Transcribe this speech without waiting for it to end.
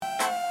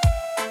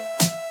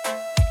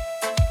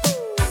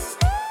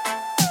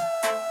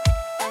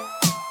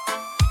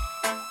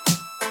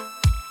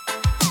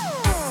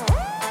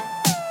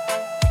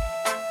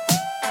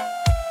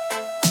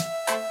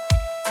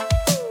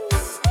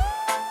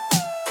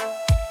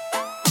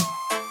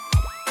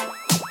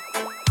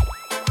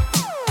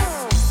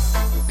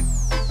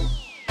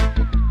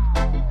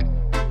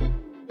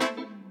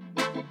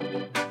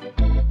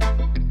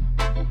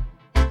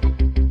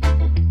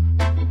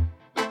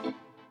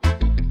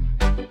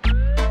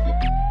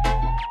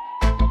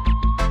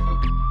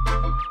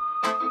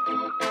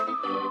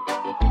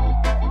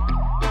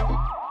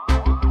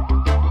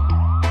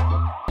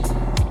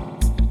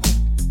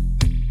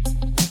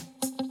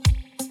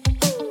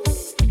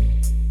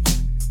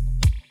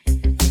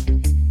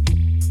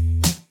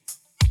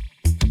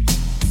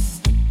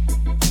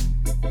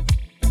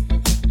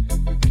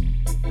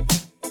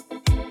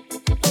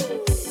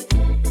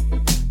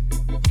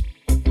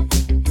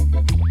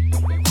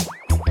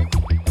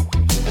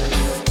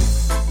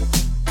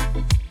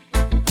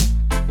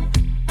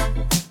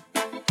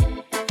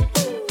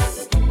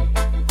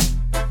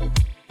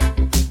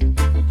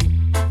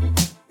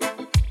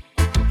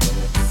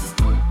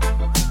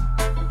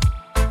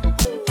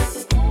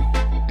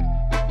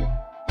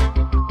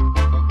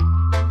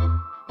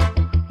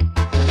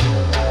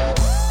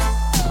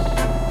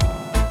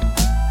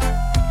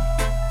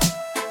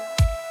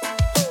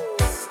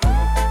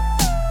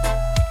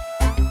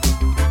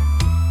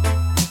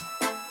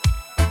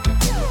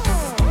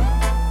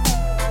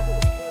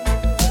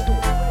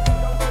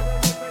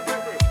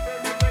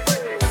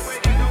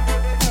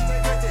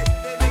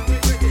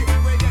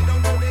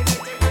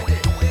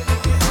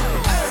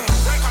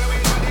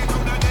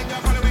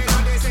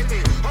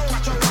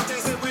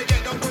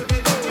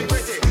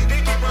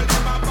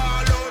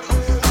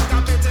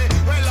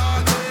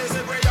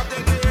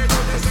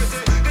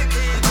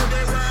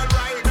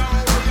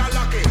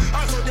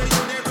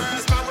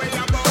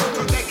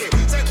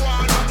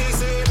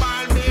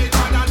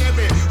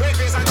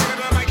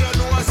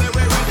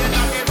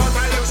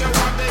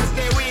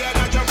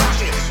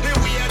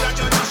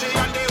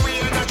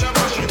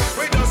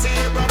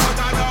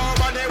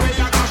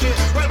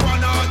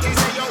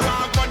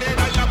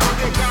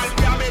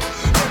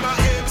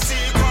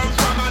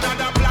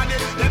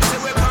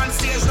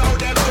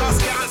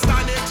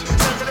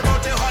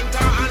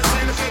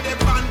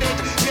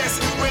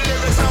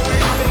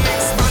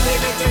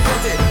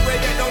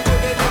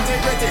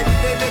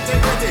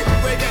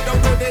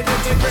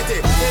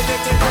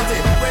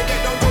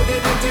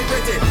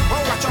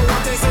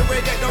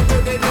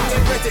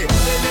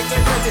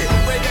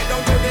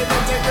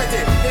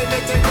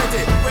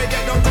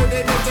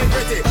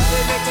gritty. The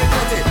nitty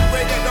gritty. We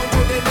get down to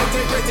the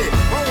nitty gritty.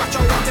 Oh, watch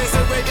out what they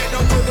say. We get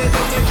down to the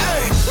nitty.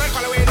 Hey, we're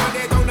following on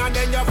the town and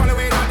then you're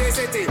following on the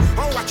city.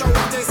 Oh, watch out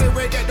what they say.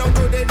 We get down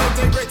to the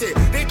nitty gritty.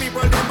 The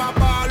people them a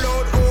ball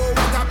out. Oh,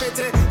 what a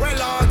pity.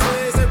 Well, all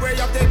this is way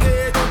up the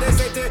key to the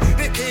city.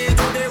 The key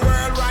to the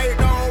world right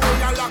now. We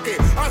are lucky.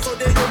 Also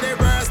the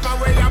universe, man,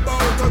 we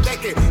about to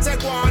take it. Say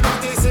go on out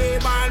the sea,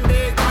 man,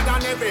 big bad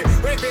and heavy.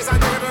 We face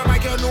and table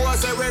like you know.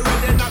 Say we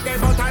really not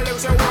them out and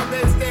lose your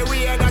woman's the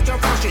way that you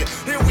flashy,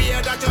 the way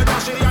that you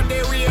dashy, and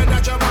the way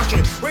that you mashy.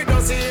 We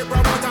don't see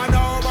promoter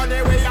no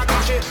money where you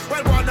cash it.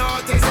 Well, one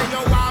out is say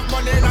you want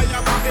money now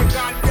you pocket,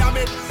 god damn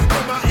it.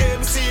 Them a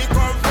MC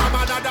come from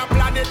another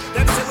planet.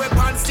 Them see we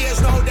on stage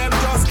now, them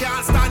just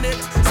can't stand it.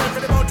 Send for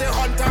the bounty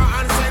hunter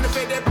and send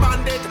for the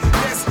bandit.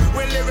 Yes,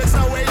 we lyrics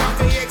now we have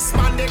to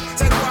expand it.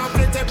 Say go and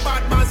flip the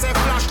bad man, say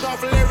flash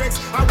off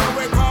lyrics. And when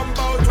we come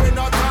out, we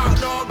not talk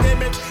no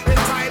gimmick. In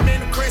time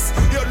in Chris,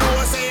 you know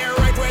say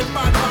right when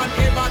bad man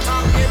ever talk.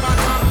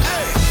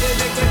 Hey, the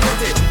nitty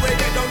gritty, we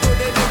get down to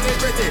the nitty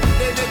gritty.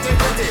 The nitty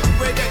gritty,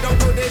 we get down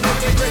to the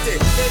nitty gritty.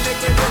 The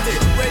nitty gritty,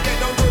 we get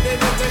down to the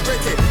nitty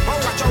gritty. Oh,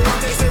 watch out what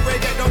they say, we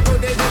get down to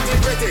the nitty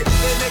gritty.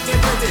 The nitty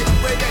gritty,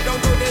 we get down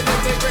to the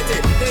nitty gritty.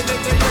 The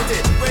nitty gritty,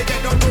 we get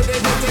down to the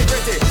nitty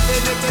gritty. The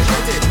nitty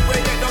gritty, we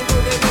get down to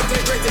the nitty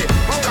gritty.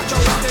 Oh, watch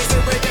out what they say,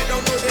 we get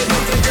down to the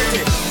nitty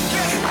gritty.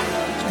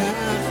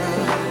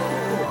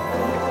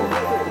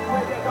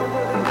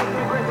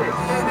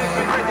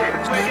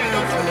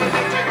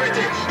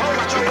 Oh,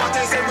 watch out what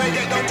they say, we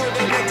get down to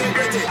the nitty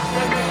gritty.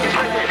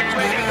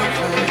 We get down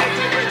to the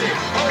nitty gritty.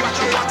 Oh, watch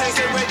out what they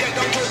say, we get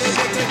down to the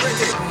nitty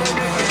gritty.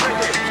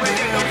 We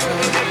get down to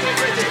the nitty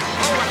gritty.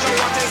 Oh, watch out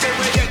what they say,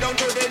 we get down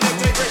to the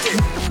nitty gritty.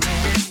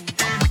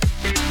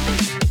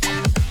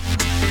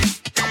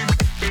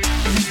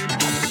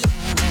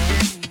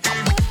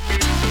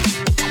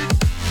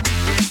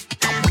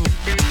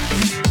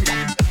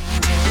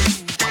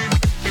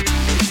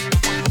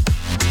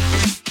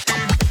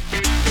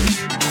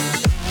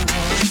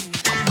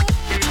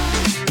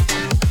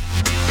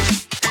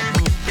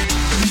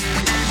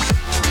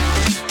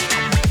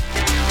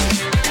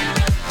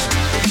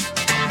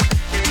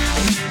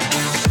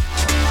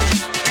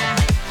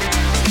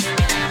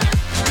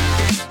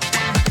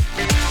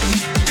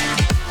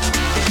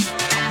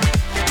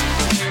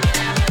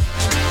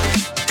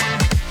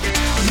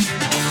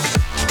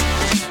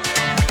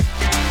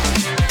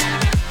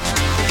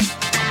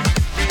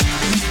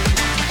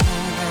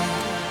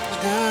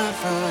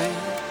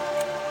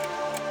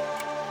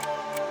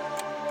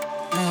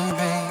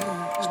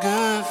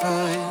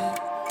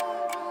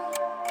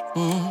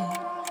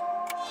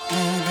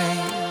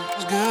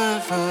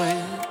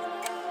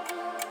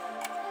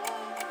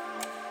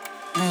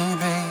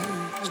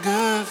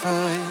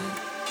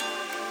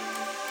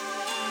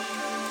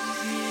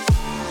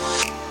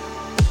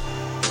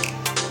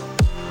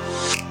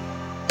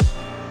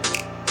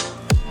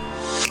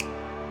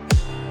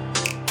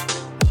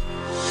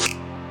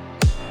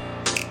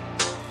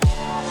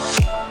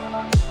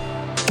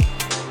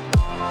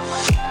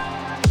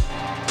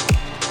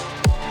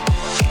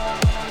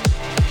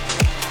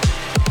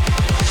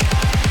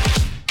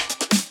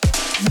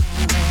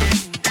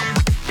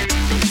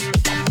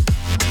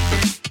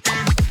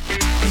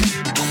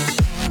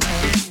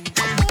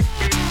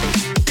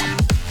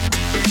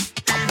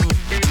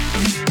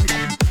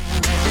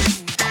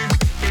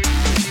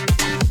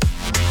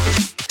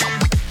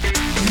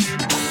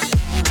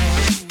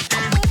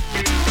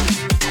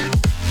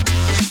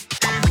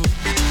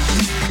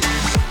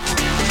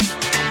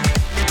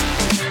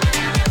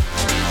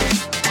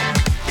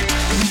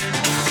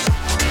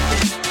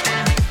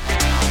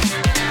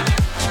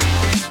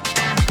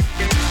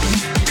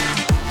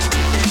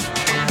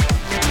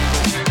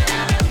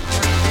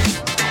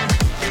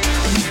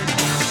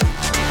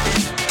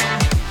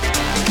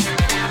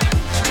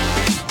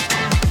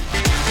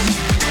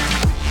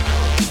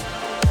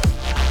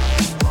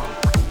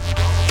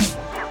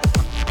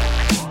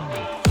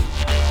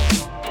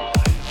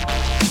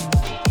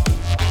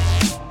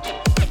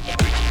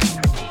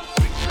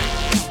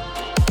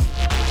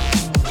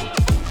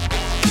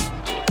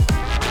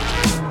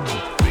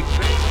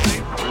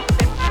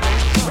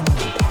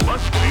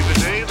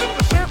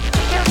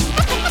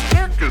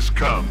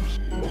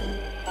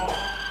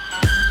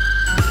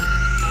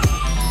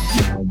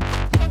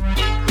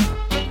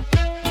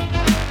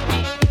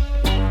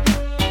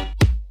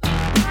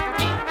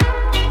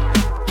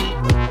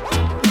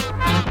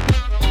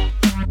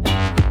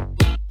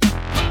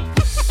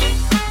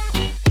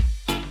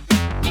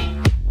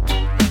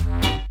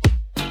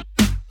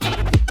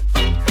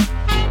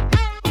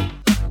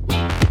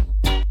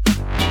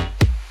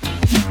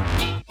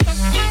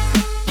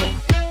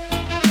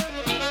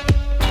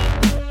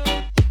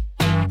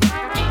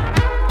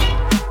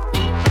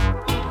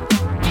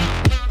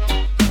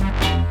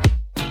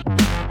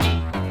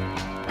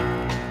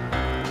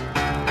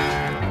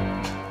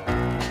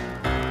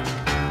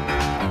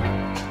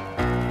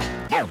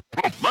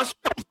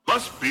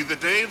 be the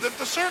day that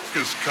the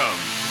circus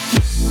comes.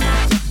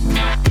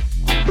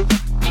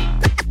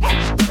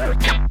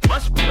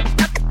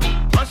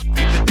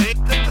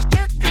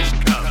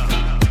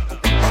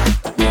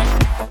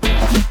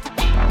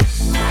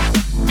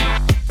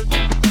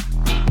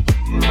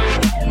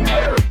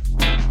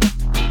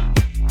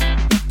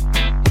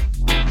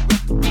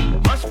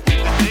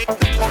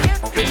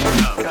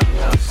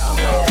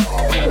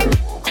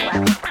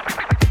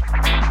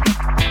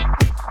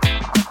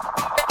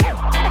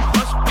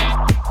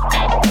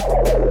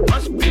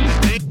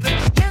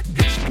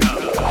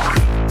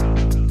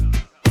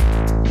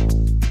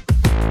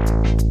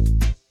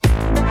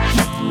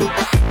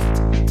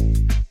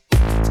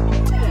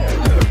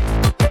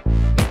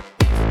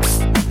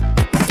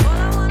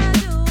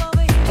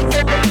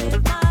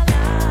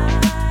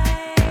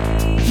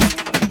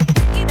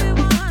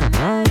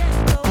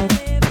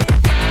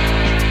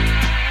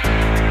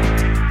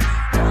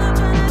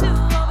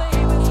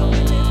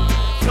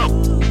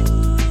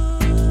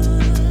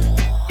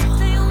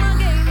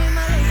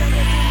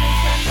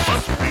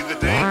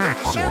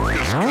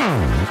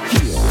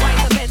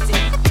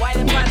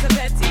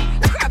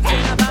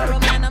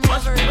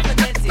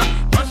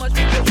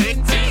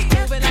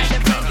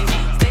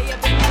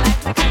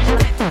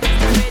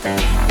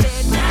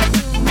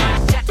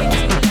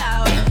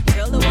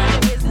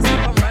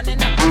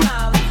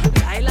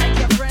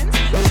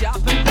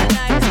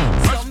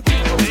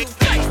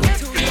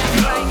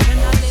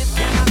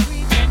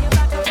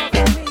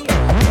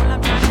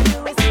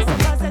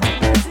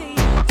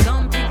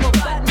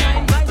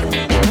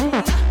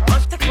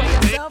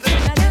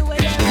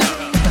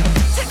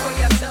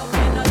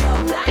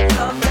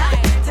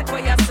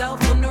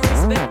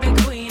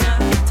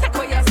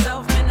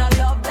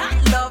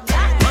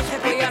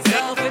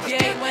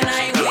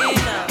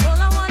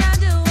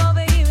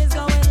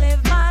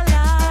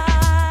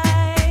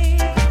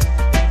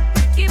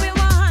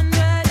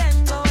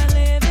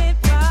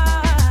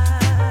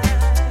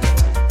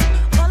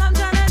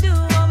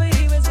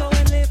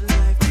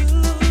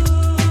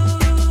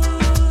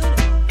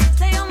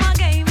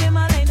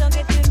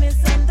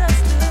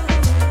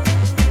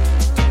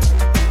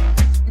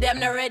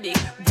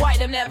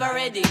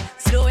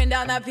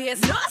 down a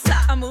pace. No, sir,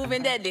 I'm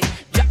moving deadly.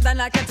 Drop down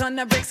like a ton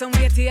of bricks and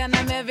weighty, and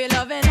I'm heavy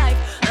loving life.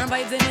 I'm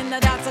riding in the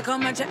dark, so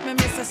come and check me,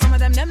 mister. Some of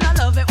them not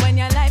love it when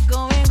your life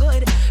going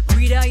good.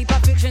 Breed a heap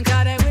of fiction,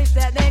 cause they wish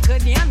that they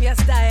could yam your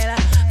style.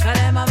 Cause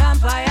them a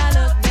vampire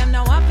look. Them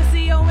no want to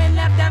see you win,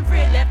 left them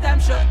free, left them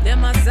shook.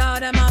 Them a saw,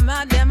 them a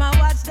mad, them a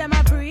watch, them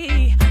a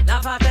pre.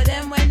 Laugh after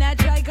them when they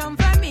try come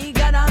from me,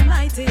 God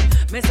Almighty.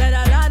 Me said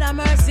a lot of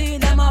mercy,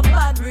 them a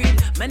bad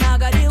breed. Me nah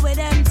gotta deal with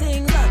them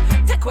things.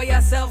 Take away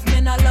yourself,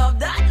 me nah love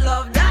that,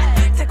 love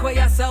that. Take away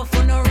yourself,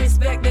 who no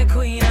respect the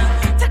queen.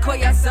 Take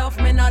away yourself,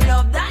 me nah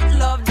love that,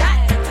 love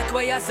that. Take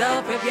away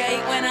yourself if you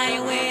hate when I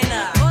win.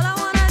 All I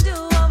wanna do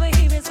over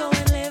here is go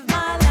and live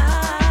my life.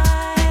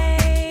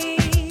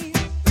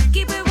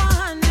 Keep it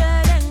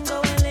 100 and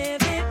go and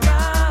live it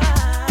right.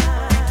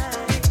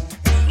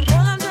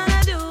 All I'm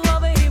tryna do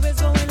over here is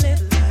go and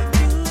live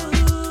life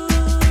good.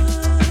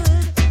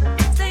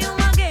 Stay on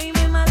my game,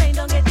 in my lane,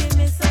 don't get it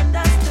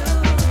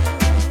misunderstood.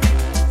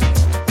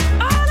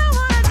 All I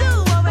wanna do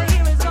over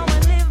here is go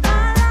and live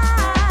my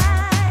life.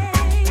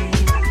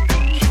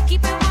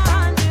 Keep it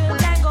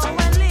 100 and go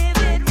and live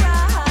it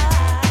right.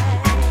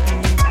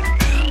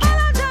 All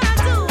I'm tryna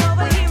do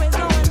over here is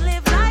go and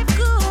live life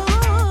good.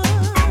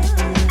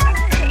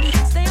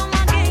 Stay on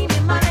my game,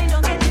 in my lane,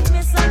 don't get it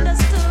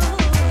misunderstood.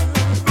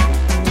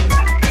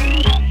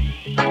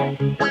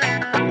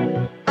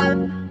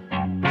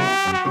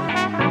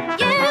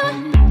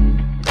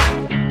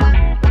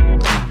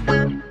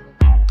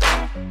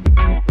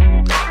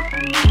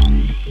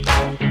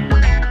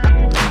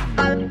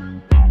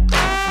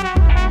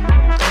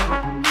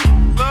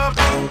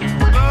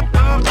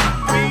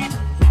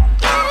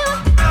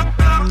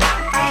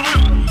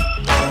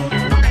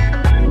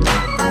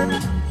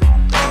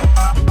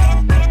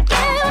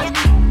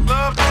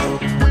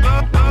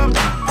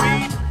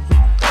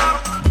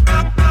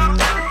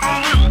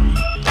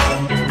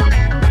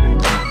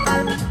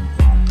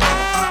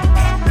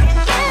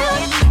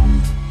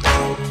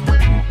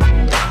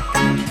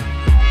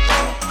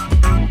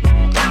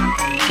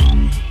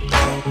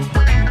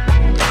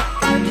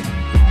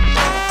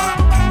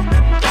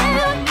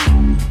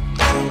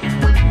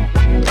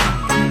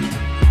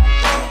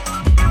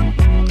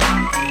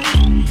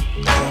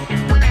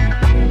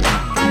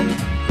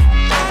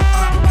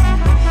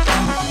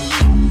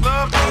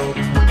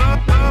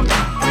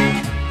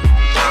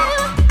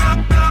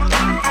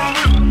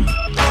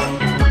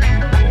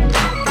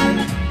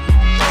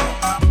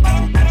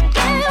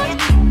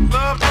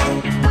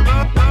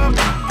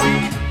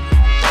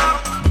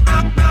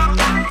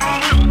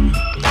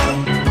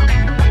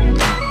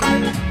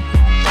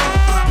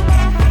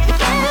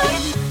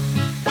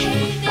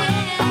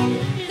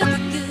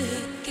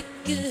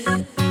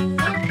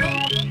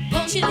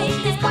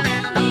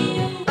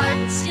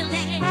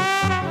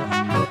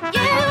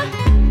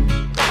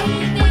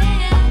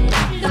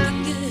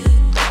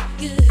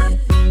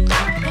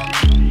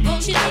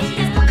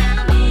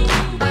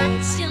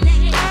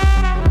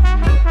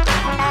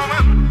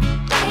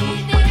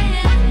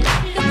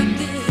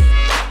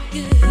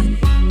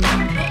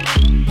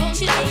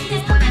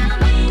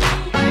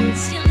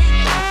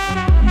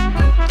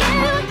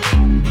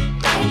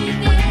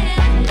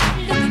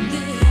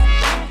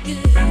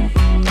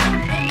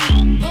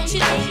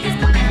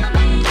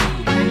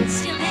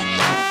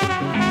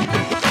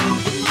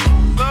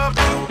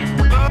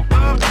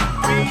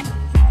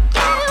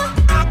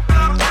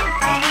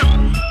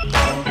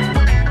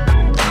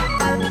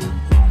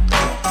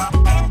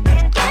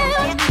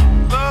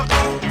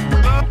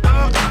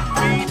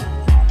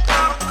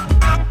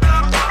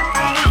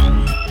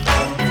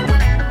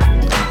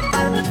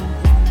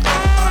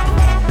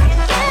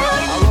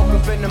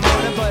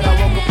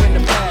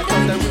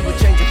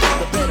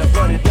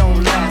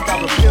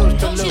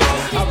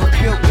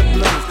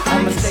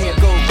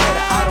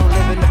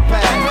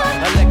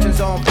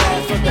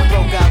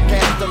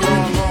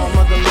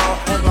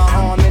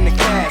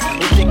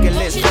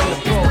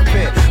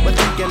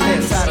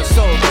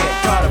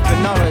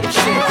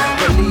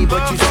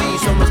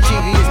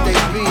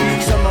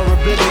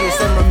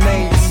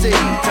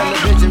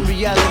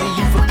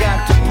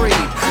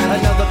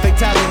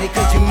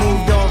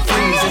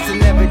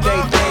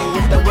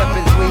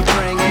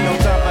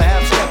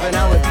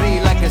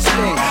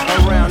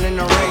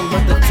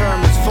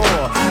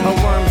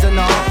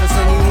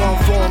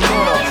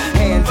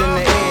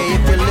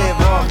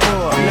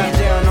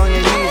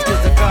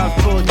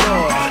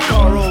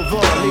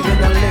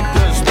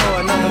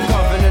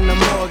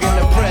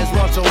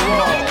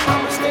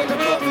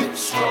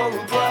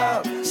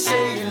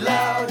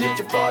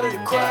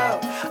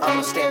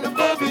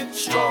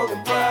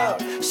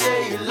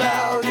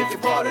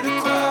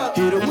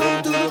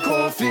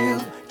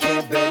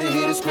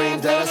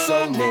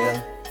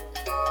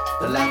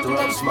 The laughter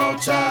of a small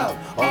child.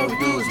 All we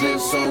do is live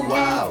so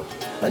wild.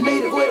 A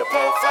native with a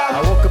profile.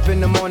 I woke up in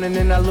the morning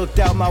and I looked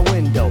out my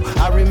window.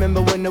 I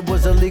remember when it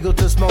was illegal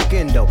to smoke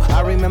Indo.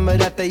 I remember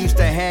that they used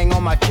to hang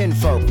on my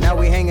kinfolk. Now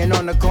we hanging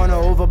on the corner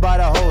over by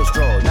the whole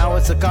stroll. Now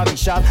it's a coffee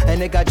shop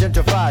and it got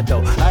gentrified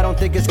though. I don't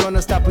think it's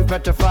gonna stop, we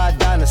petrified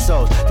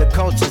dinosaurs. The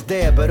culture's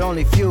there but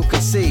only few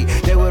can see.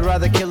 They would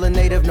rather kill a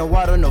native, no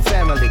water, no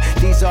family.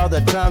 These are the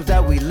times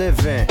that we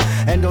live in.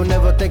 And don't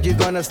ever think you're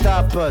gonna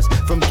stop us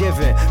from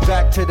giving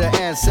back to the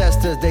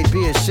ancestors, they'd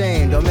be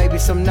ashamed. Or maybe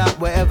some not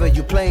wherever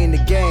you playing the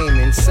game.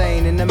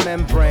 Insane in the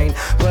membrane,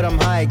 but I'm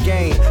high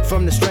gain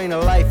from the strain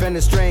of life and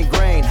the strain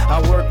grain. I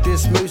work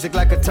this music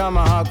like a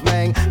tomahawk,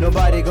 man.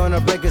 Nobody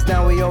gonna break us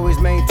down, we always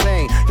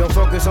maintain. Don't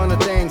focus on the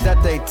things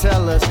that they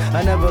tell us.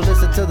 I never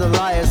listen to the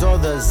liars or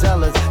the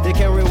zealots. They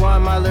can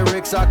rewind my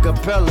lyrics a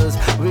cappellas.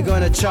 We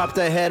gonna chop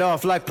their head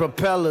off like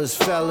propellers,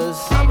 fellas.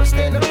 I'ma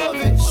stand above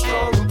it,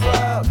 strong and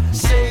proud.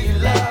 Say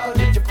it loud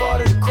if you're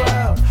part of the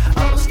crowd.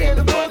 I'ma stand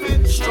above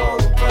it,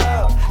 strong and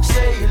proud.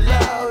 Say it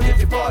loud if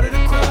you're part of the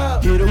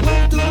crowd. Hear the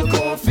wind through the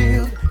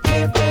cornfield.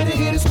 Can't bear to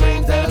hear the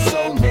screams that are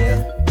so near.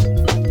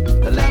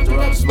 The laughter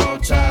of a small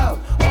child.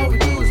 All we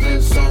do is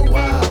live so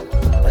wild.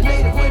 A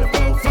native with a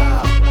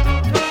profile.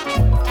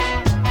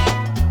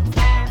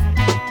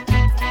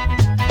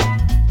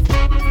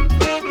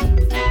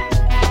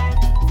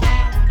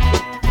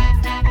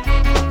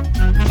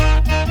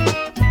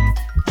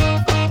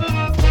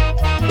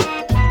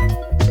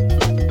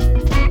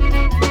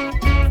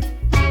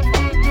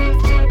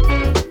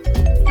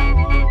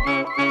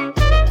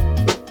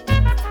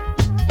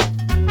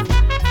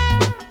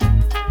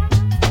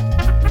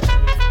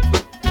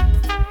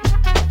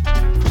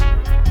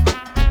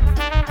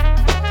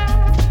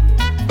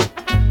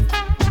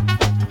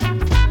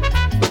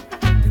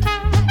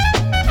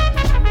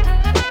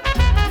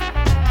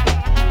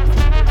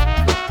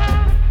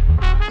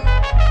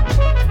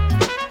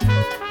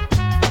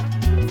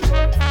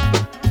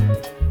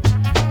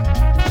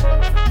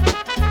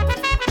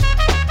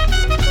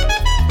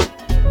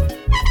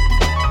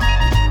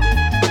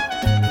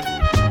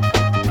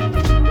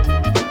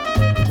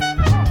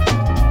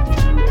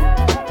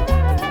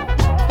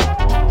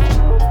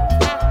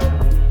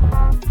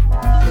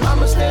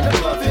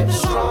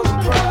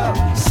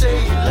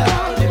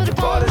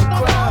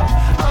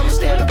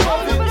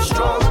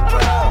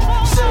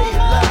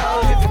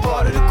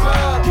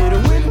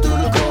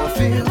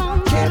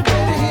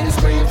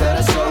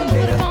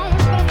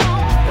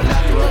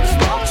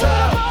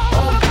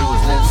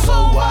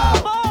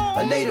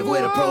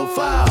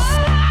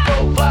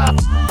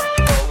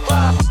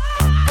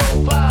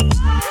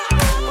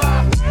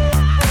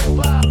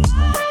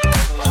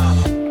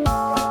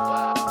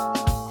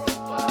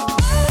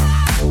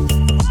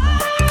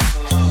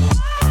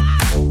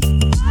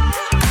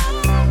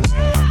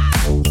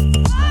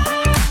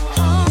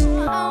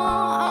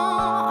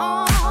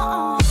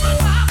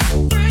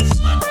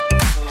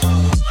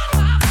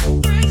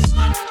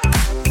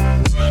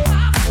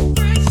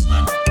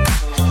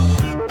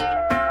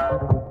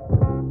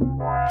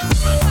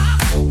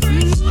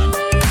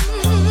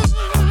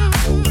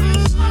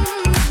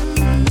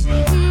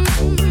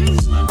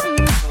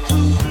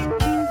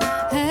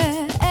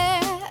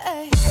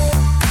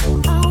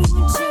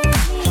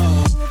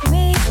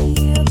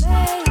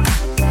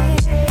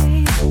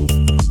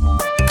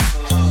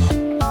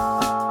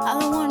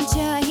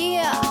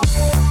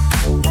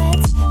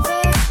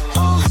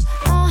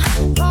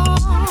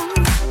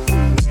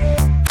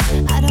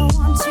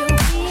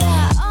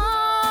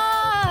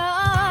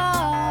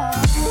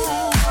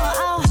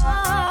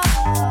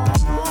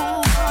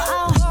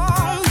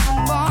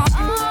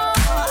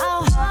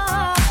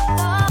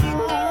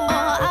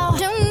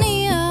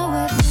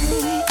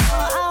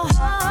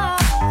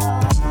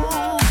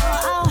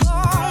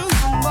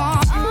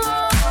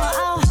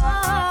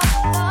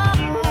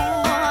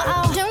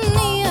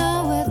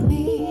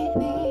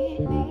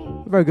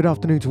 Very good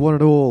afternoon to one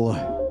and all.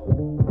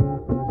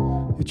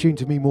 You're tuned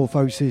to me,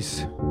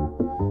 Morphosis.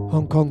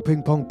 Hong Kong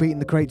Ping Pong beating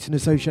the crates in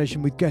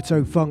association with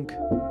Ghetto Funk.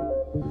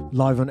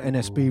 Live on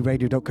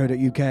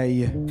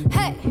nsbradio.co.uk.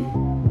 Hey!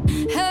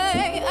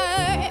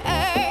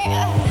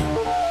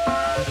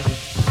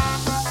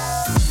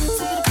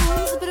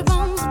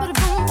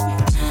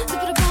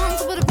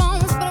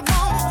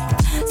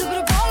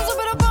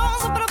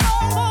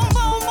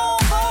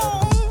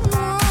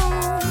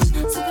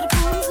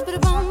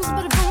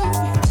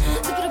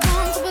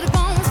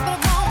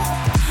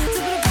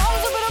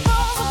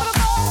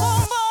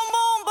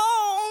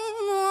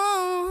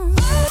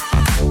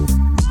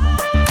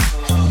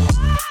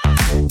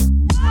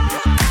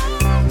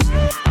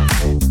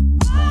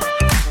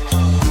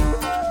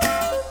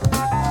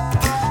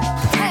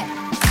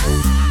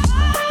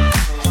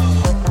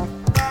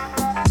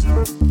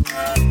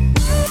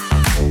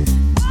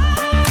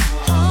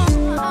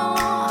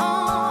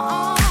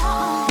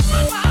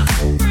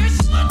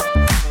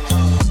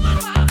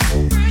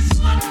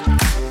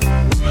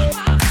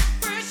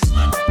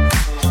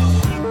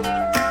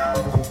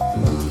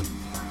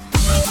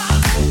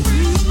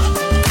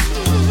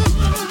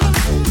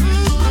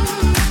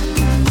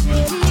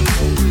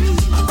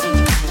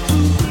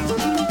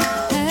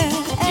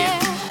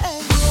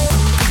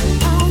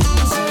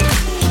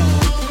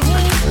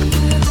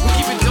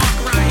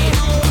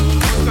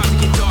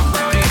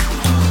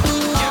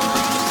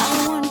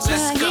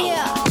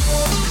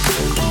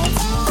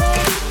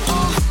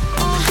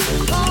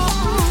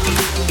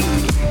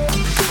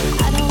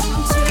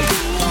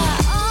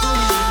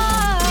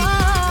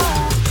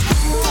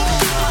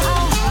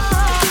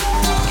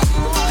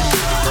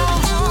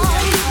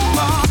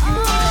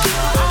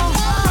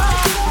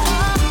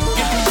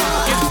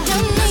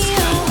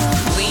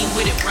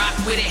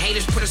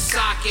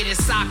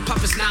 sock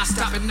puppets not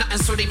stopping nothing,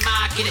 so they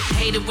mock it.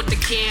 Hated what they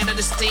can't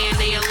understand,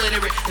 they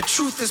illiterate. The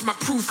truth is my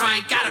proof, I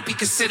ain't gotta be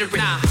considerate.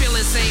 Nah,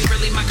 feelings ain't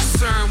really my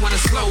concern. Want a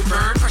slow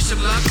burn, pressure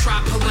luck,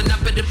 try pulling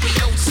up, it'll be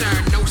your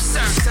turn. No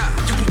sir,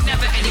 you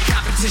never any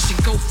competition.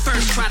 Go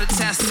first, try to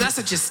test us,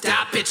 or just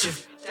stop bitching.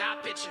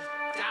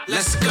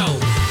 Let's go.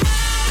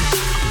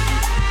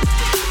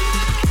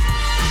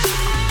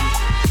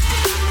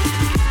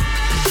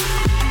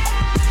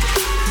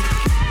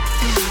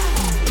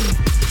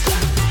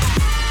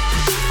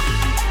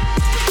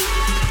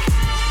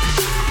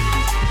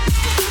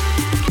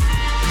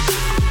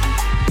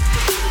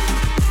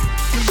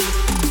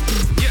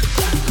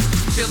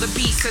 The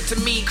beat said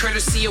to me,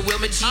 courtesy of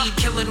Wilma G.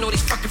 Killing all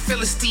these fucking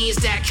Philistines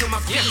that kill my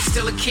feet.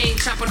 Still a king,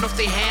 chopping off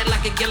their head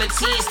like a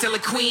guillotine. Still a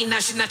queen, now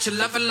she not your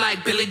lover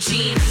like Billie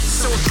Jean.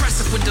 So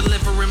aggressive when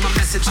delivering my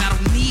message. I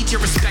don't need your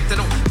respect, I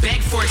don't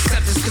beg for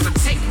acceptance. Cause I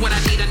take what I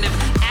need, I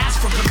never ask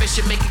for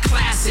permission. Make it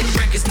classic,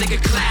 records,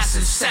 nigga, class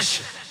in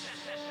session.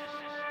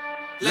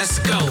 Let's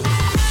go.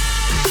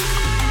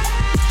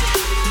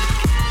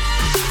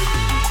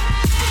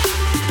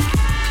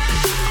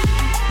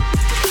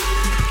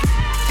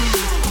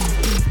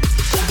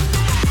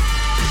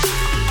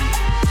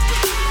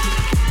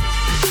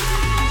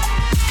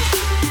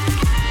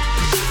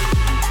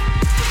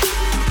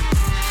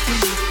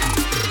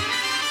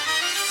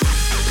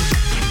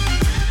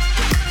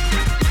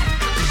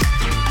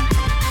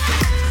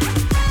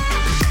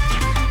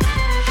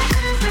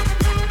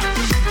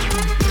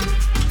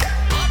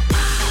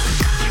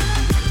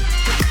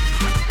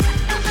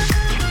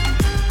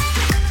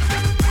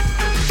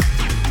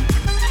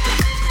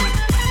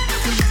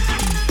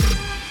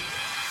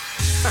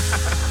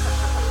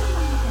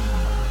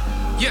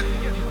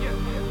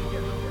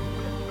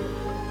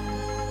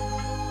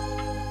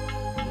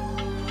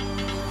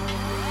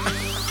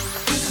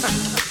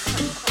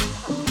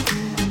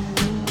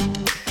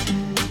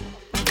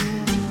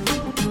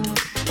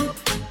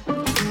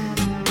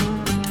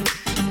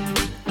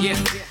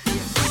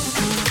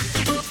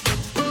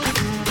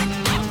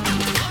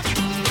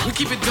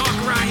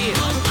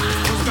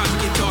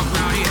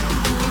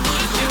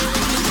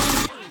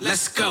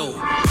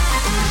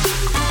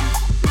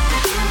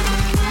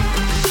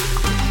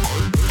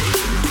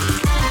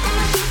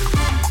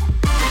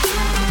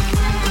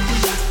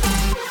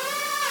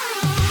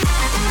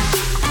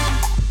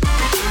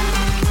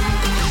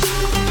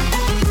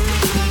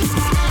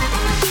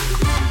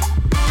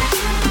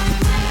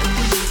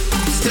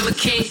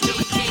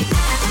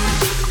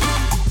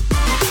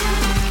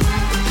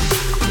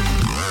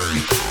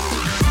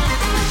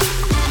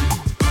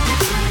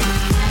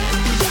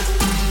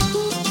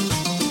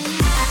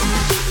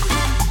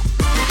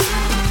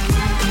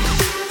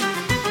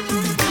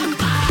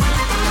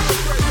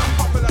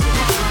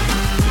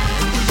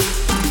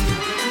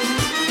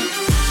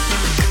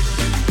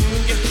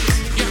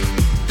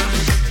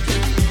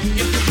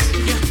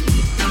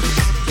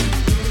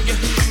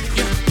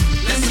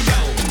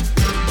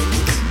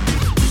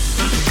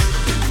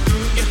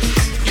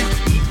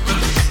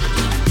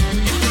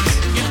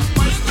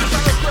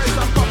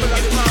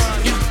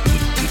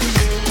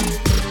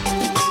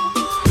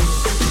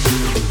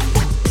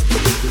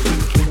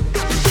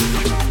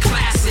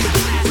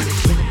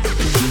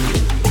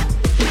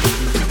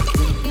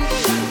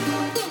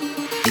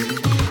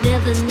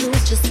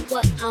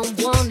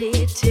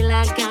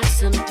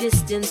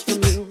 Distance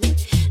from you.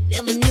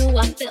 Never knew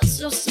I felt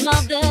so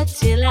smothered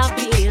till I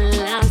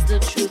realized the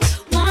truth.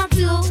 Why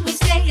do we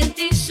stay in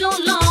things so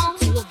long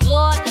to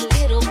avoid a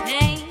little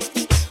pain?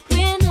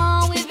 When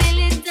all we've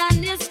really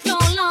done is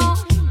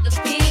prolong the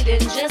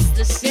feeling just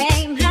the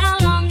same. How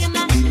long am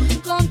I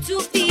going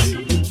to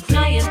be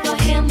crying for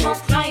him or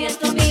crying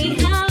for me?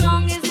 How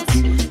long is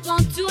it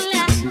going to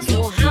last?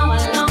 So how I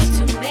long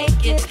to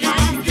make it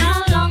past.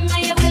 How long are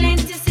you willing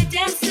to sit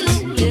and stew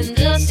in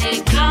the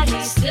same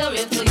party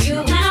stirring for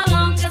you?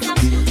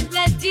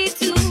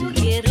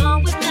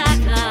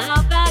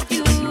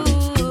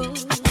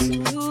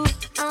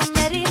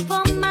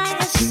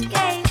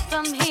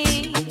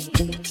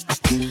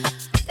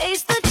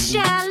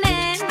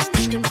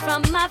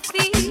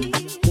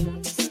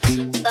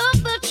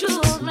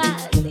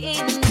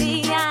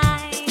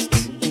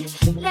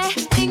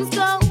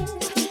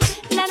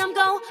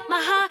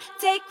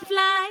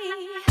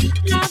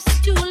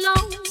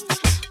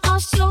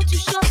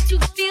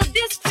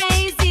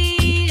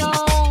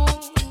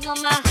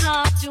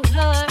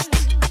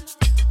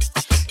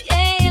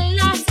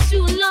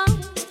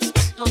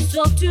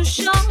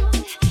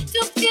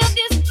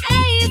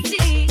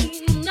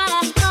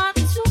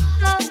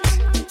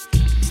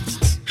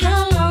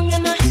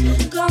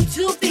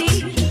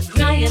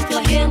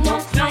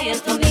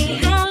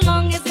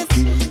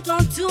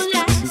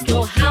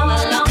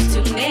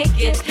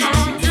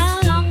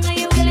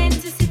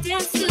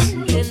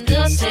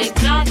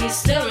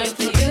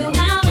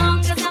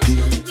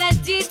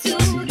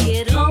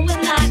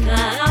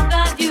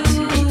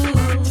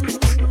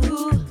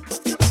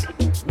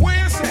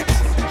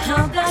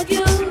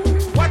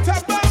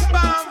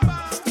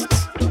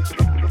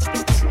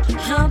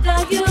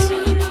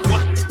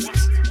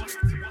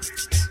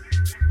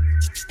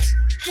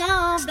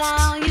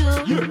 value.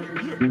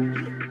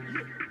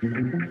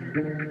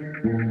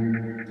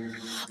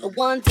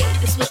 One day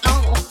this will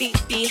all be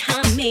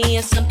behind me,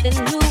 and something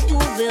new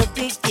will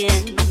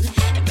begin.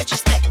 In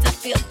retrospect, I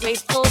feel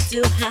grateful to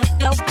have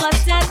felt what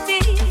I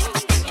did.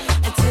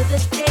 And to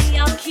this day,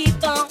 I'll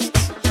keep on.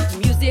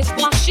 Music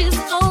washes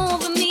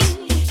over me.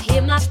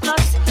 Hear my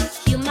thoughts,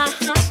 heal my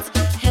heart,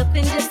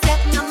 helping to set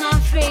my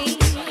mind free.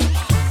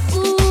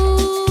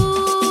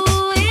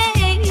 Ooh,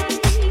 yeah.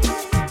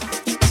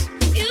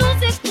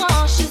 Music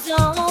washes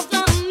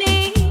over me.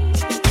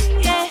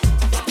 Yeah.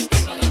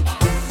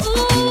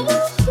 Ooh,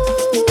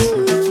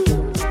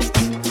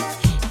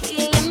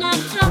 healing my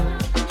heart,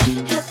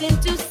 helping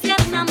to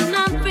set my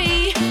mind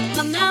free.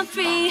 My mind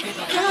free.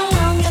 How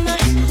long am I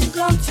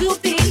going to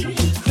be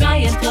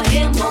crying for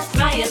him or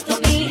crying for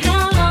me?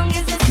 How long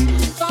is this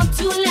going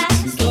to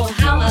last? Or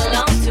how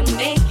long to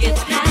make it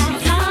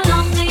past? How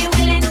long are you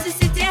willing to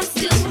sit and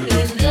stew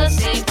in the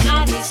same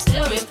party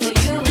stirring for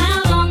you? How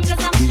long?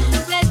 'Cause I'm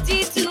ready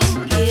to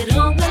get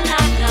on the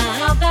line.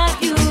 How about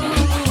you?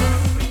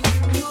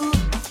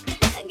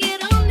 Get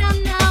on now,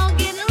 now,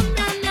 get on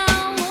now, now.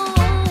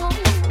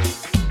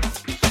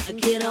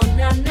 Get on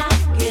now, now,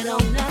 get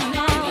on now,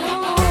 now.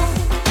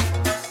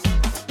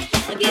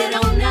 Get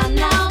on now,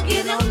 now,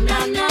 get on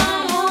now, now.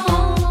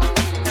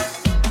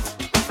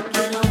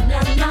 Get on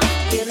now, now,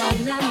 get on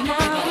now,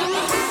 now.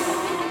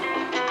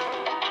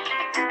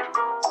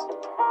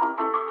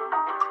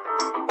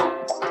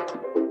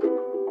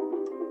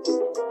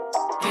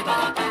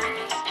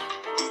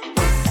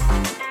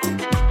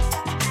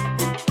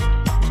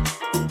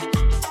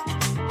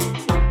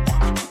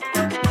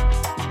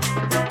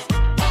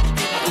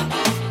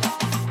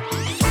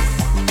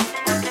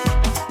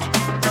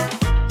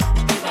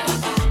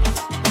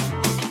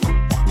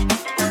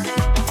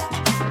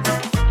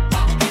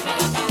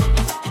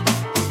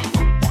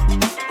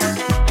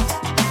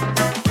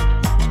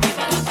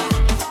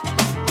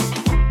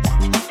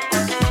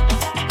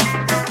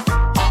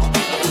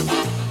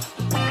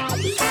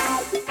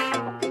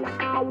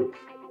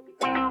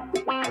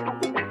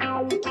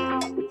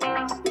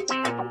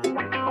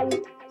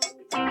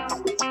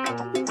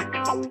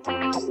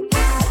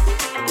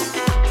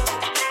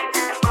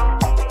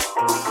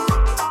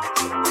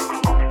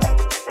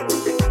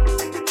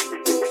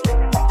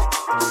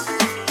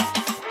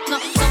 No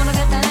somos lo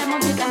que tenemos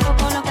y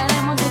tampoco lo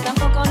queremos y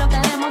tampoco lo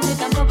queremos y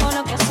tampoco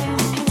lo que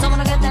hacemos. Somos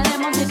lo que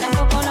tenemos y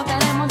tampoco lo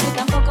queremos y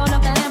tampoco lo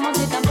queremos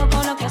y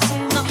tampoco lo que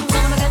hacemos. No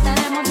somos lo que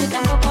tenemos y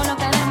tampoco lo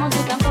queremos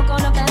y tampoco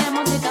lo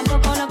queremos y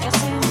tampoco lo que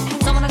hacemos.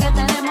 Somos lo que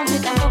tenemos y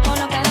tampoco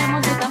lo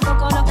queremos y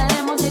tampoco lo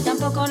queremos y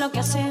tampoco lo que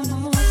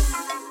hacemos.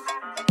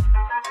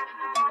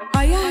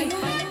 Ay, ay.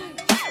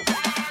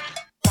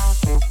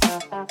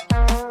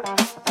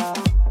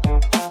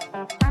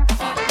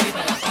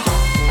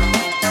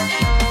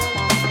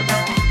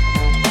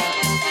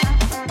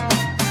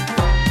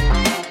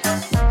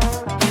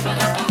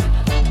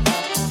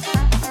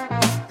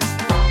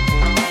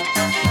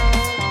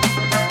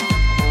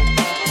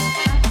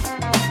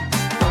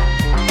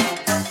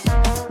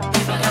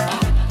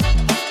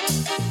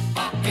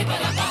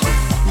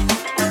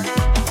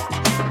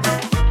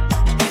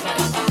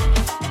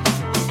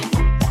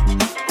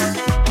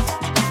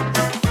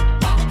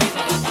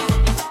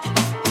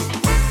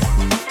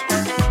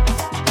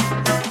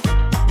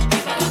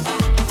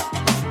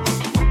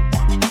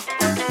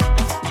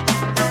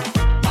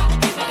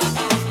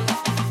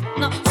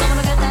 No somos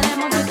lo que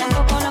tenemos y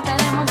tampoco lo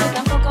queremos y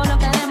tampoco lo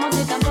queremos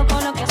y tampoco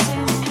lo que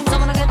hacemos.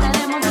 Somos lo que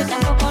tenemos y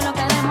tampoco lo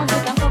queremos y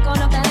tampoco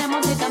lo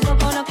queremos y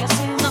tampoco lo que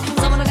hacemos. No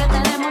somos lo que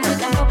tenemos y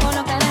tampoco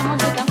lo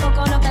queremos y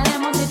tampoco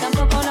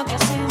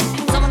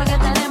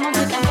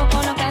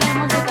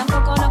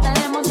lo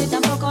queremos y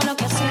tampoco lo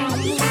que hacemos.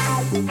 Somos lo que tenemos y tampoco lo queremos y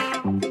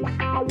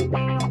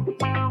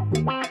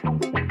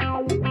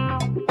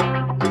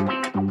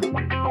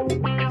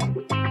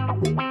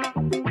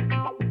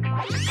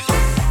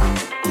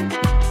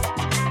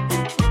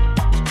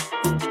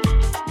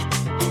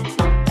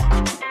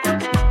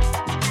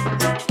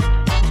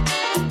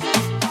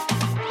tampoco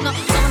lo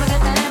queremos y tampoco lo que hacemos. No somos lo que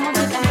tenemos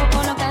y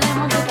tampoco lo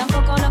queremos y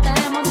tampoco lo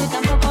queremos y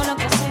tampoco lo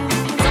que hacemos.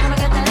 Somos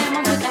lo que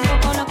tenemos y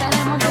tampoco lo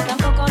queremos y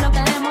tampoco lo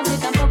queremos y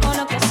tampoco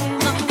lo que hacemos.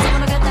 No somos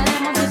lo que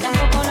tenemos y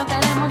tampoco lo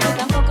queremos y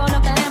tampoco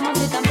lo queremos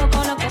y tampoco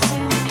lo que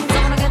hacemos.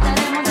 Somos lo que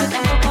tenemos y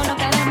tampoco lo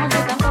queremos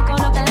y tampoco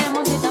lo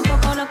queremos y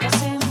tampoco lo que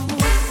hacemos.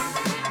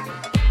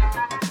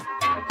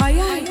 Ay,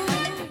 ay.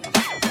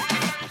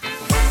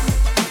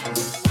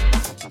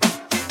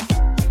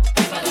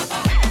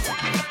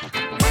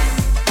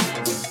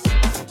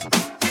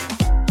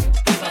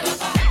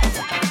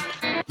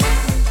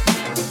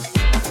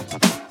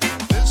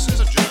 This is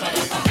a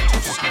journey to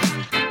sound.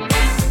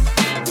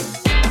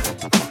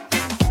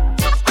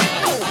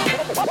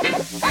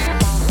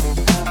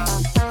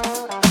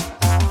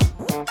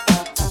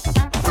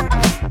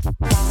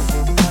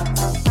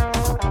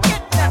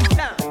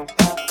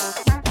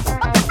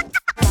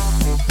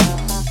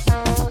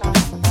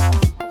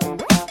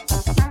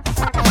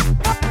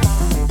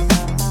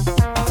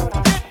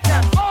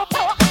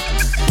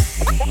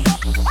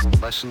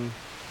 Listen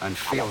and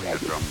feel your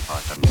drum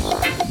pattern.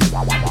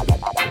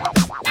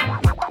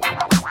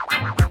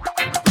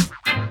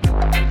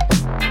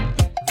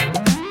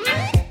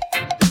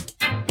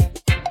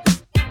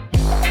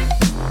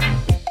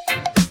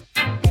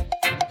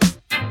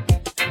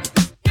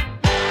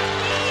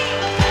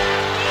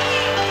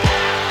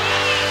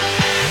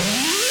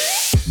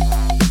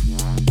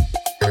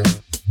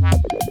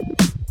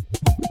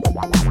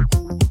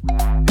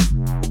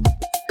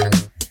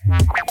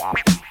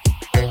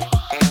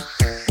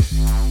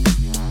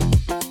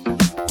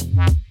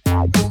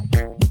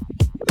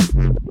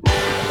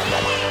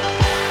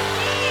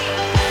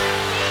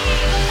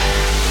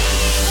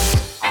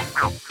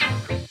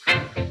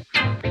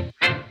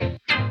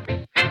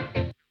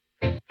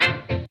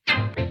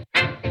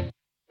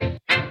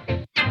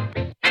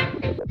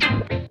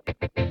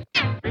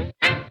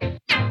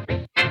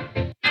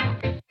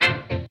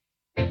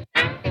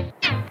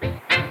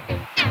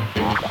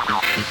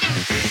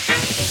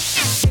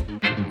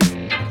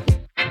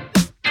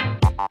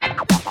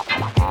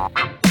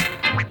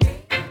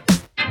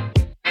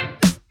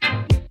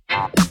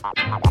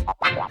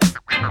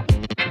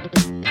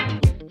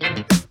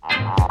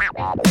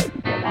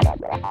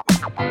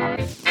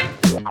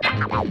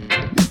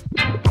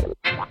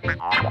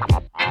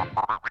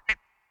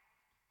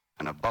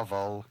 And above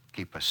all,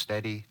 keep a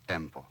steady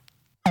tempo.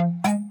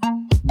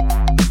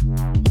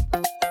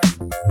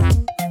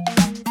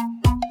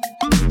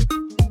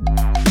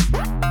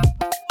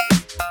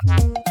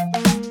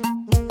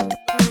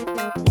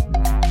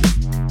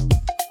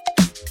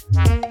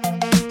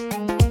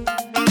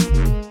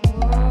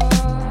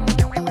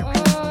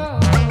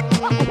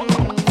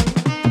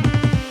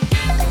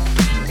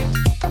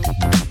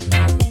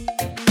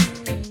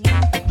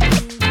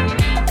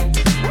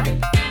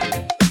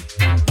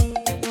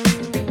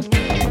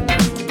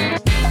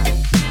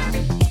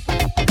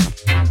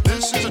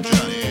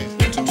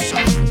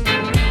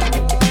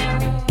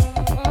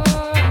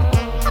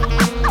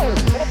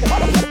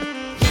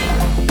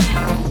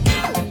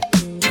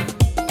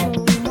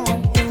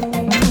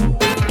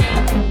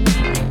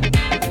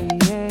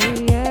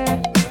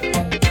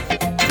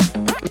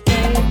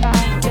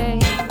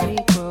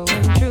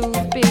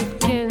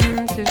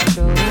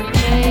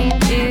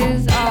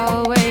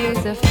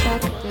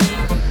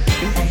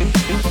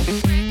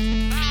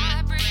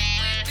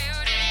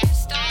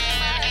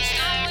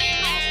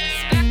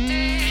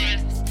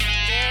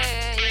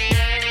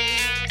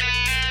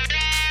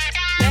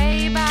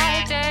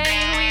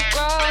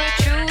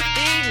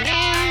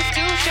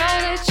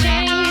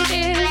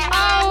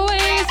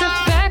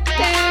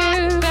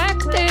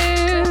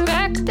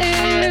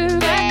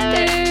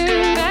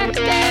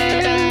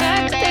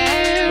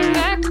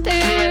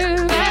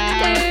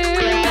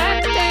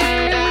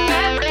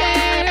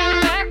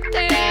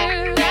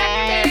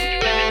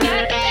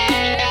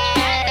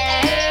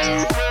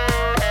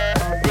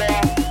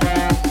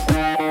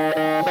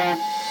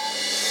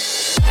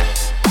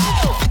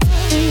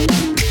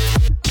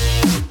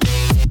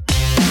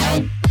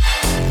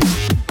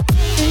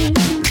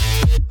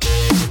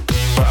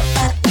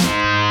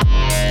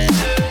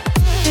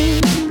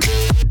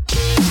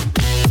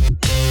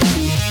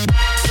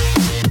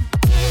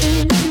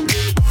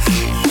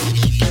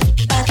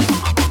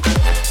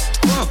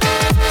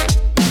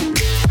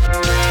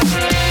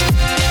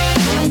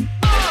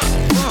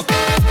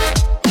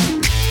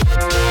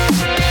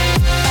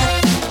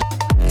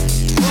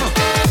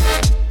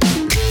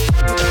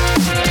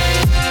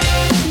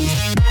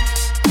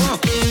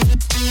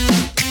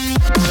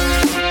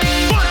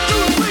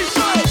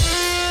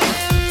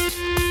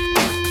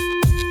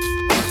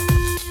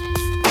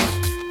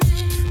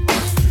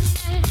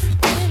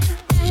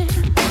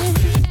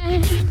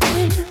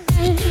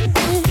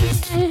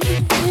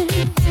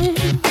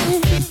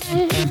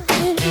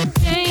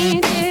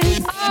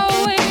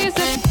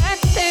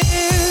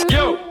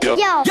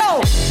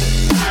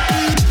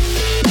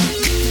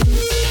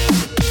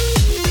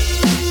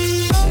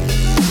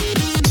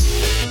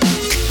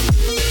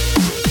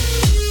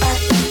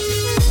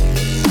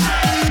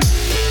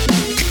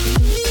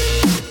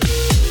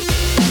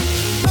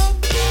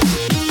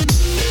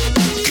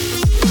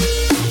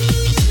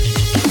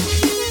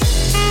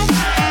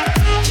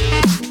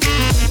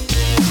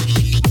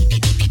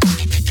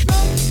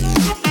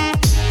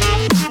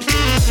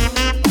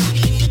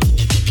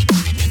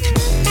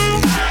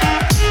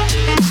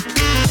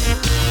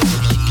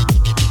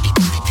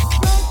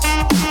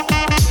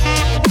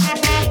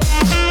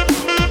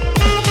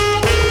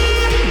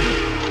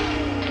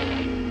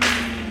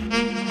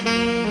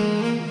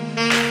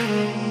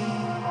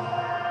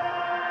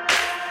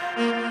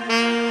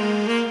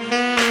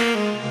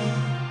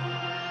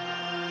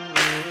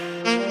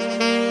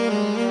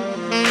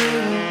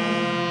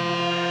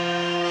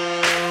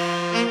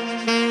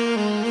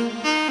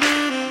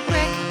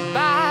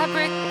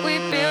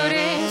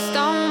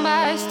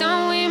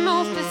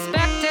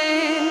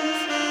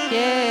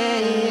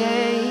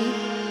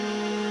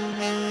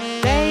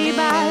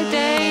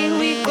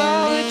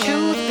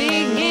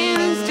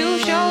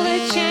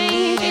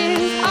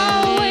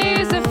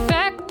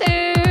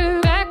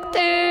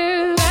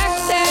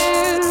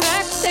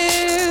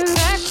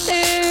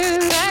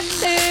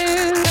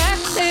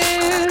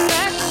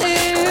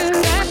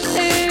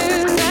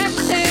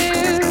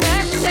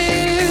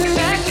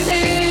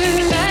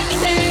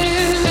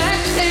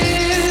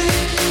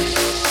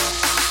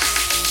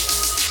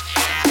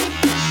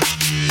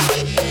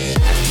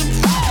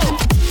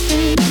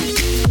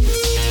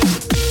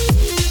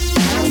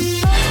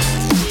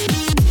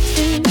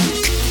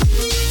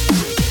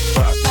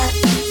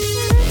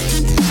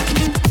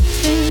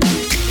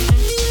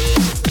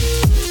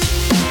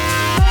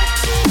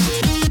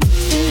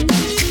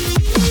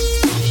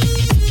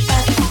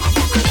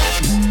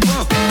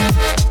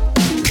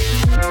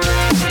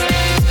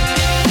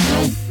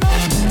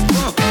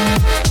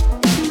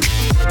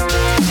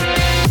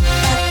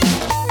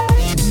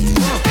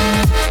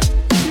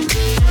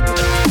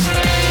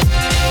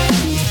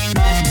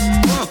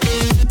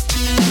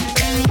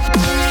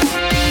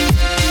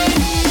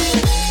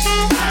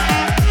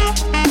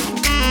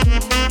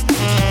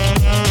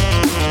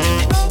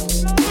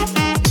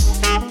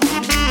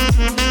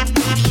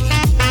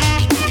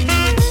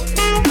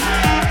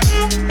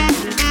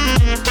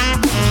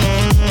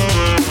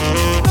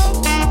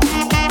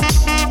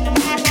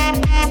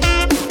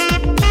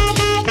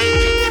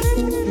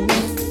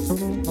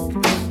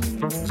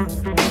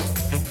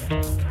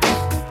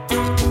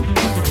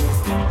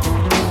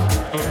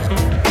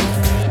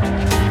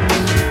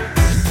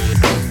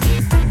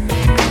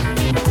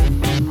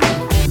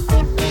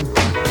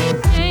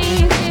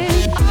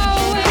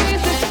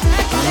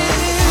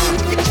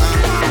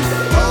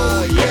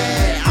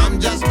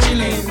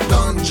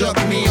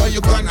 judge me or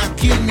you gonna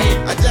kill me.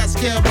 I just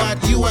care about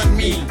you and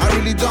me. I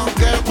really don't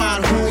care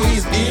about who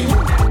is in.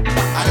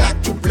 I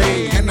like to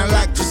play and I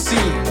like to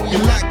sing. You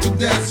like to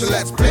dance, so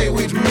let's play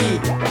with me.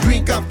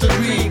 Drink after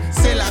drink,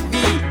 c'est la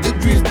vie. The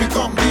dreams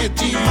become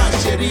beauty, my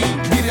chérie.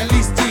 Be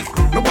realistic,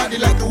 nobody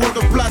like the world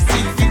of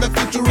plastic. Feel the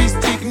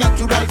futuristic,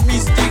 natural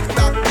mystic.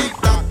 That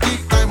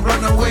tick, time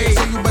run away.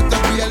 So you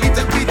better be a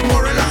little bit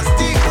more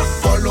elastic.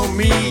 Follow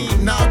me,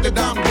 now that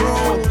I'm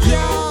grown.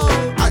 Yo,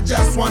 I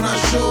just wanna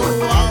show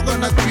how I'm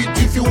gonna treat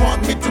you if you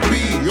want me to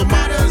be your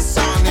mother's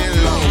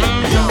son-in-law.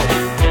 Yo.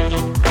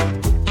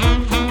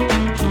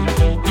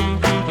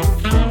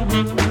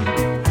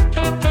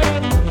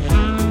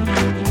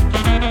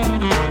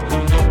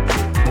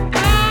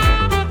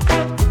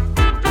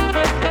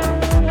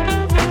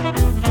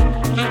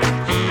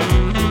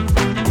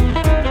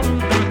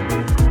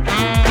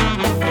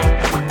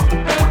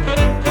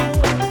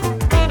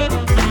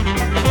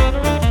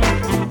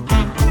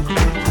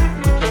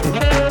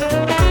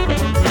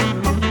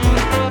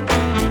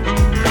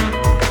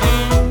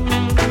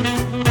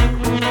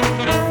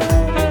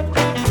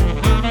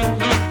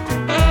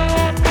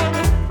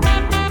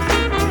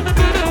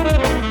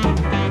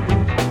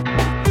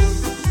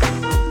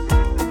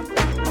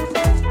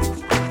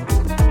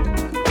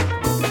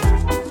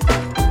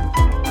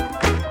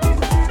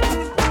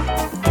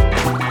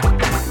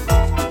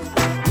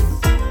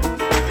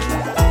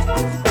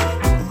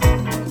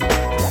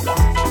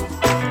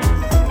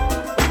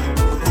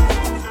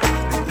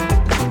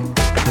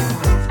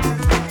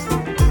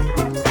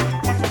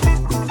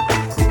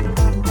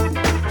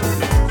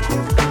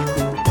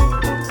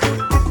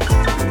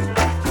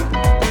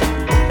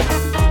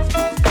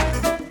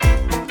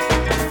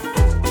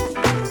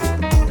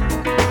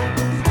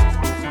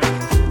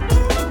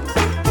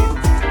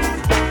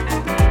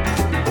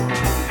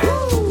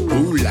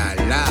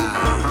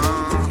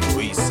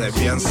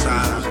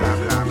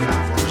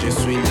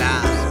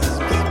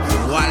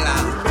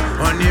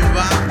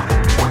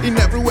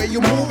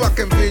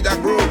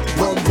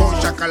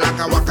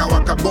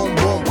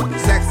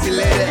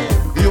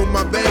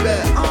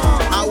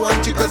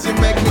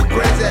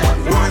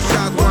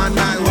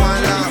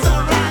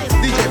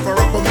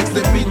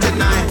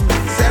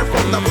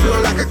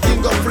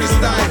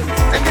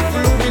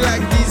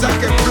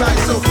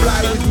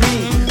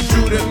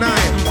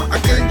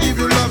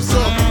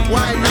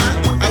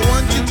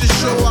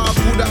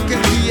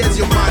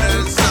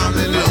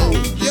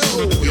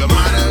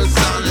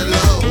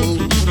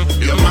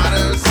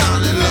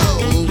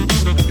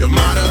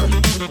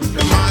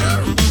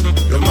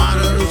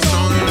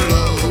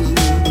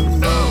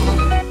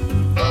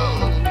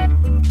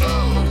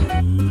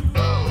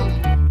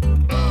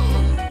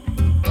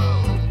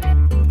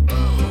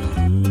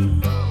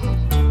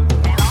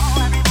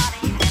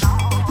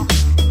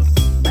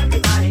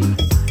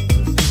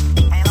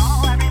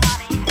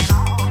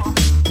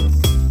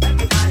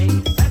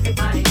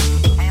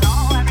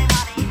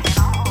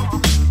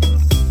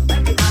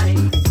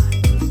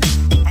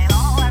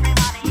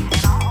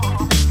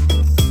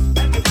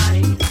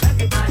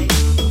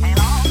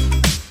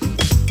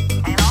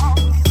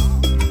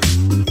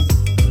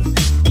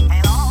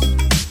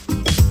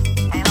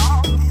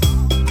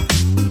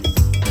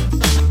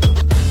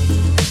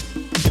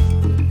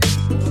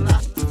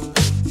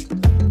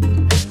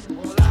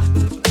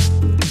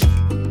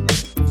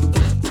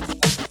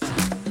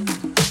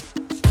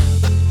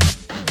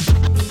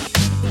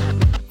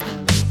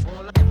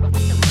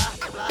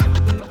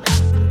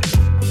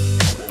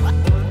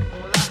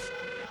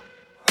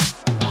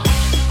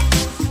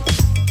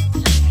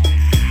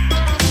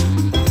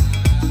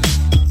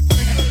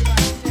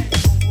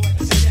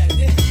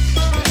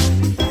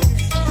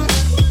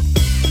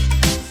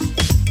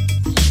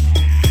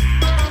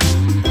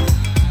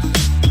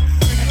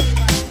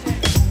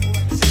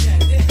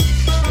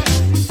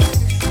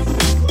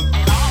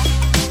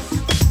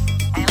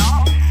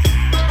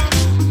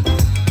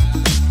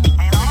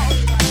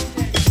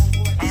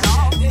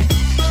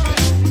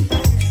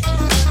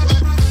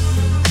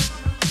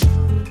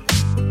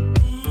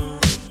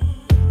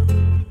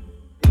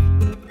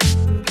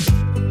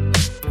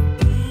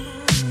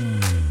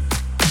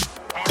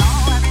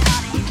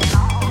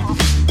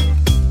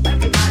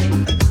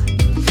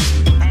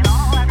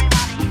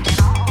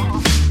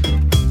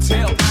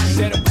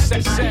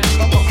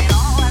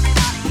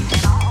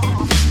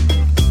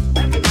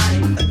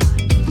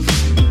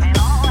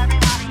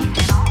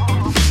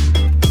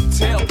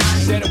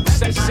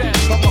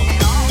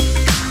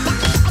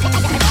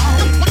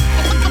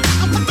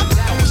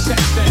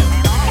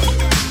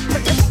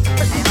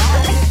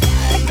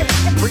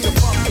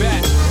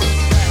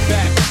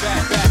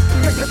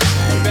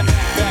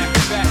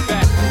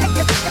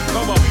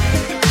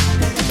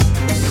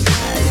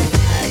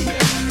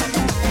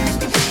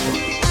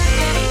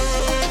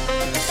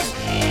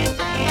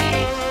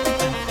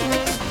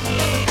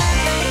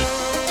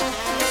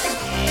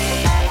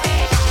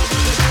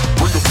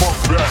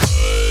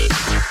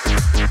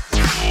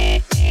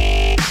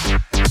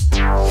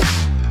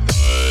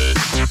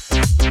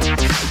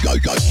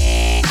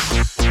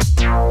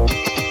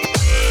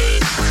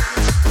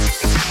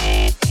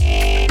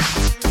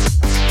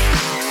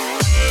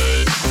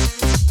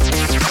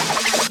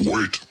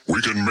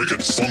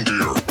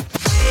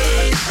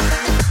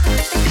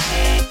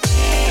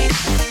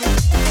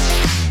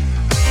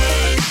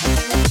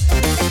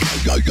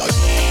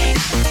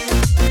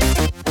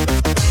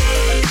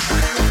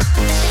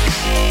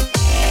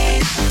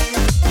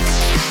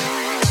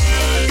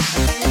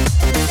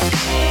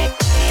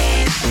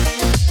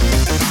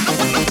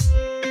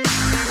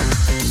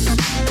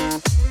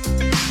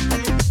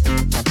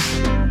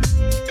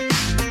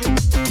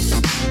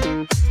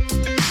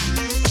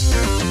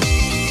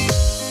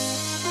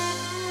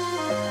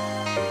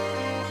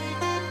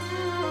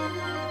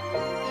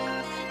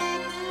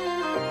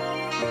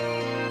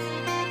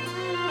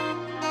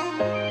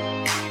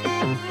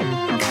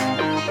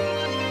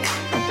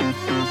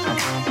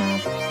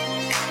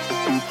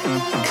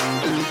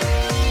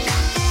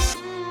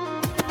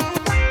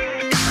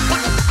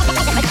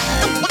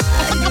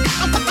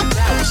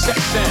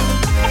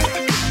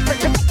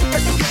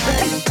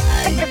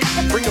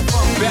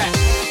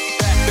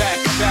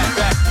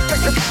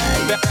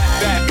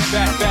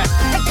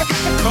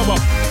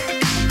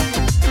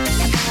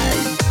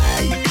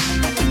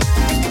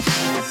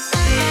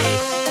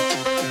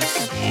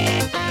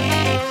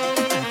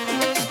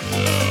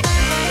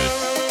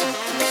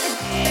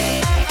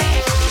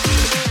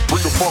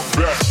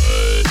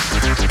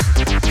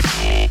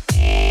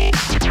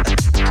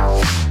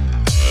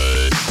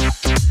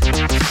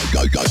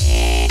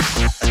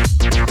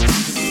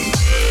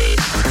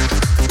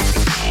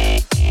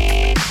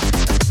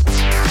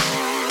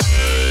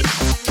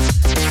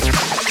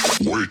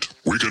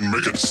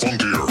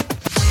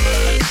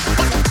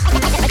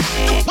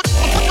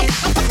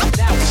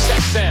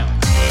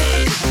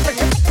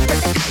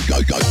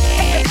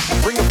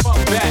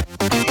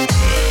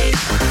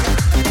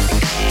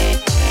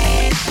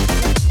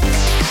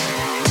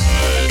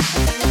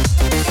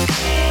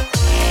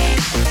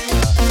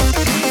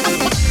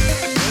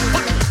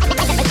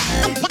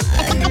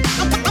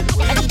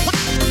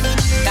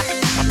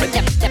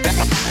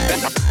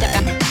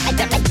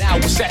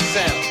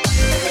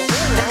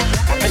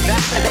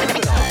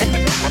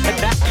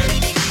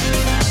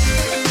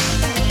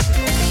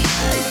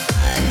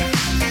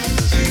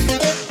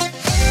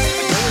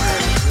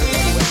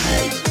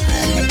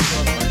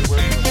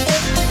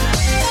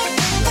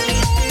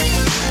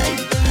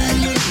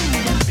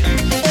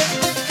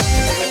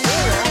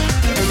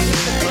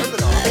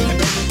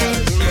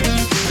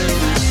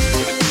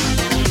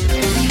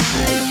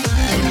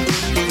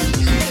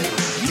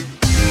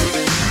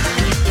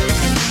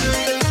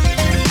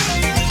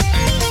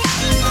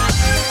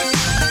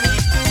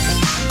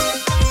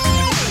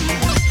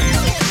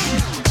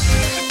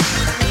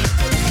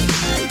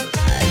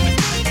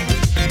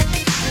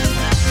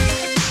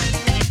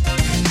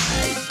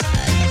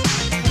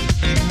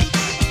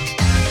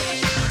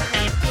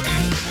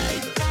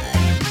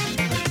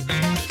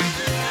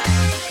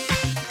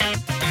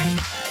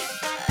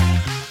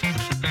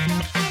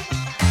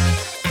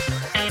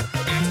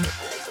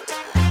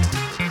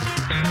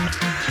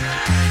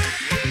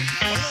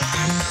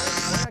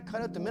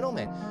 out the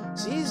middleman.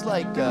 See, he's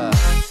like,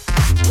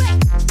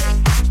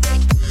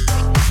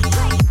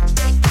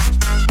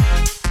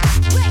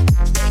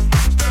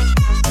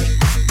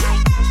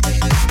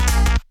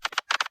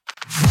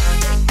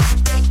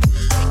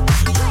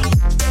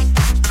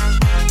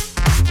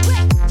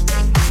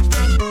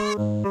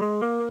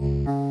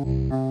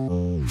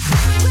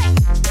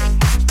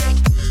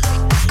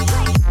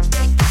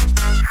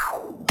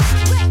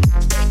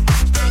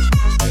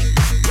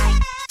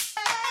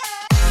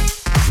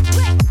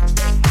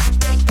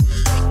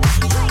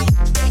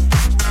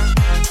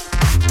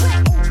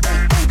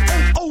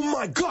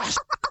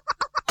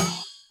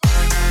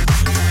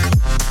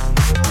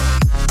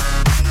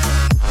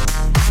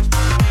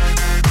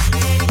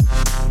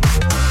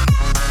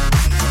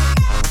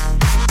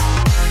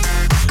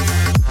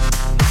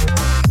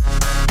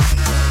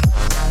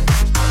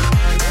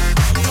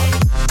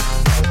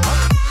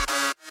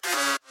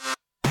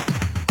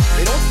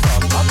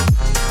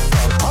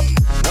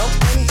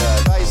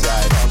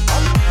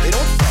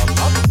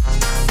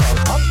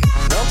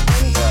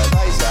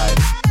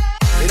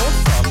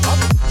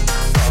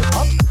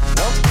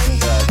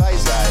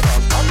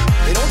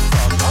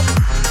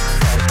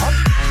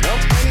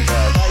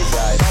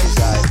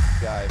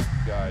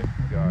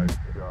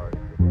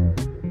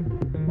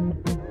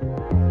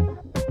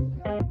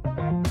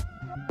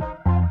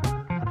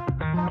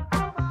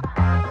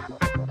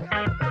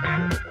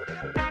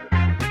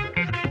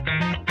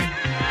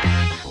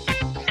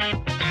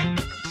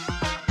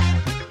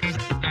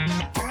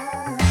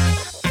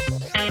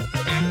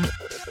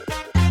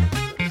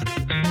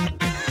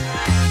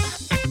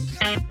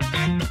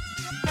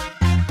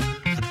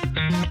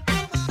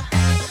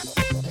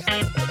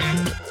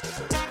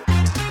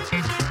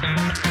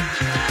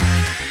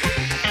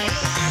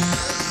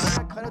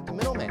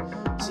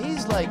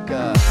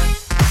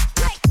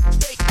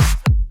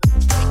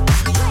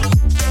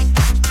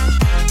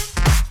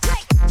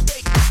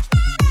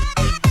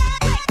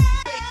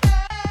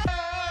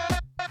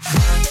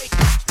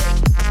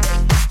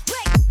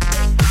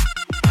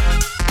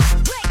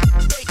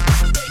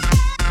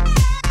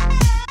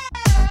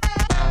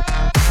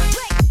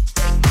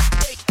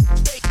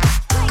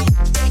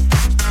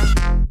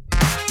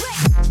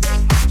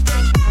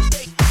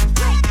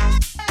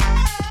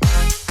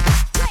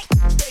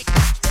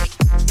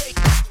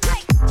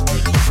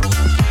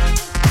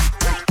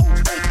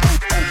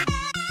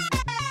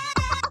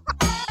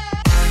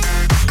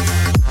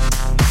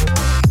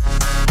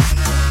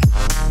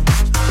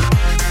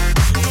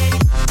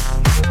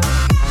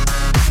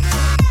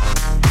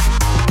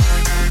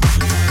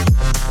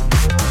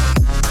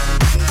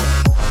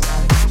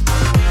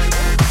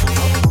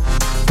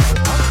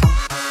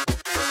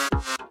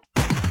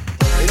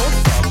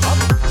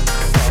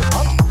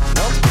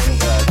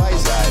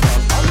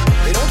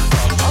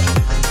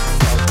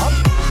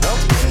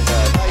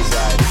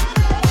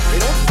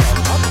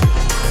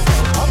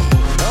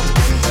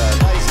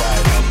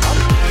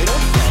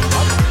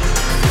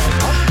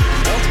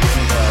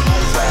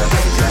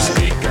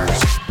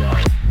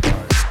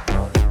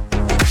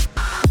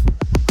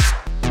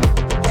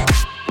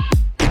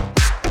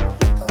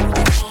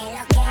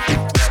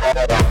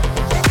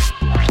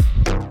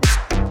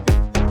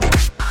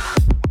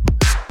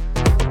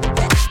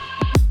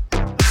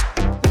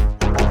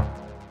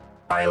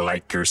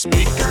 like your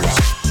sneakers.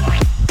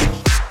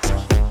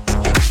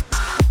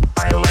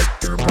 I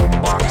like your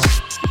boombox.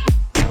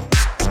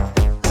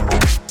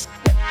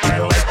 I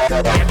like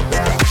your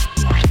headband.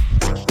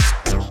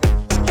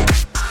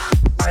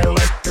 I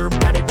like your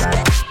body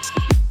bag.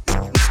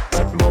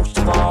 But most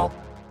of all,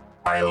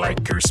 I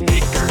like your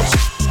sneakers.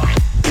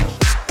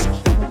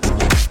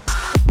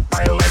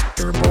 I like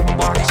your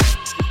boombox.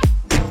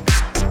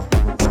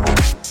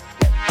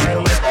 I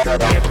like your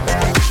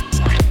headband.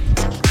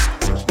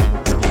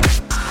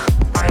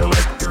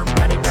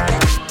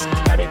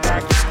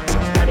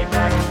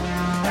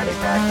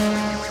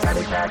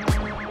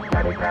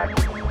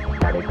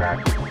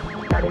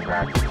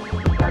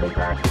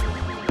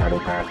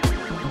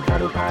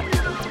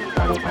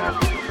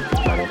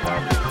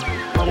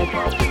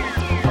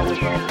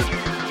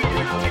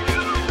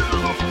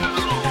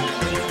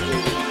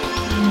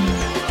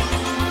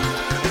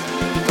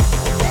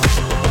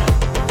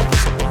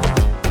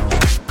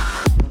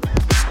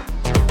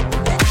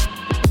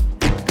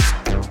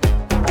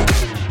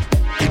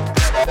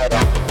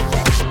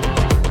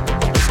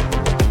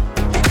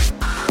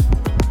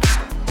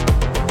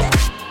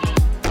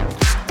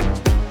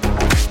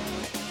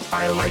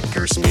 I like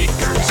your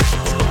sneakers.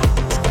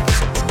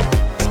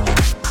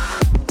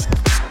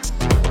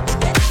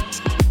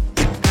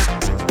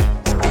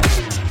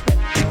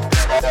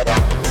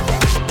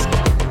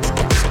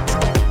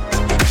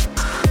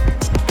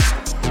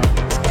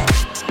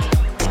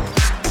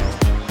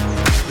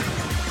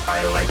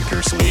 I like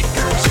your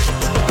sneakers.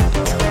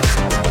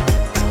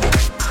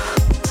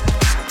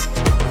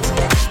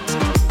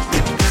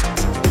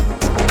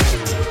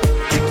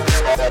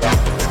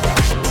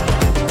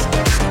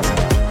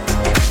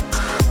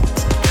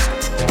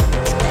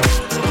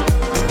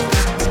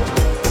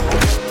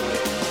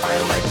 I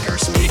like your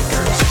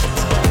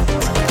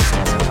sneakers.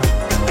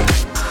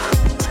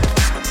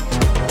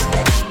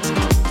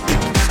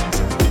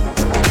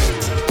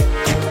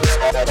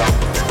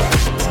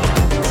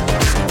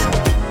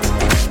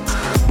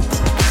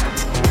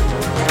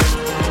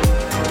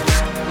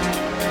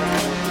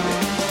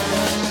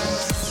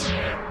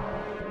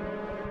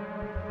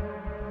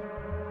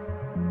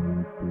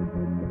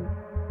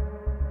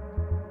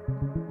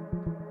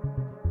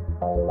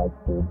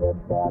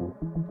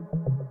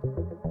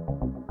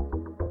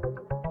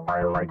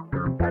 I like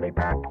your fanny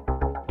pack.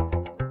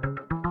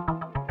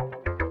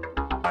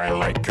 I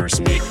like your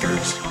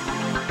sneakers.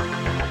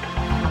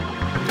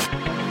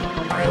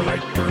 I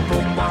like your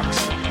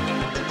boombox.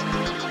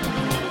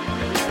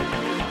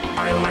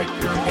 I like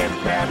your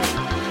headband.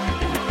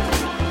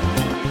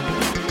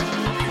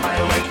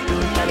 I like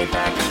your fanny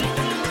pack.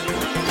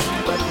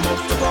 But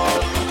most of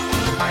all,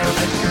 I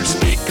like your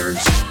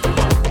sneakers.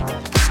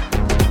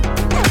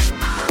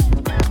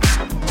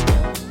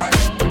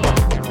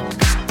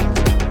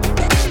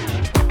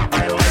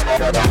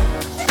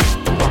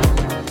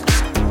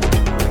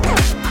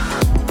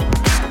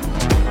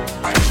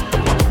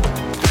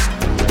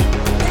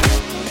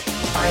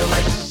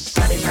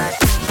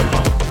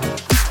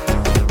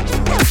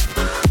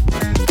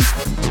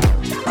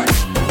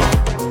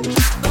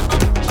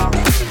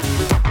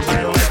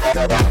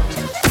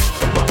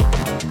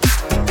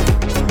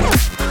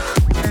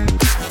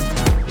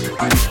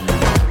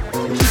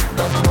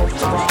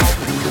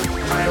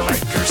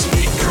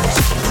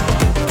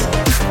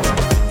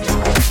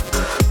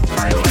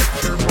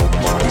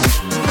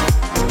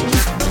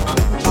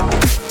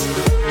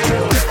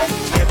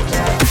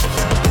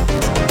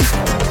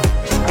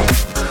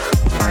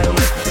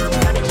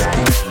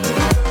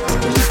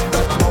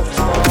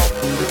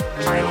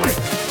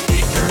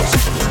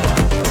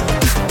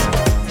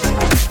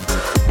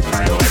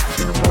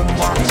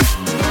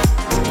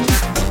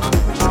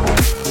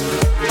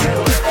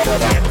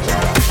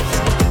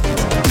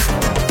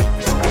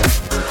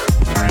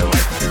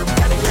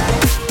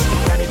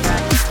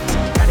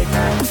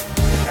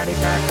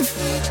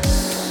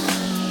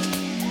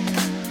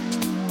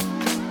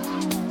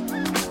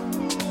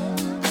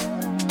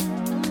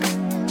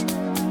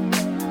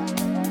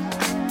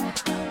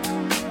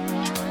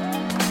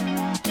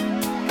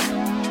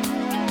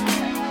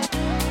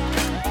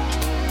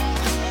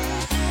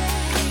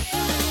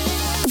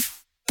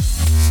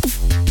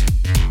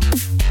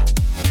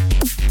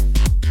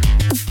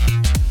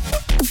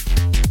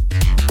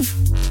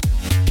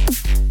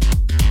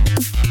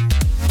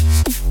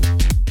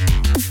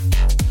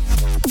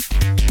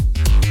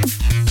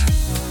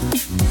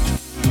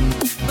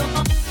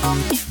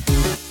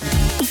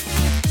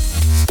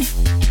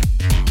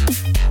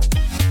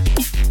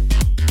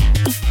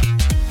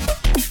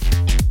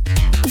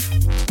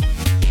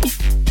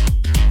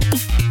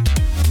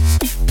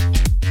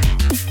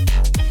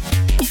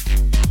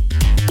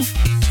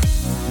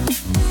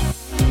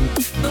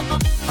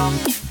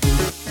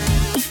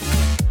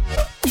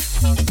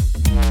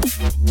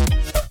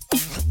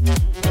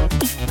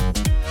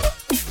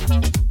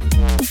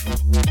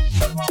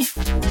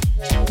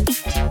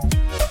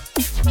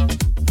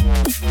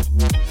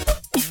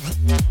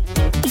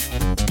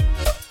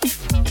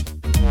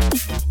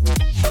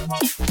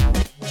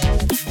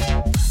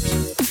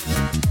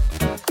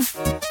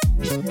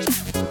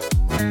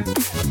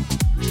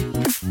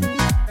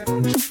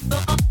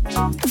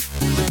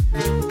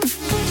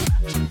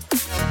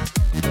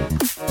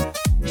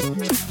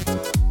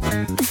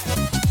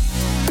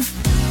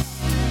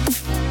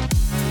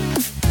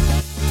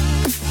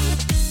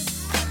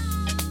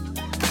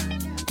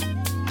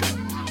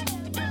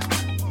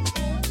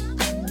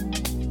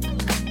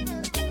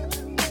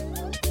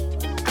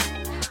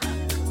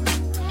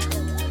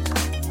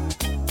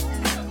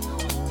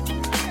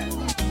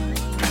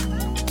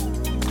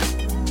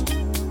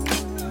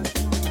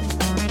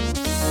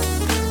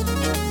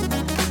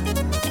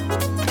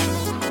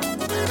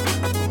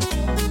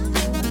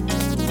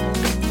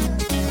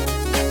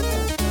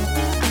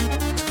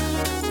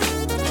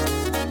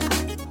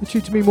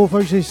 Tune to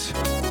Metamorphosis.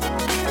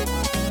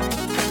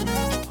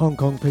 Hong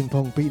Kong Ping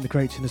Pong beating the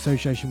crates in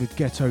association with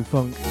Ghetto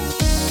Funk.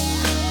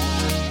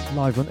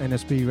 Live on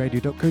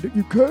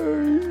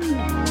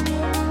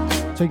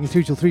nsbradio.co.uk. Taking you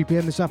through till 3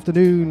 PM this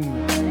afternoon.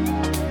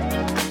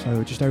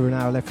 So just over an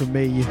hour left from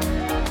me.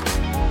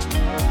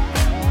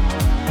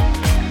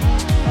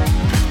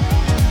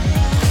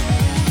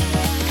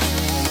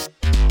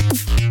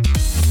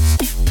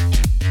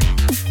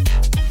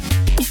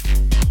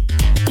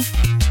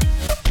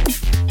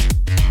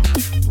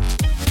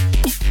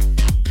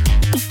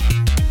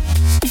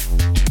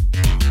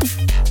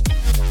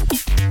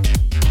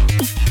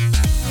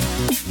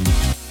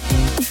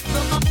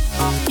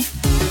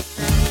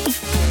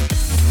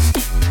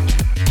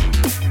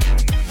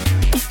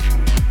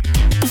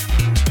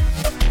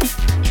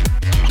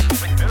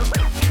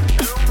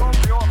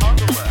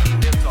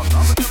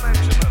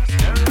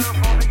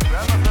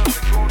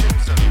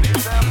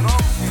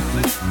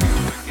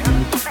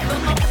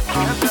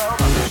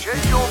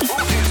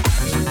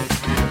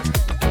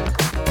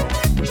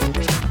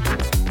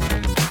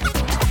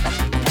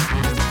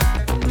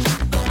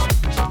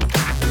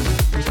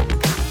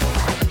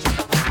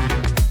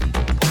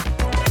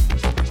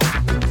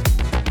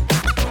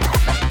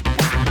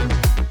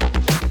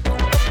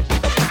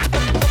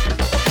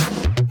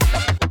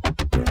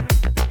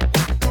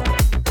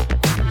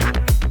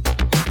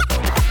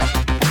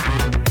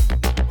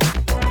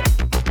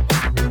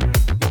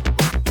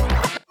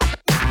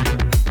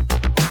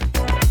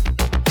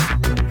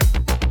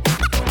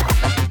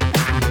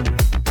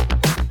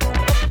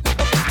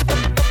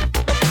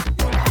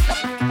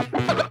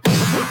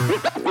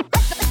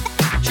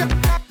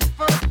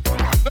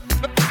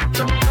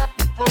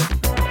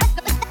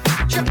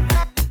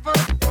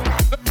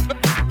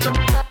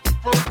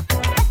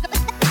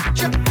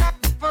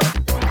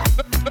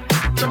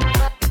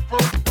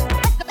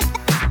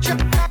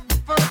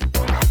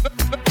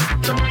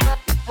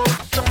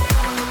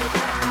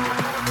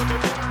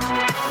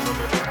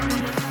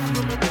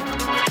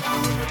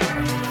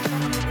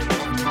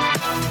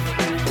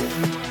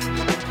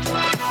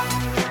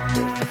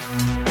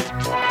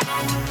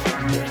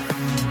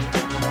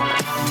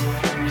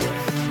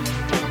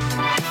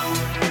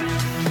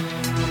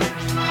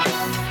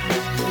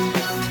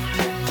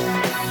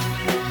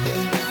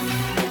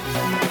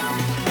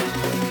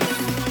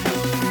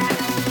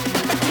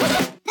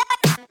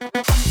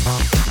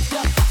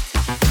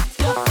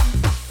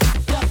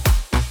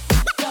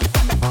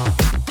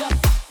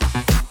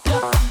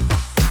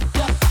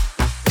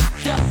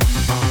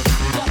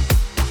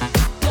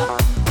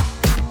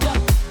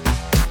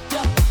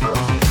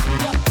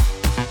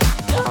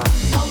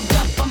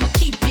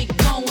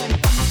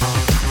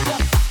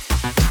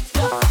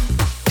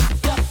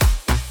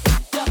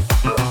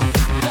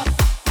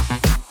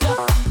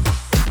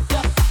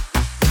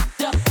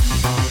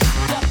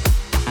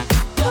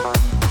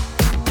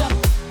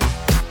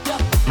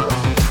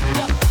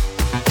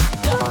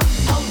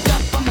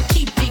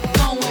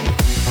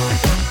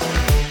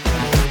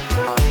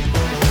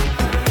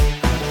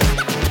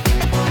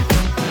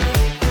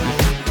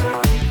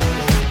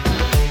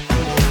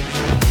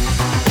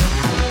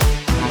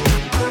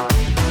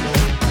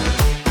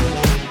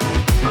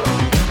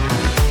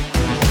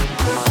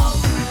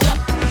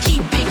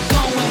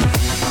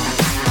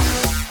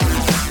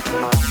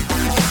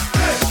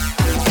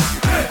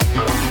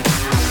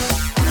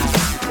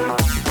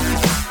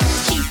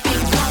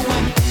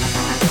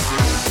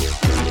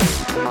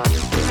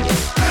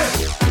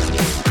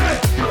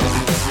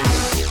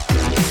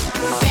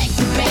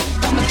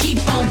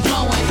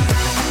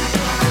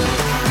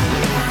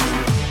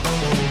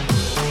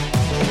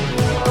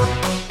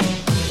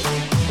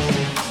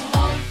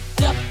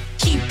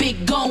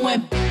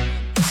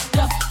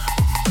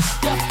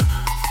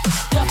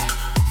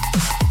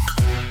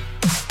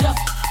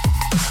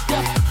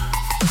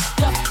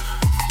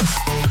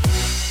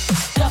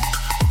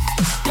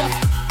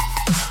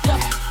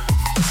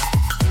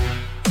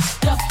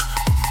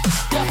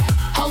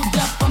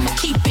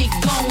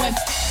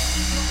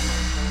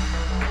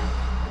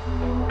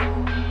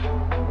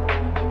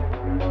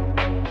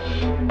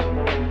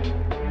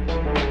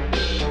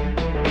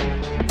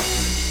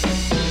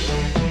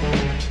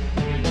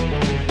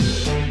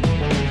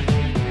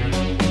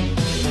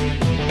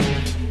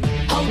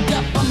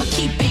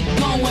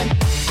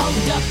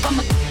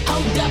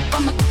 hold up,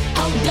 I'ma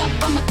hold up,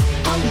 I'ma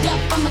hold up,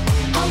 I'ma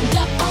hold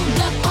up, hold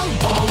up,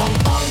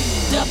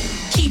 hold up,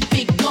 keep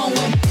it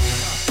going.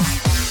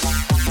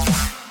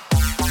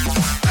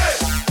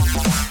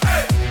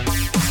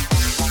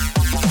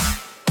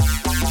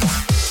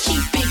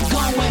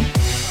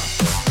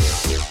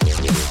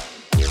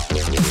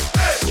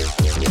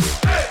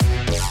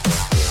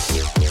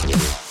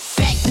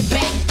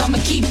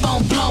 Keep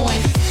on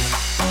blowing.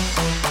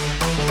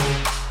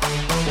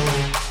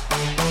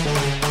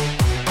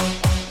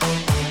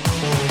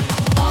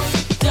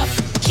 Hold up,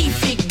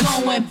 keep it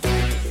going.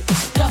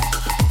 Dup,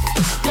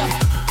 dup, dup,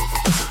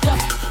 dup,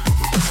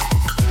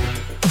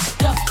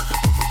 dup, dup,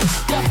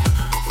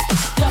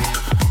 dup, dup,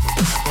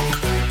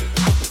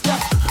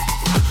 dup,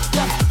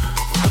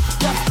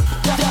 dup,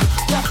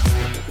 dup,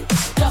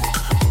 dup,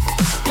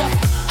 dup.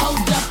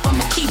 Hold up,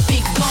 I'ma keep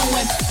it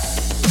going.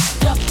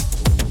 Dup,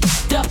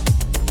 dup.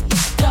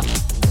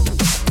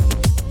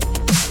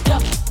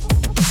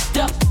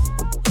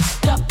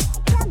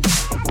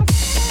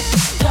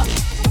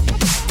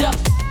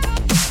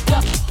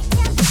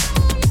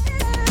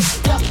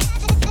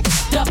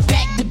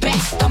 Back to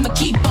back, I'ma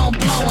keep on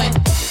blowing.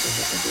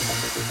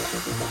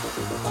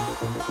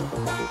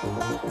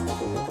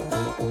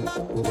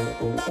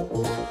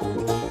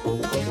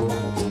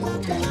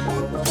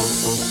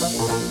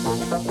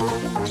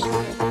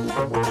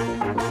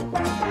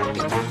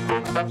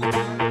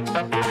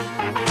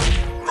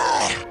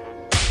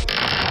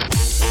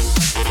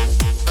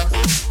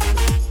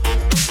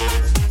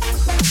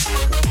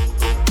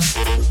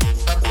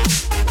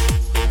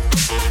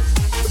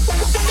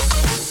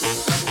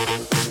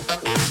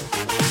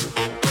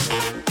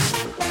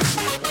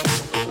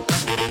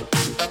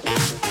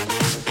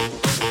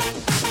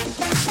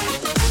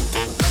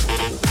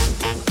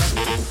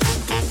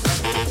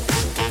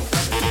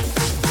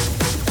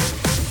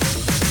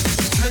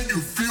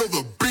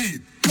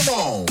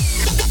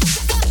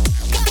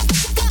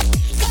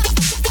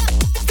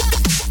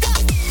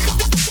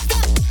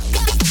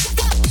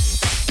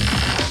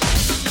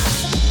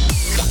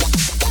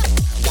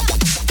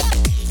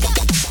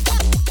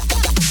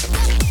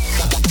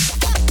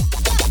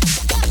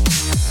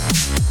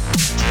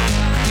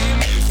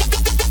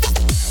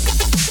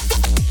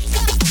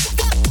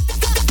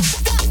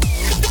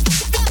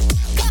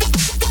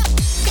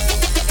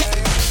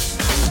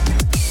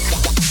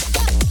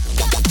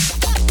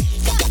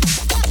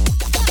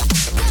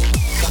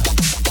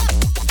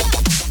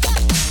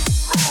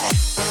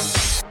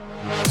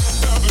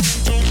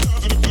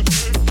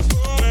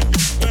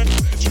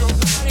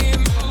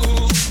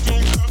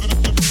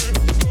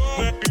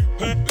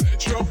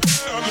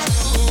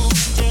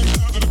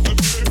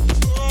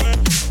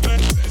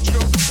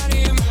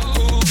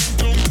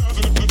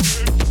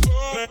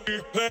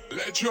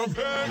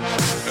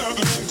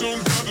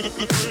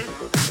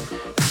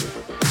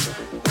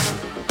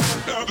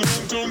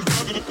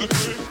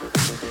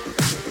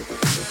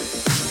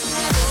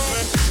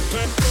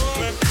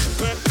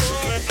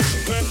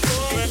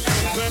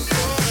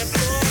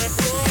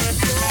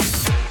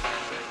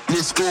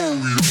 Let's go,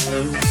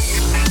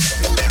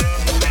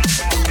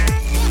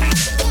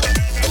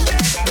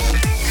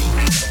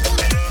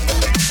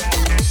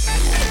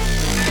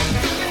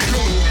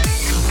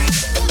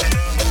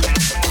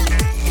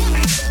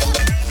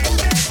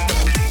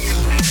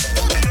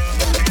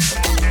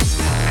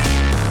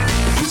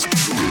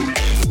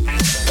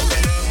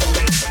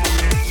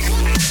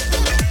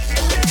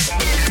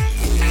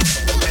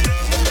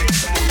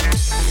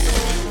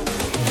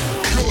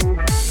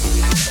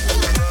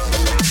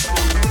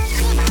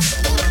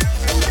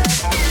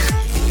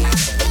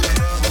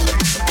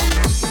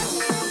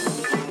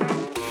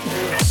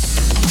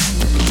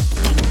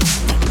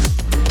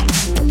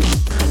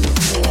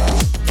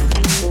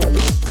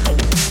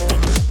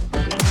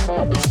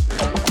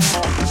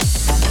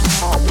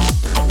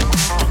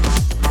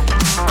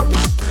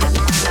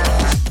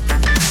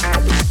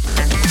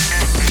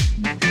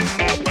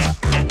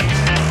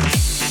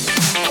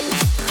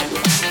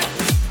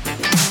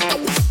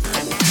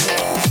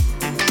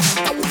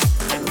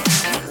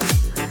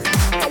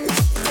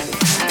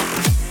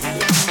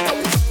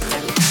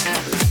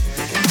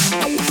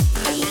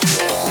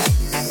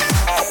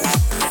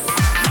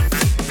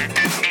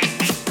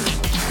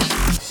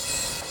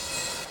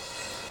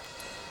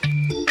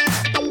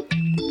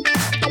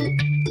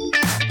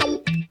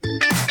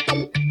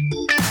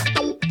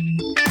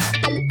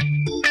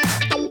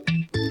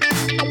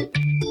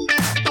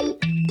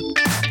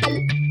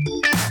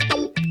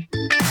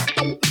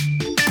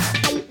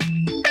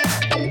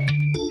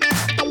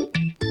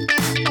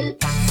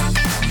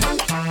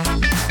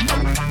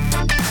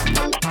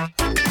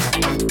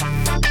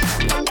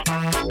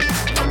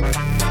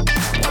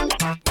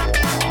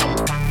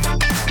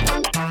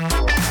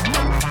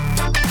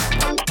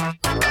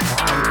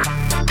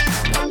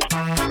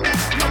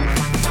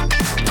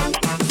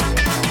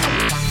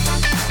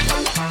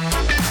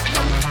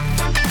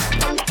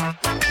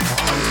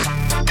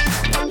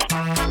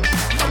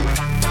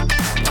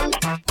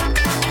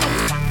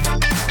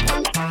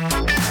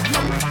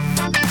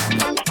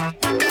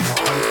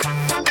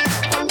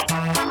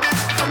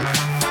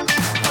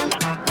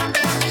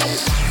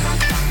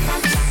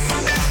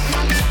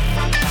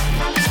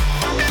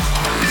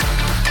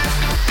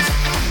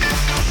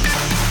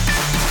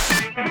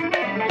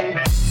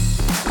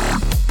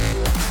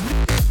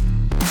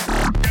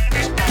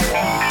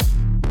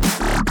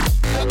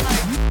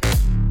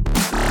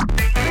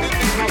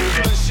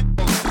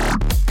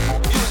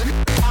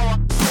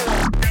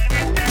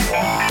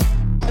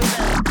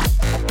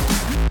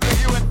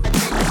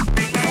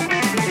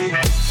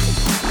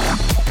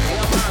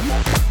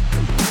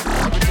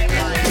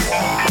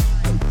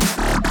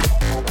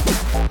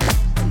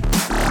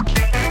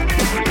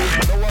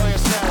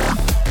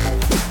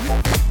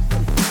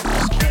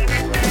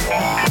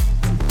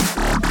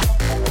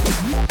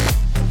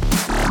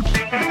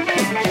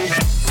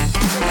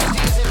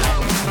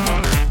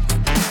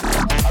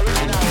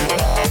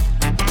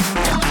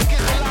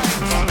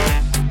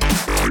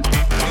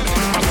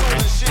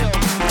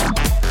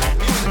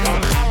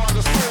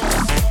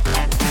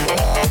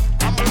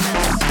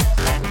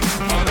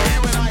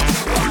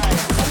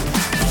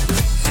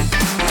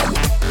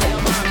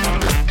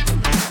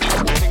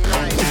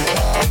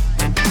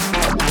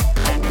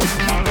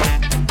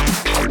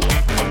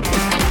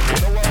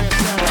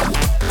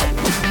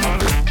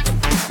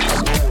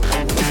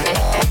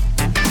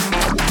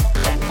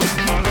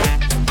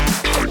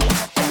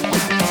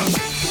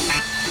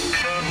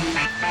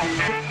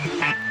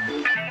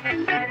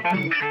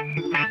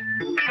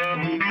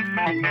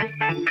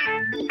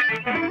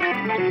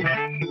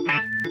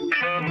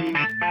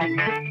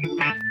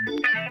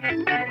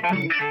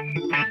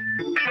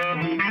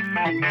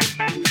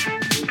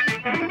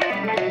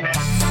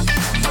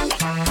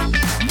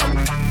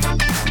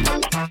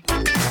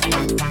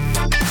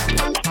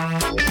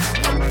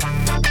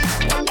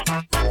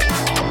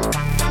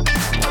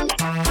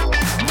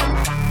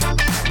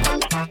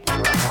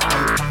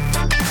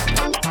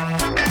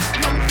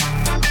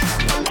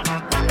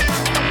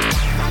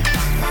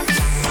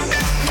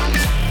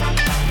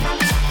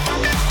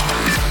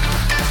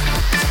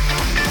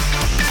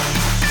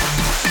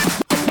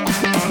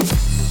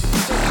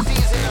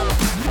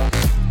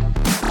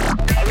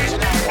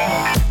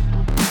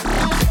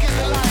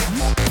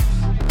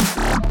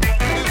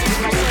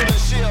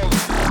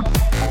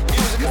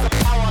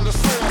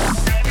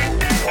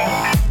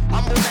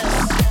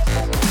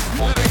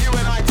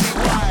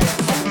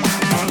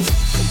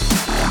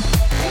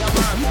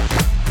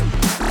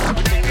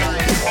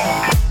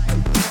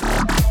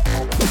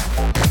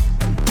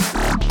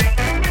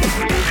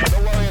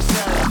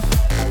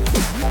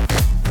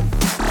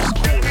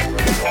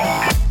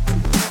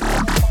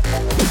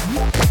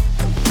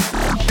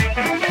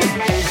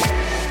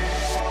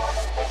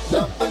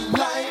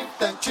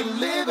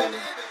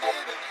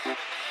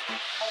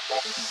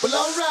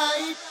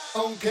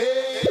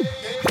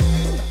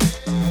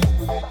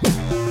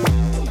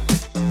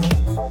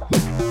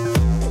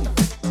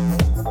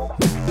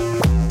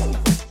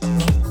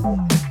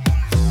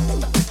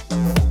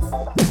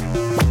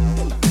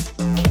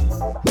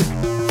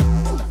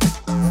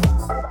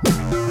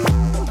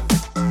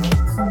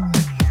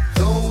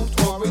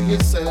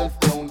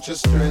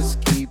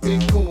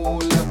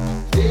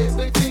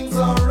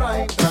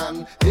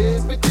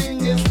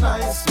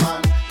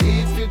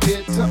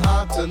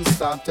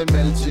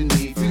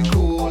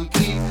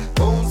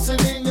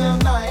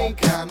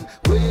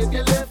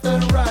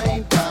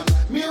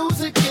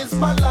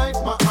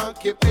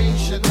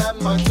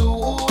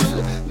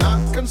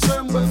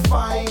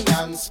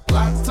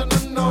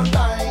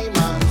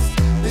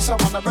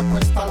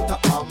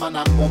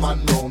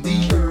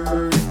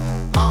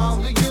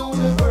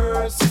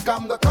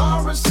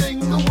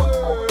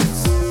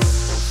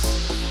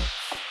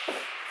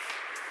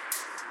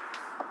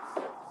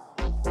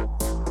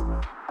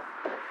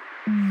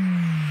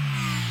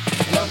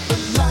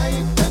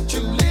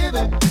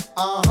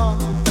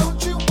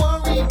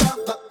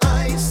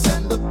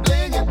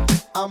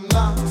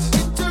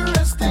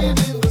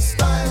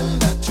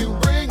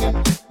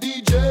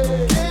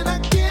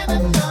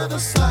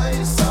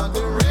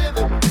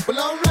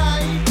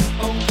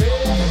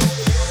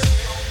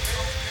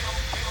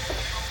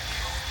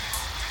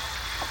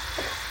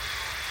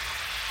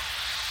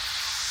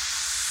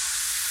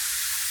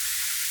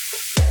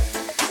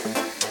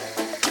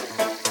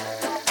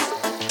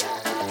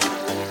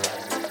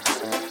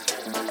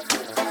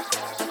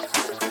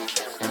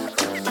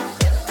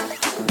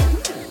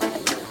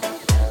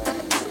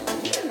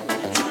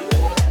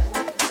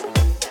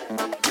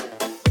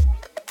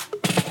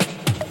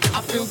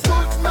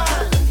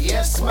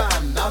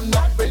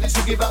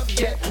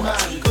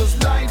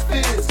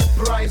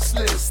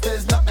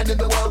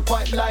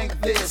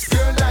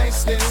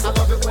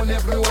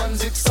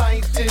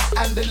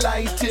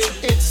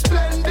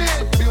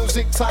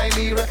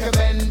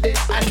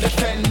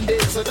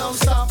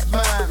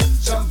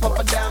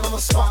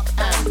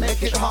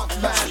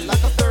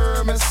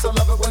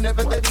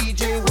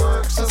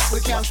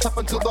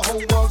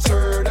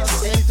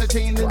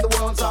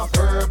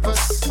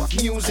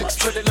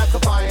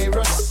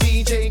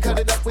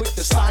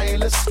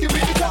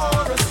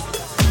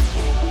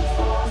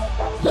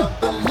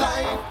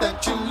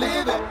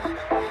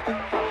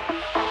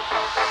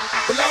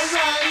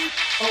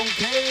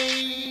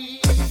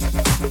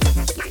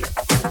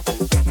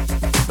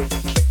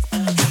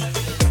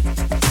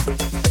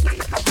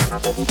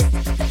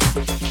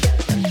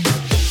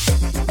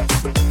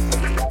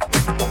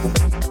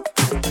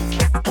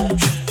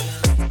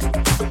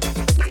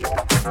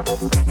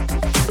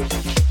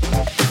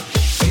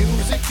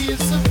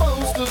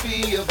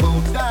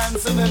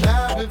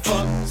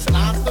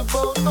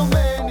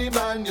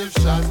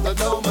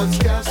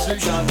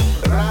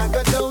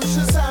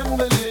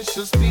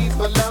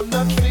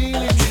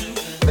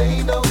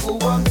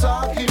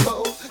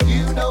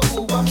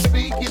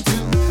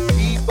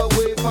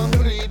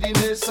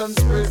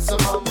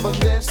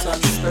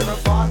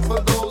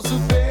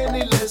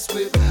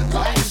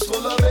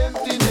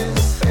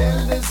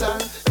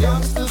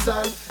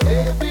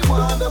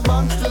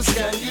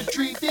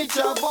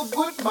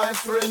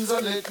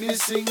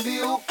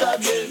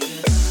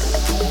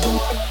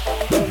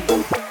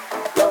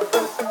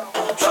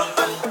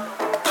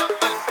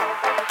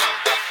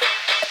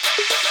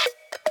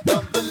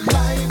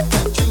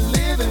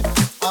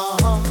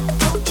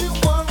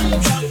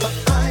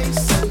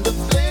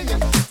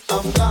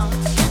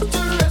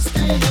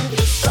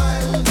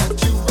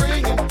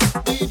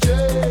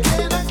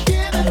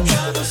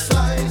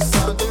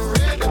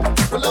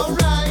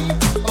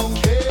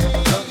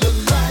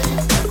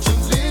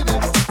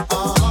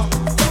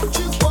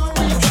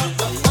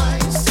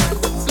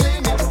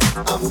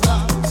 I'm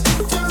lost.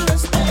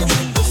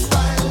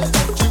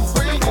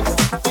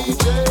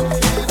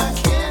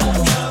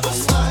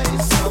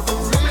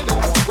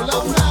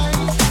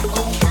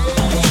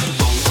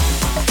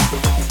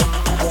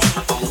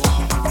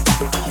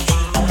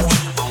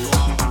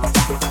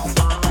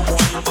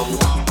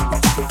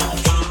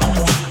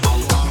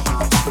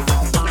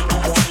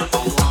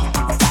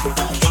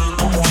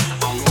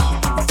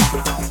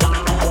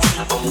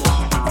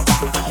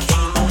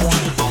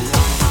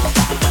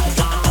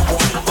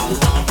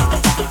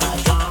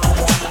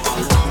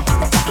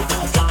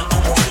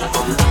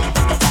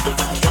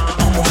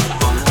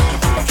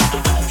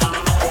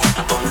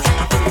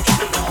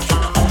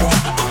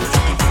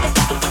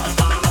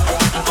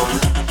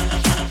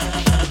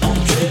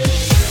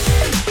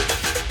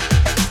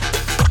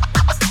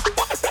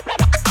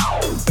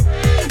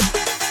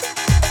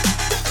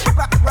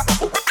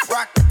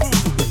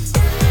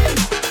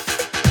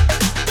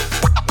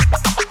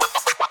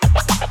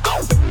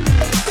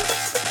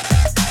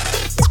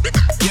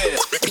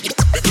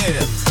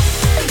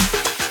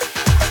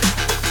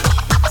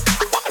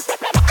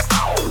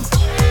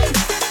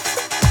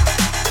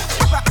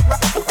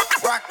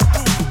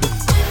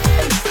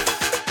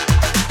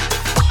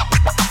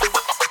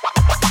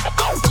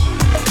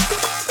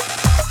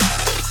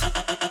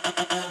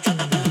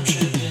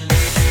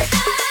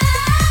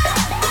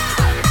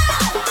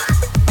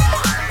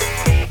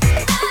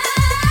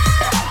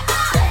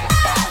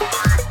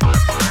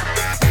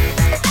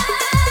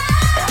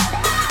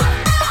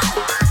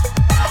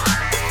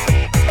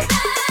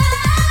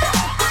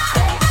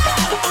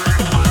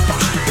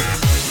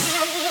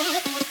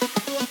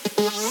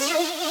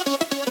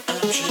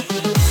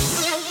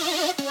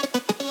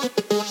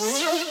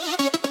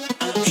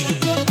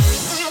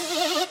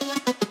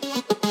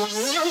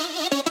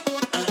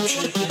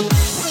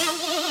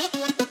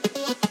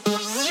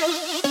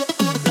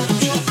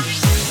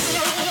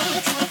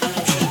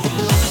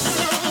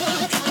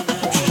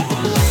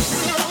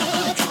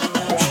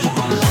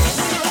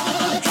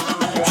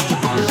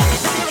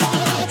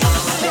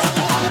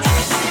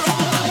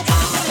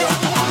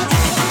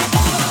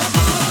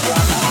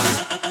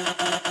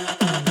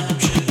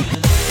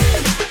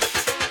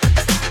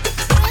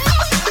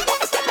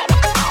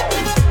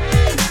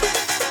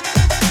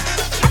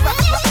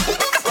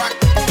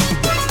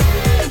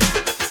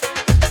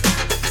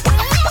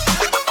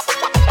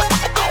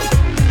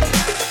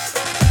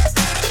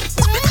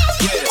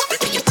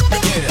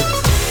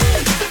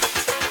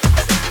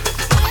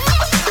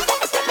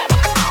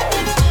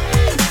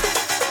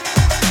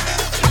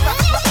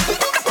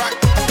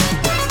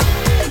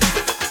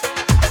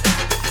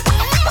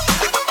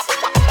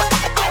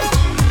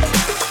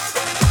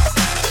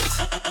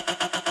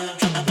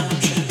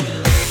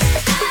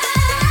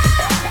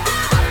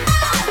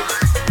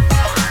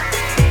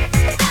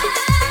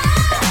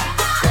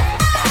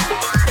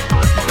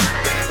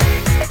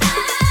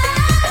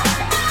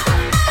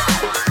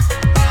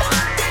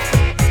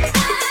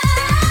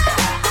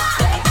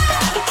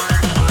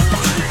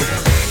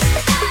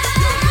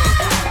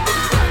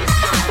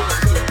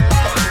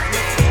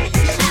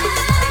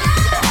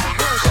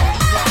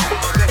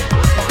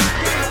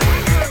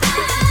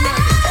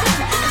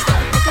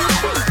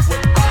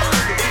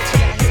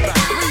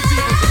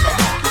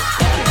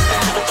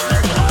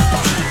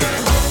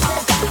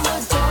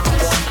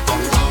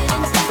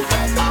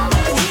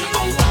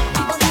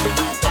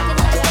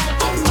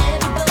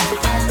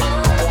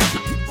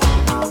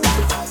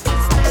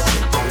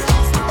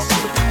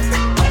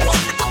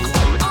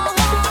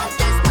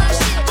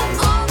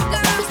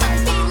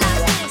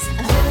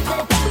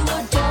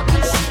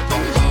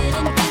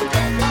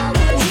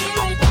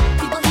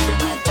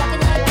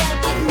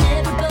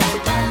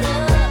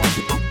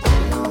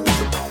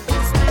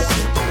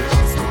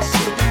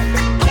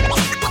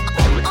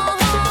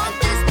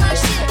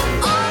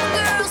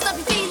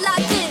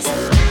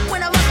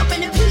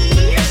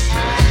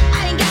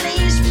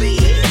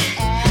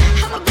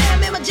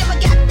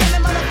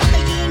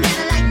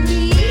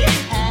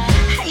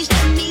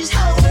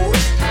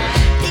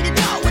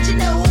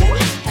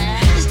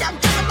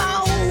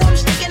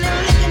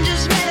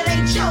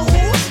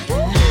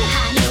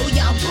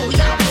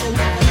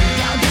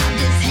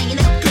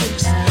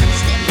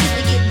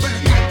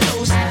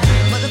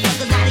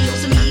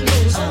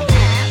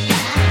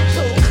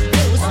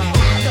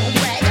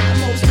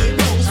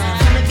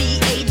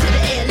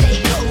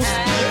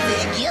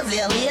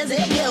 still hears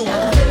it go.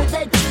 I heard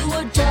that you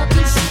were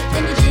talking shit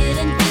and you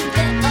didn't think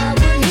that I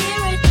would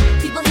hear it.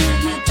 People hear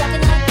you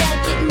talking like that,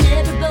 getting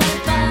everybody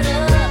fired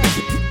up.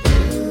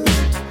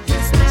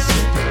 This my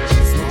shit,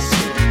 this my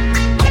shit.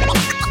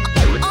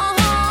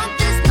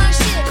 This my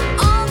shit.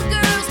 All the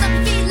girls got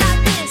me feel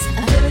like this.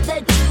 I heard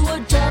that you were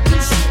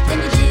talking shit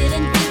and you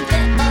didn't think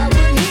that I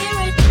would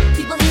hear it.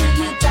 People hear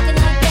you talking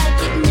like that,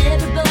 getting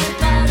everybody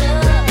fired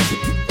up.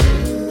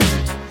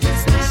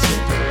 This my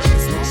shit,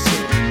 this my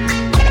shit.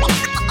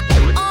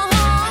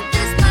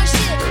 This my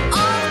shit.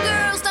 All the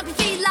girls got me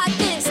feel like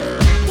this.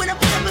 When I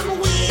put up in my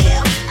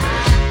wheel,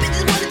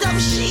 bitches wanna talk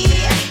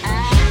shit.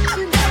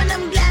 I'm down,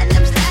 I'm glad,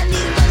 I'm sliding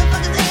these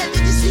motherfuckers' ass.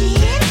 Did you see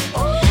it?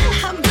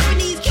 I'm doing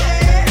these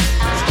curves.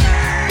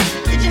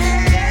 Did you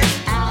hear?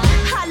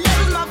 I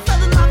love my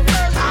feathers, my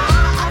furs.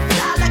 I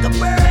fly like a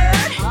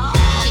bird.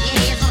 Get your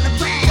hands on the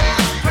ground.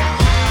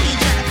 You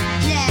tryna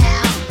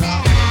down.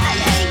 Now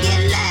you ain't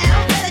getting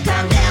loud. Better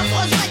calm down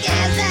before I strike your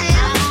ass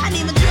down. I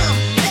need my drum,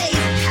 bass,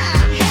 high.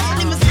 I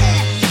need my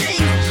snare,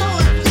 strings,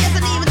 horn. Yes, I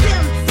need my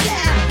Tim,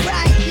 down,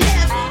 right,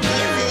 left.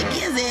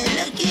 Giz it,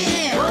 look at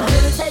him. I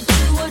heard that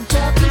you were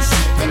talking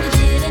shit and you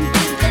didn't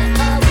think that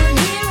I would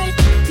hear it.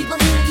 People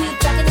hear you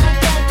talking like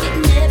that,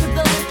 getting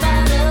everybody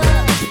fired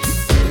up.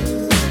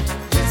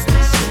 This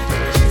my shit,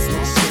 this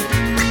my shit.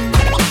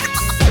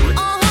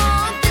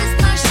 This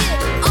my shit.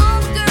 All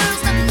the girls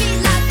got me feel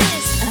like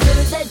this. I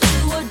heard that you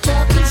were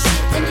talking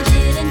shit and you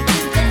didn't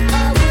think that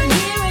I would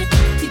hear it.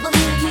 People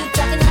hear you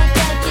talking like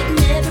that, getting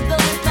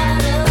everybody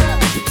fired up.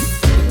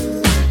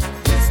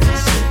 This my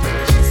shit,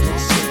 this my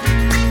shit.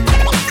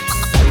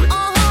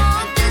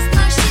 This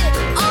my shit.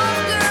 All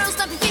the girls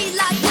got me feel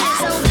like this.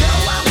 So go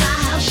out my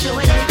house,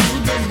 shorty, you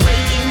just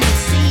waiting to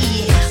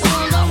see.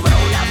 I'm gonna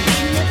roll up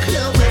in the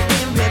club with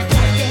them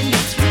reporting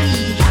the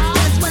tree.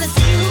 Just wanna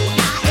see who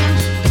I am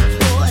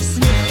for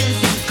sniffing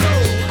some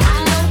cold. I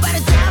know by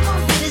the time I'm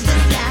finished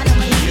this line,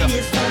 I'ma hear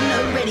this on the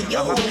radio.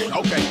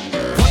 Okay.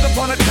 Once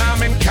upon a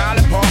time in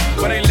College Park,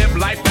 where they live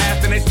life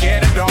fast and they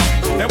scared of dark.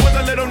 There was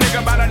a little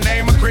nigga by the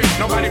name of Chris.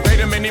 Nobody paid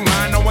him any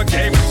mind, no one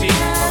gave a shit.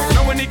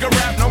 No one he could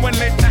rap, no one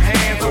licked the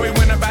hand. So he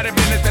went about his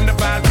business and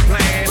devised a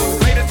plan.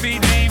 Played a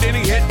CD, then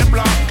he hit the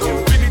block.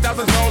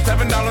 50,000 sold,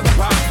 $7 a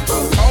pop.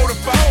 Hold the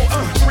phone,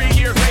 3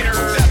 years later.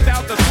 Stepped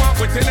out the swamp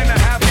with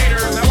 10.5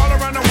 haters. Now all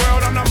around the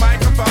world on the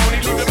microphone.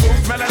 He leave the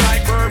booth smelling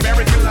like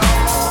Burberry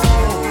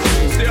cologne.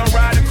 Still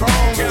riding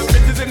chrome, got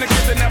bitches in the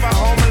kitchen, never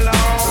home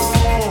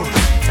alone.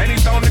 And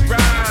he's on the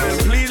grind.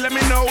 Please let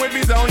me know if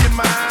he's on your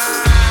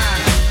mind.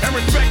 And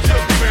respect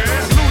your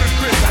man,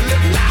 Ludacris. I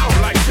live loud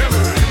like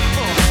Timber.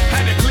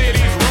 Had to clear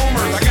these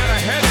rumors. I got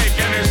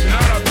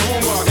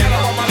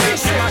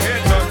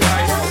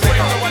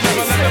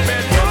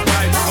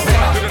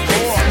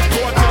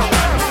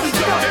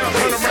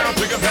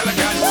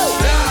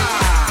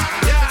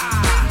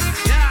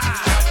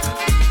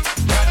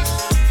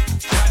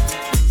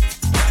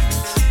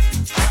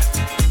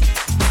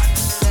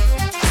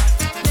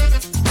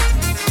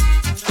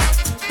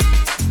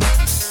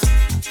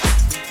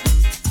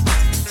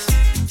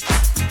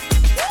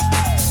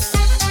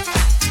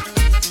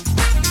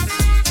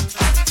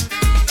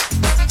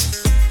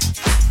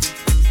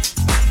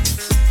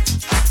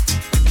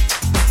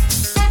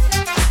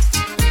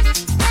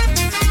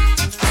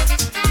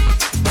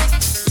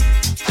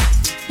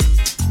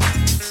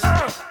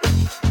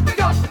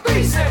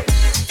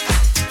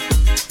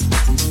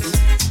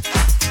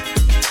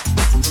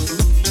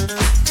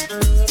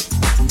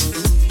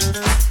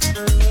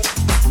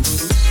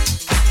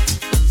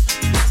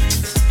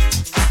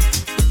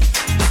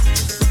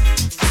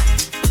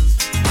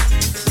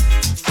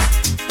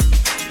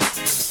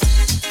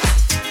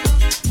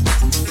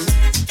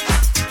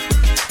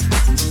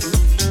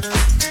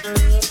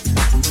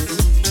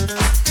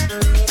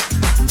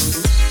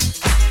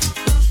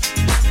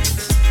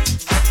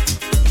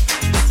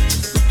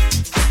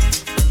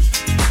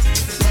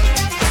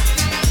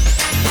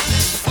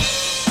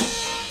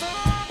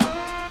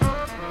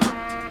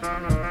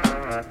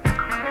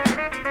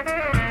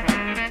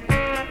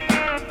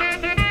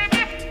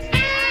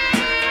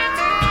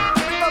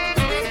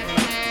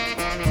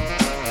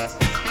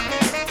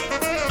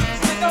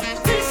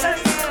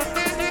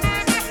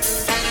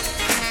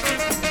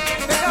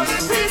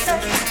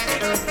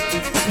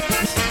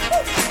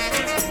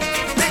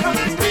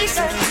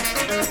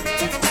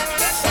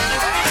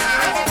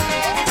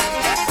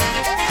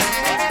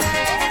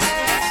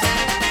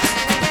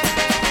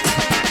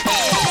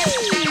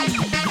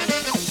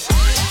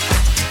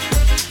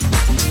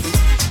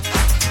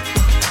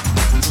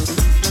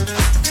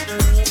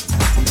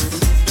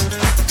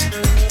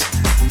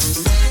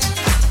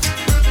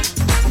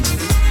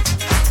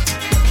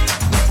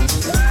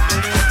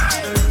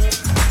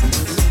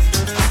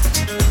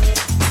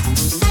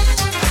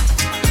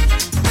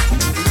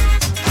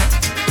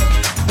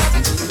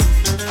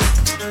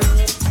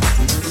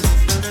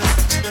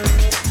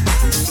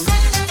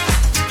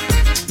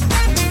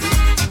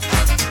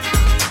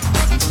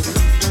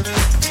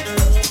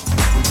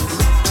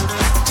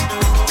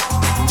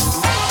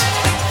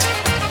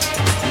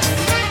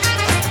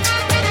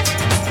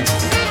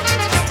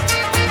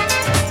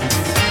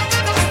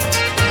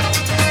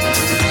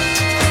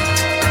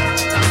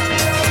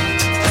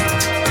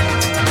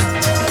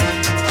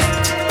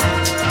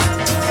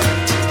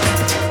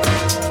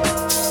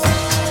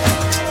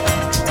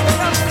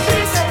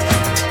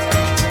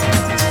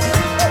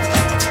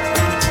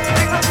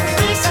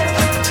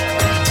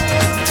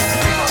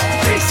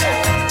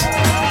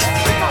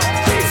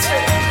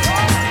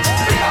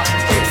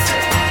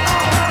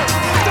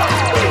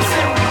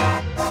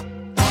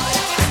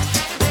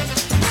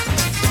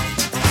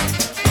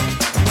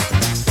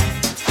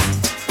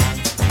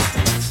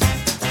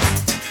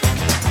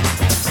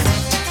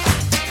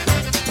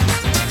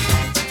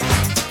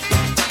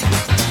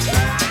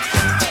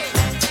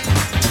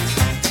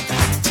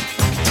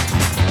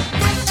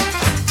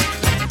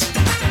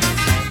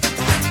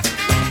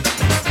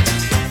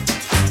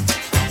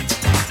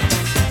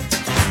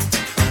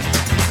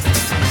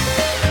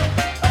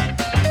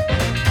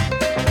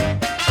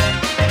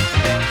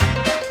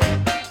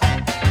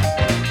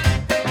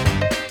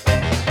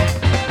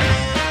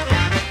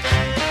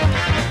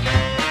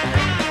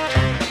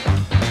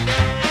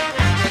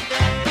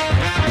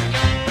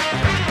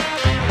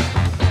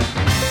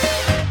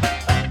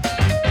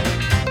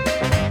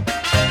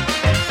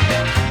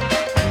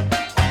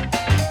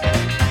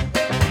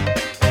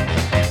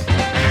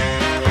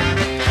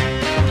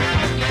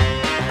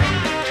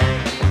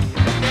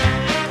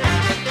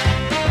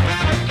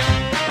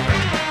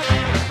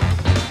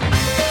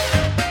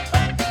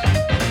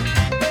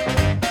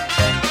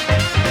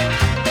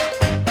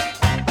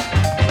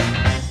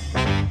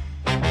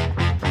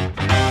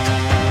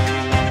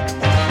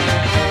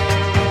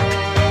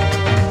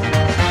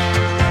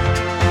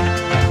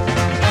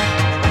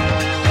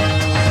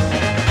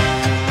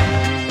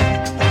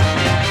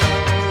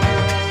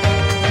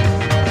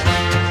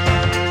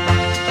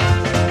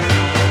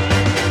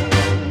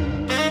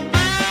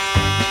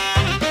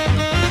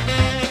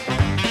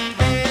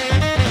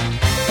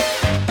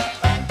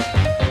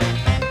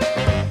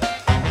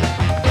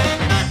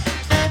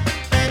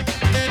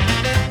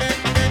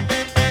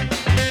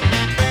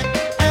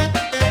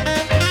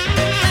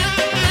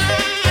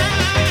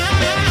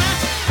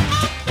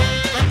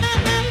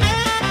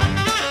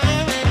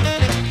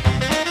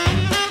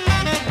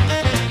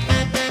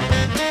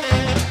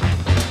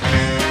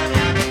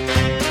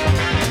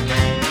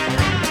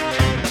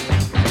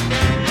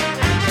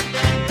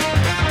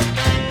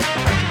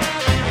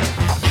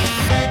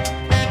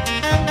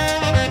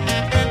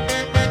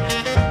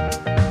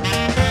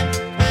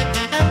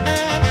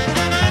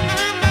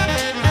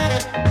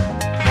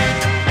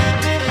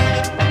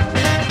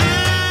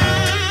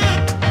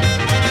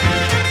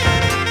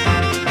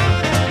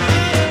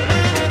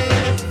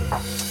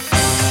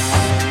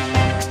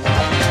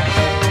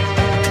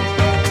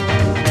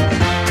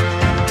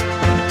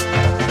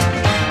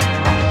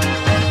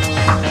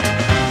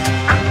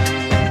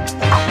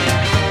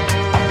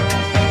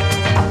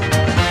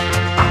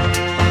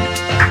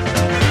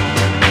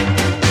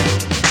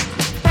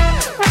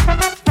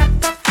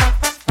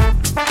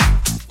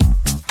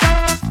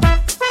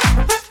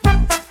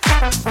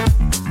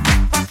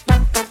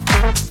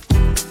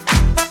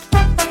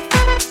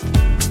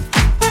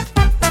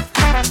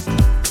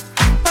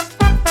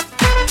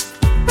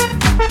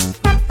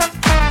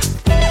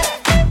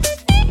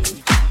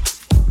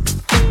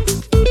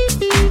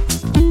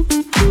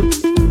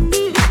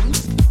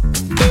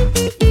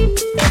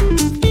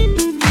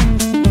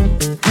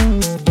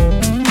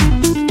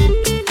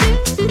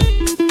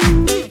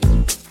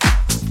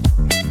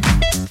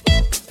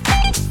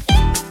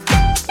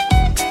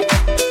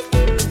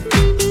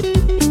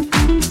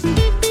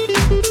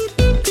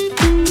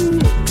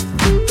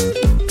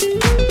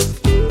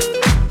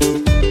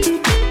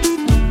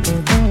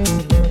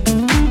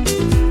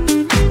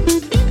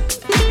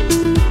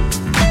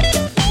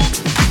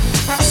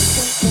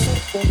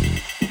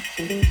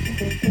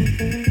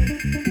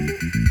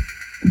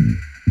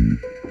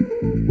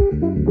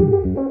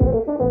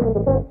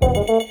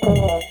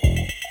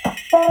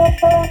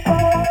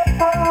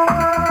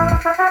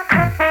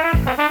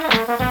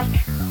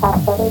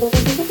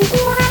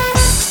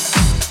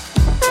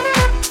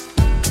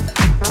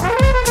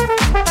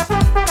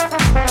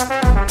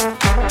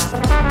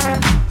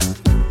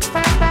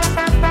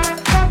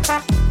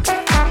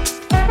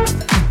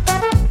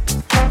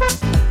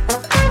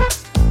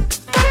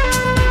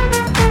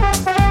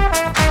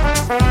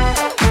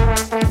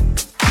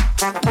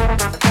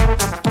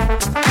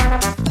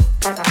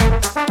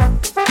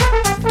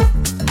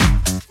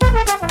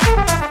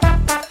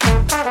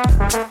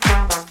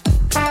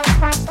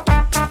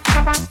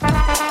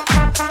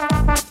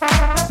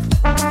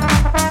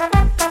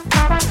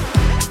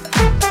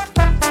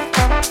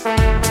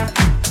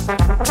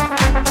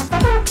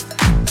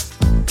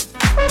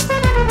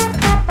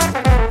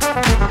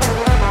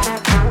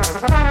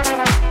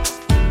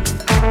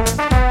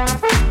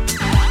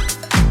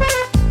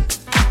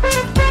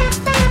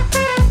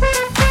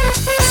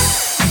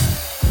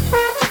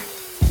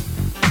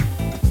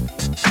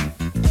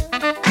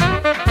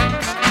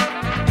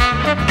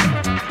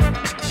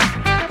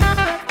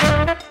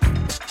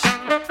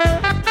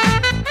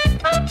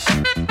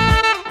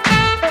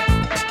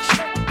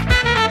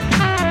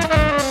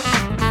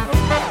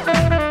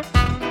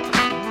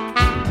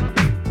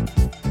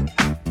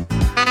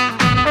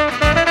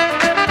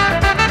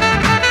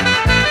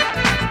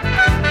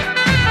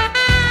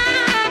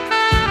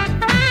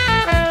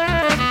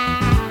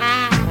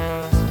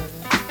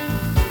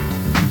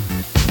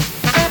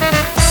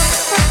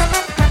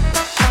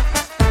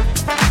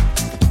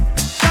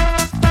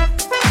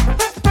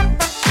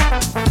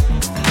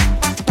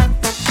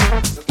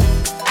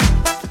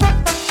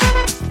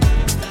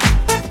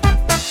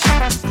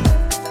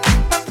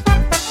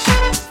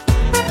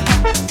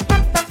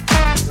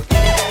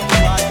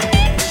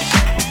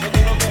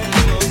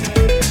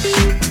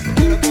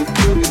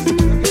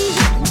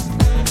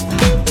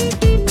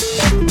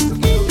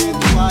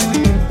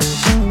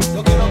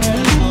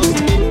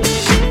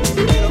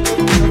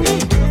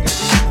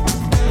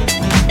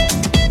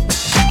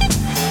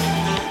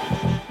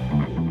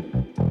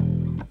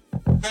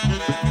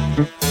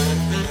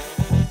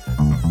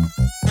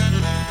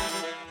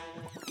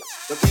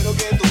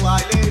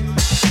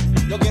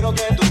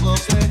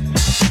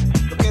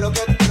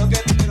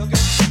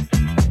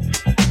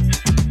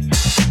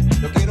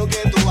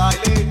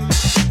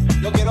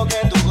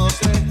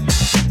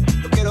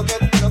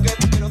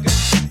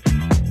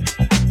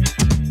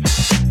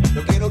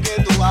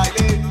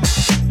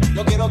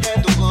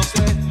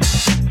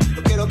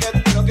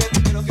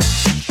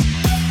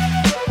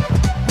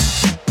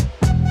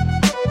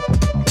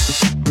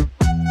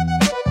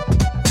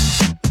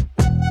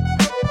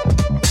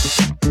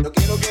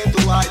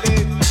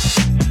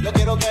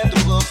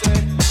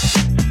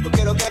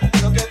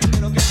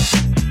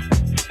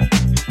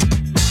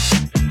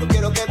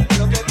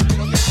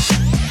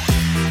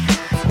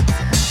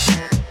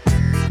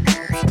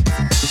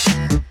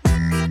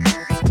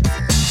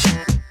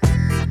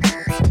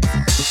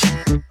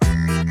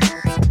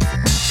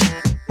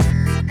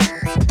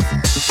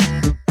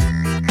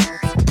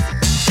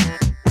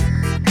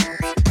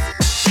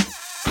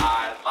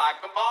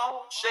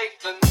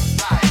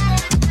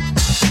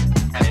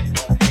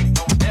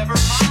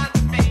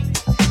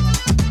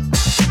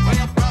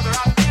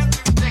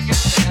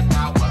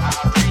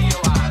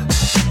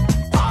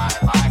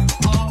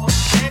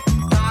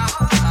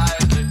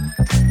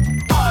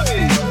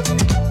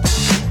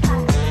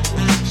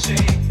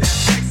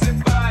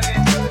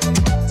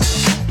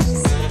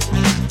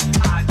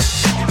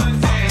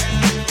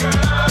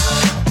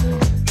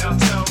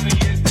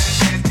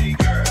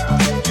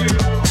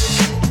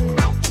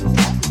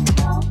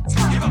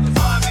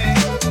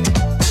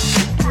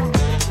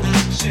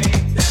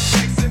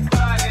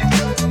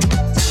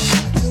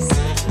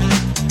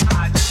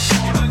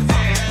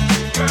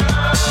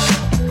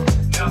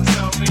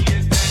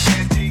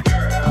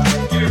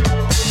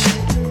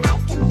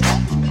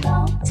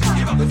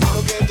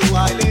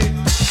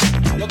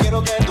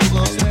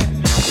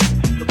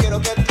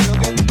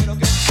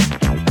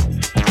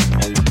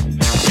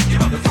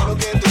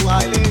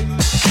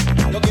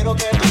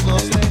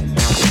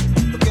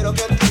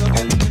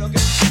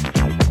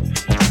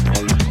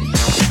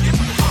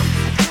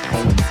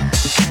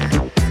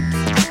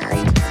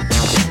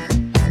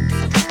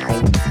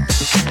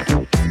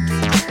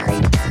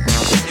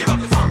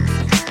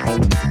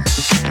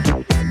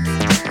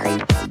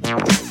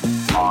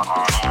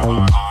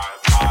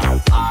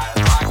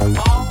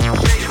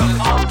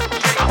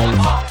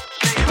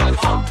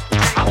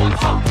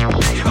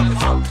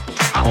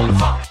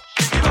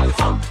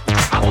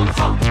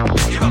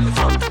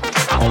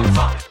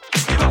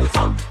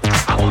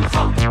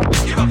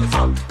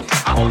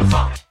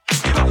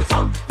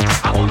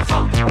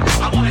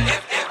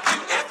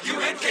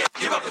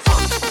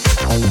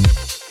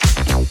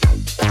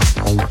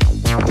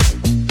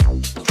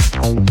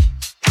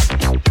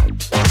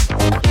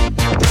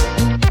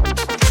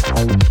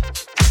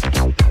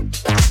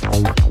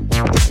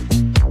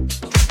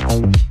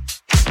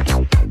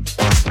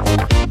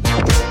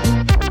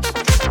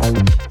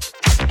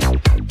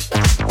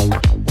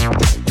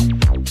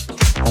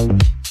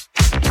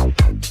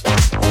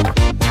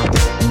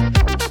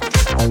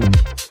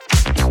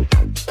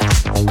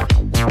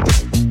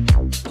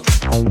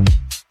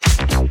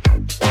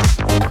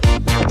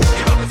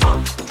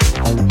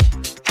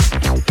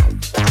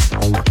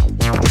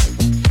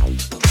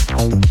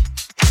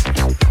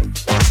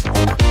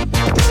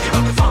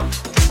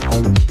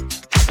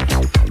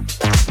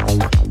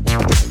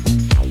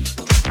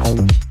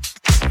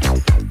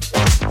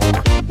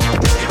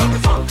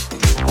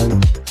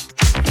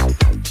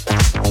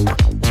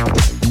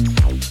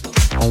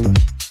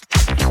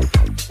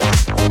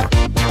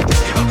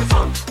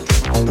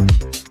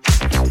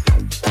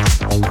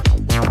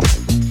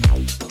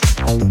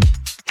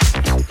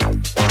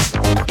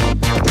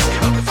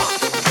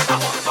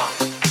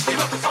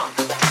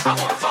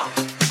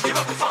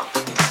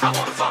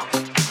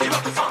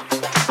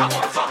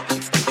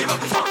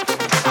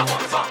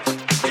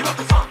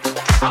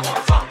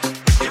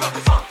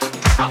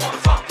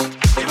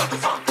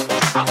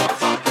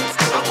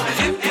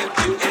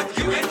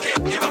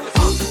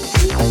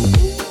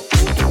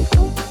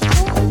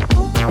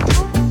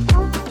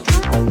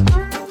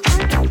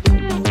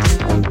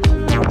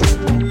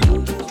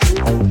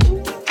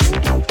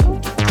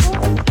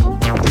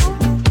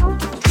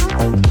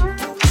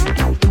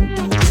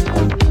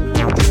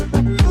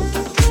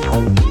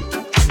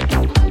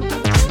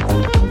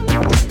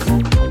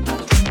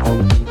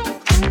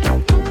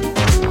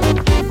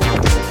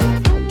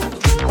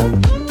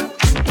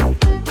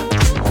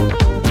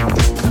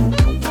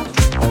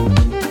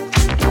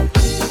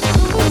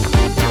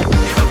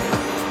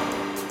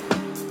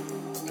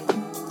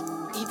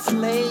It's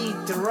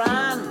late,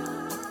 run.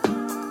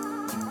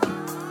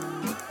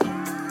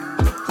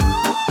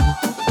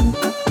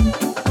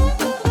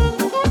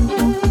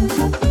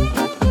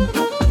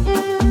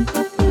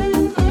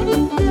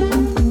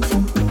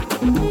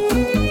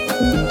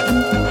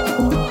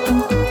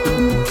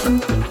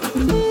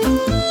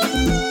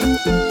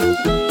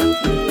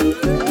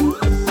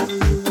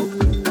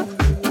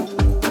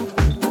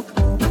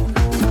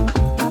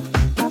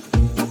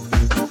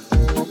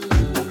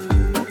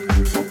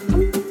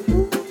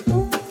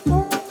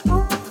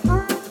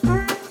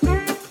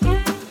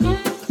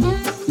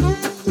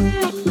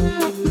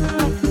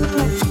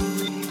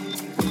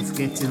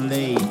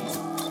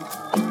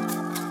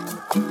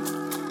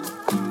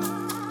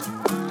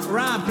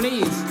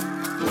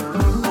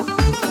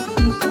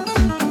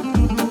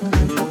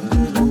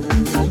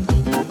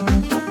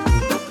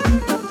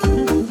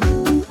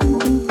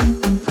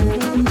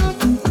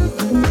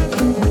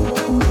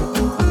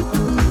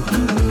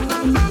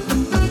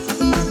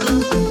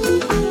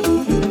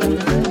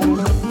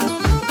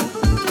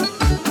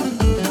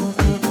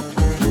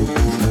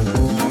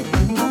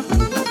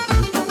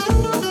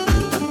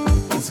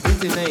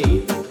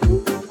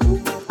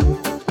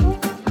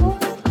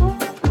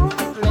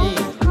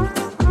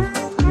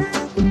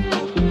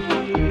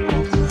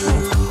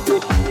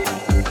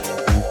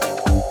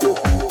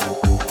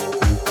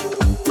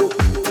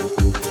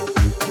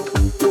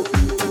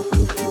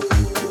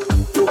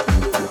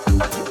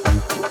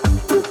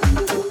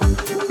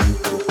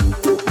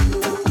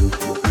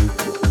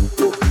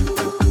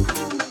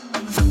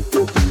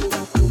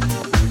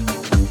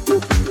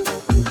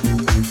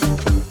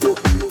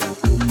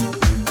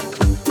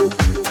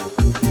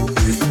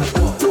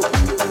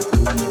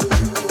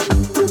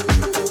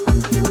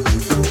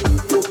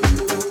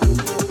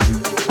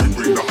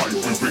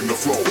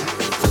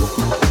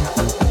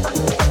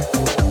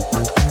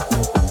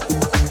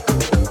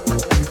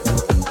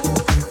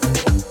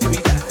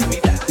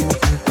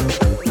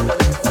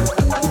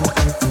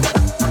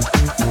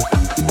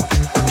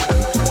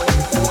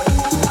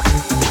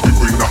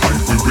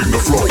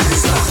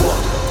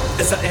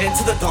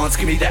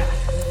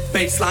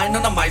 Baseline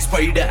on the mic,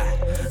 spray that.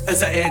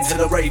 As I enter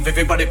the rave,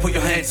 everybody put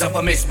your hands up,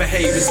 I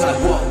misbehave. It's like,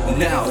 whoa,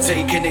 now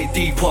taking it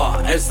deeper.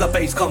 As the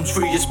bass comes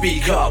through your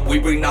speaker, we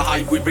bring the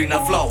hype, we bring the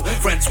flow.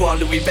 Francois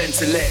Louis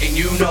Benson letting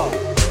you know.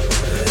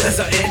 As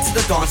I enter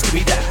the dance, give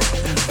me that.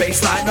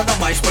 Baseline on the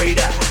mic, spray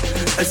that.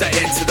 As I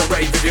enter the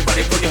rave,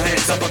 everybody put your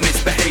hands up, I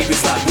misbehave.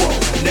 It's like, whoa,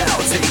 now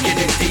taking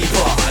it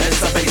deeper. As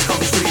the bass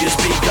comes through your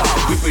speaker,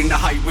 we bring the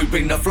hype, we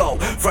bring the flow.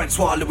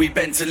 Francois Louis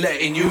Benson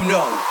letting you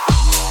know.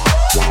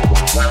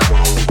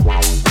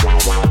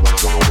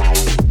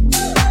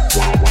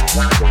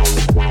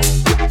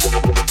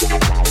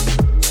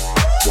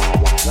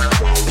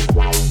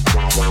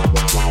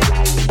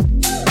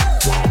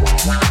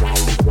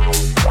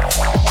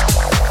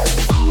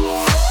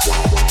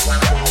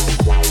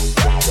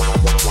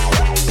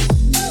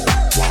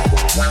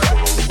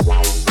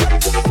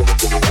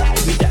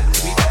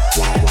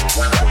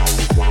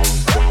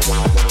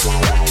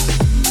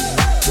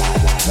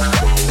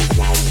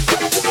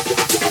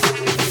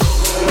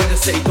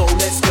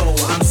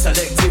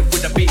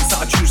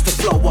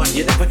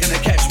 You're never gonna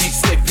catch me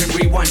slipping.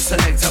 Rewind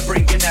selector,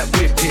 bringing that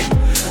whipping.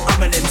 I'm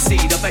an MC,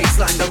 the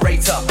baseline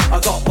narrator. I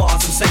got bars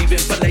I'm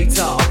saving for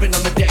later. I've been on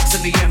the decks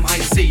and the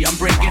MIC. I'm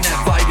bringing that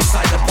vibe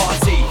inside the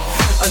party.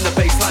 And the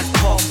baseline's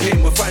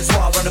pumping. With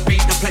Francois on the beat,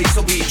 the place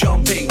will be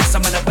jumping.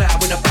 Someone about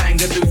with a bang,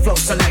 a new flow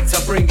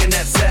selector, bringing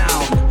that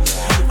sound.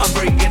 I'm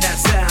bringing that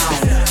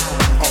sound.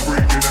 I'm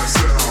bringing that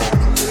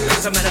sound.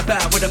 Someone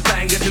about with a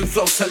bang, a new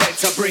flow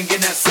selector,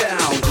 bringing that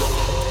sound.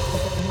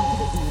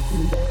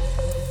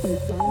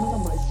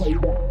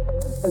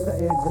 As I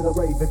enter the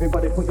rave,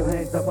 everybody put your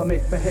hands up, I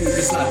misbehave.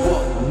 It's like,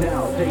 what?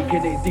 Now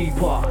taking it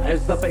deeper.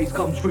 As the bass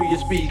comes through your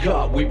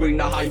speaker, we bring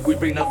the hype, we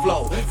bring the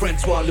flow.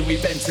 Francois Louis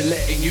Benson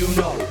letting you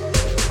know.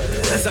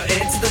 As I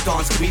enter the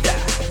dance, give me that.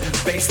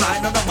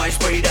 Baseline on the mic,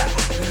 spray that.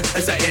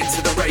 As I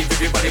enter the rave,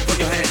 everybody put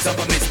your hands up,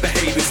 I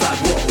misbehave. It's like,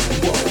 whoa,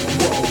 whoa,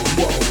 whoa,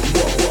 whoa,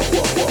 whoa,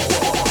 whoa, whoa,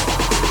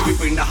 whoa. We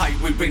bring the hype,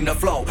 we bring the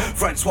flow.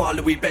 Francois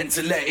Louis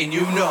Benson letting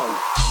you know.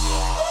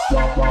 Give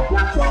me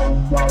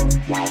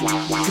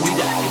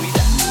that, give me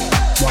that.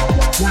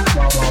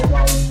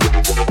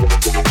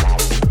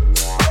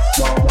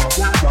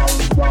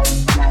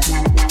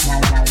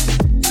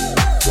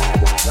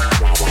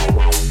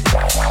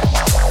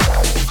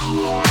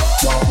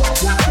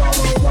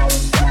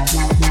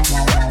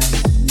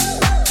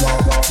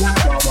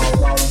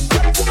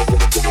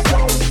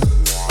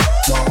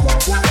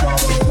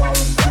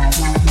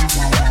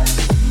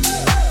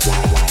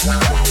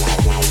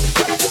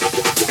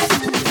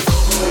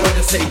 When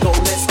I say go,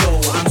 let's go.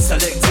 I'm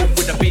selective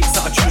with the beats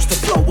that I choose to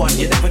flow on.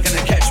 You're never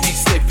gonna catch me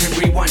slipping.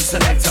 Rewind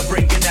selector,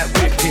 bringing that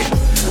whipping.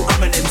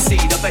 I'm an MC,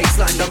 the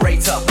baseline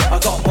narrator.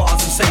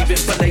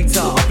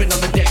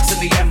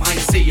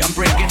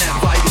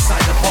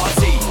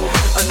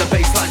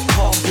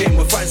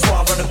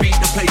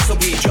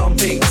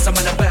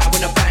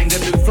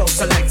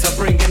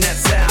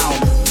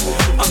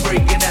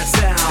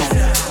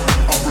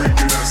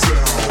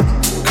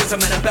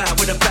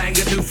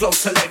 flow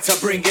selector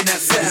bringing that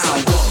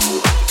sound.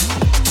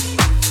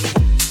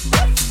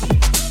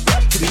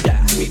 Give me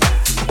that, give me that.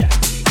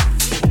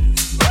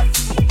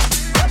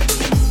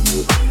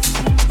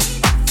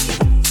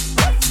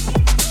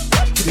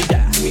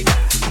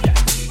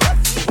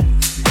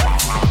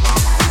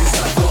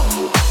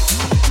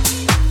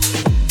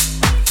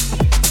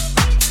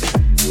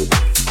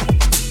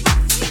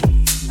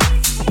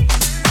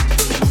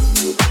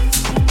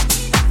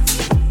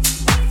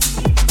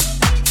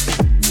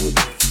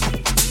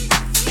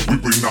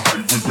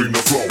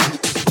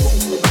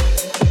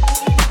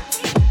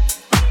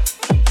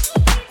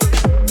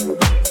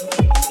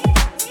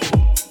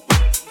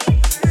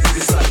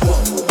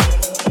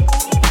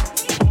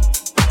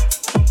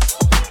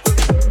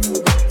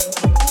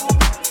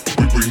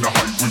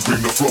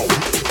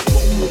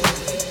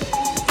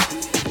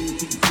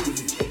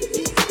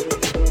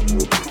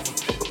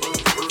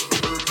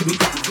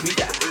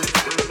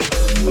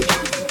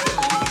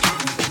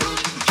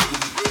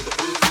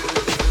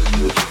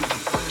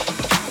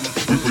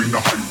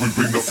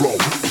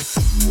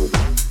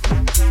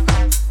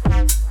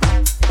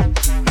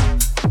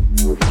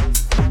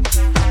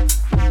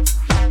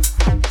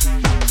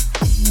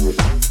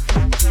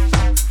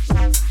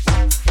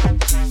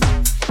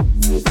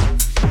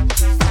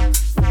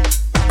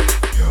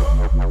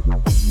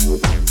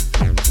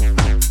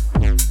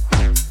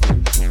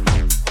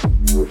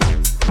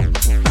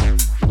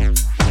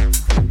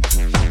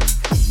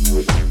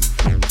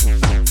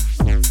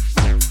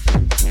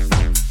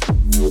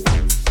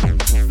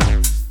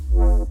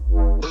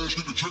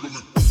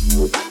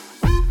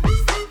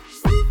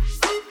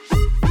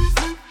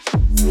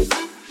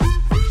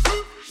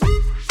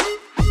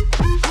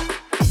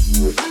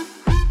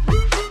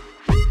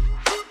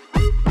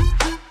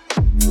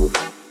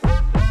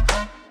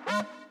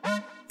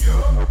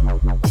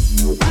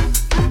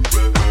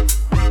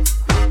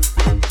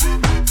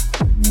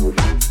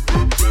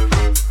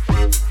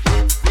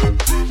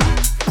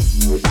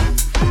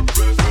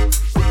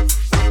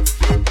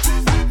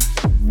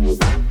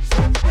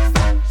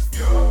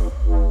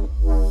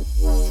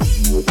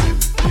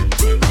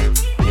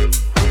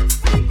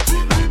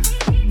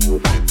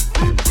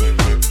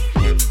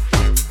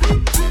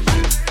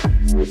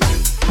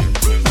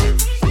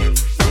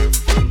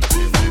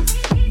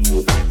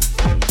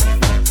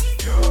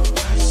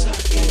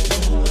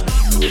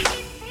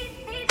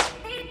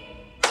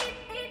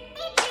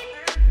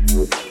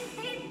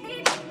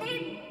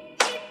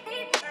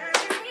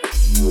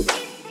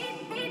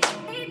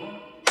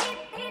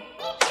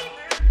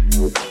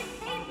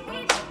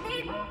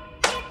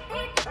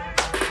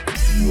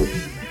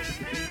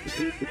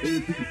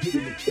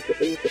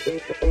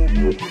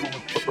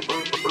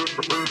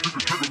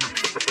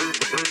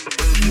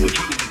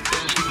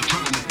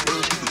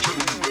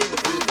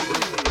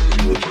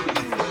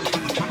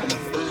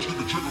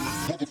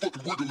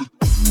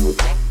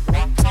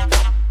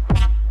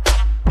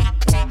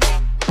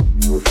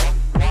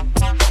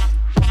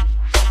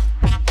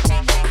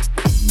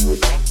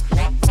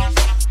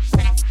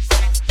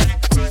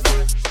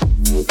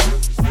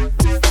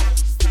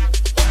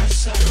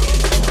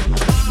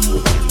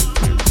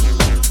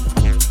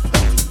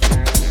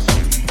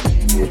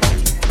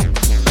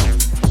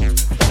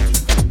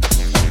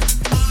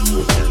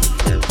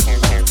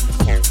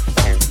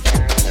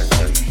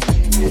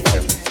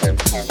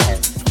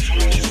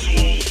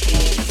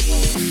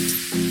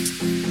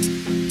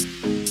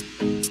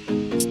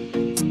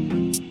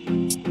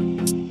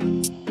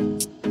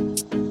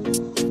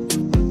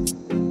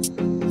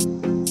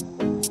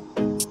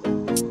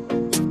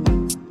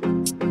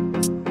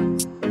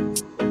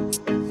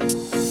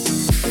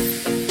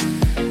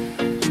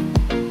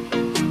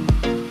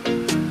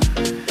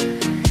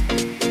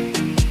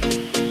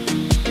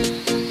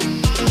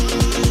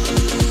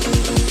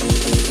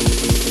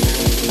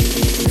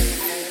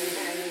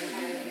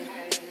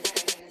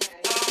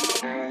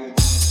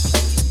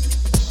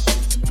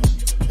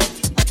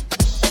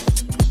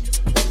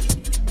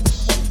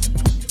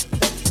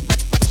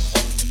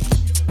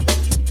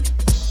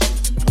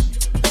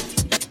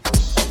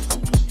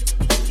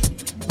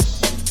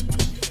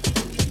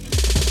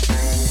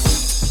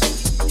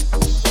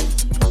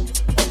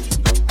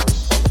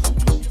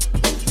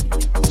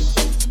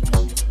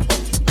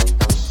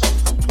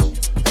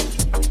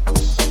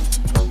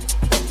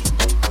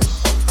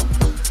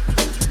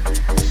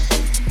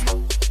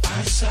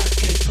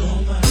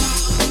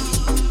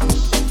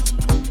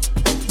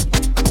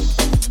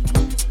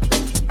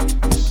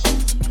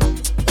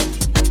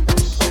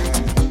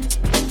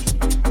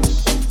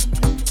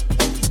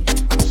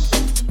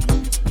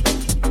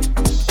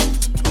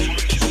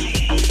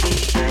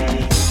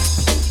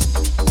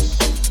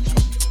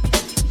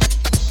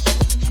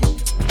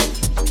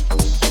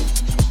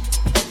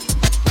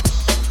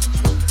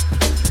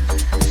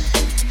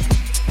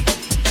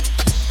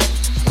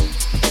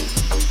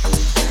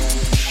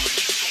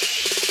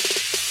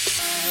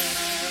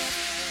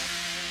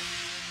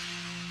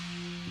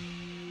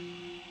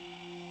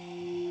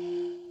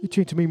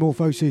 Tuned to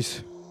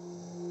Metamorphosis,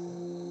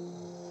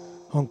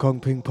 Hong Kong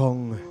Ping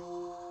Pong,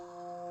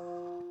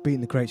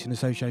 Beating the Crates in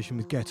association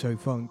with Ghetto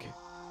Funk.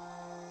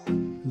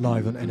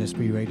 Live on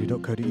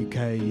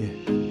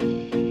nsbradio.co.uk.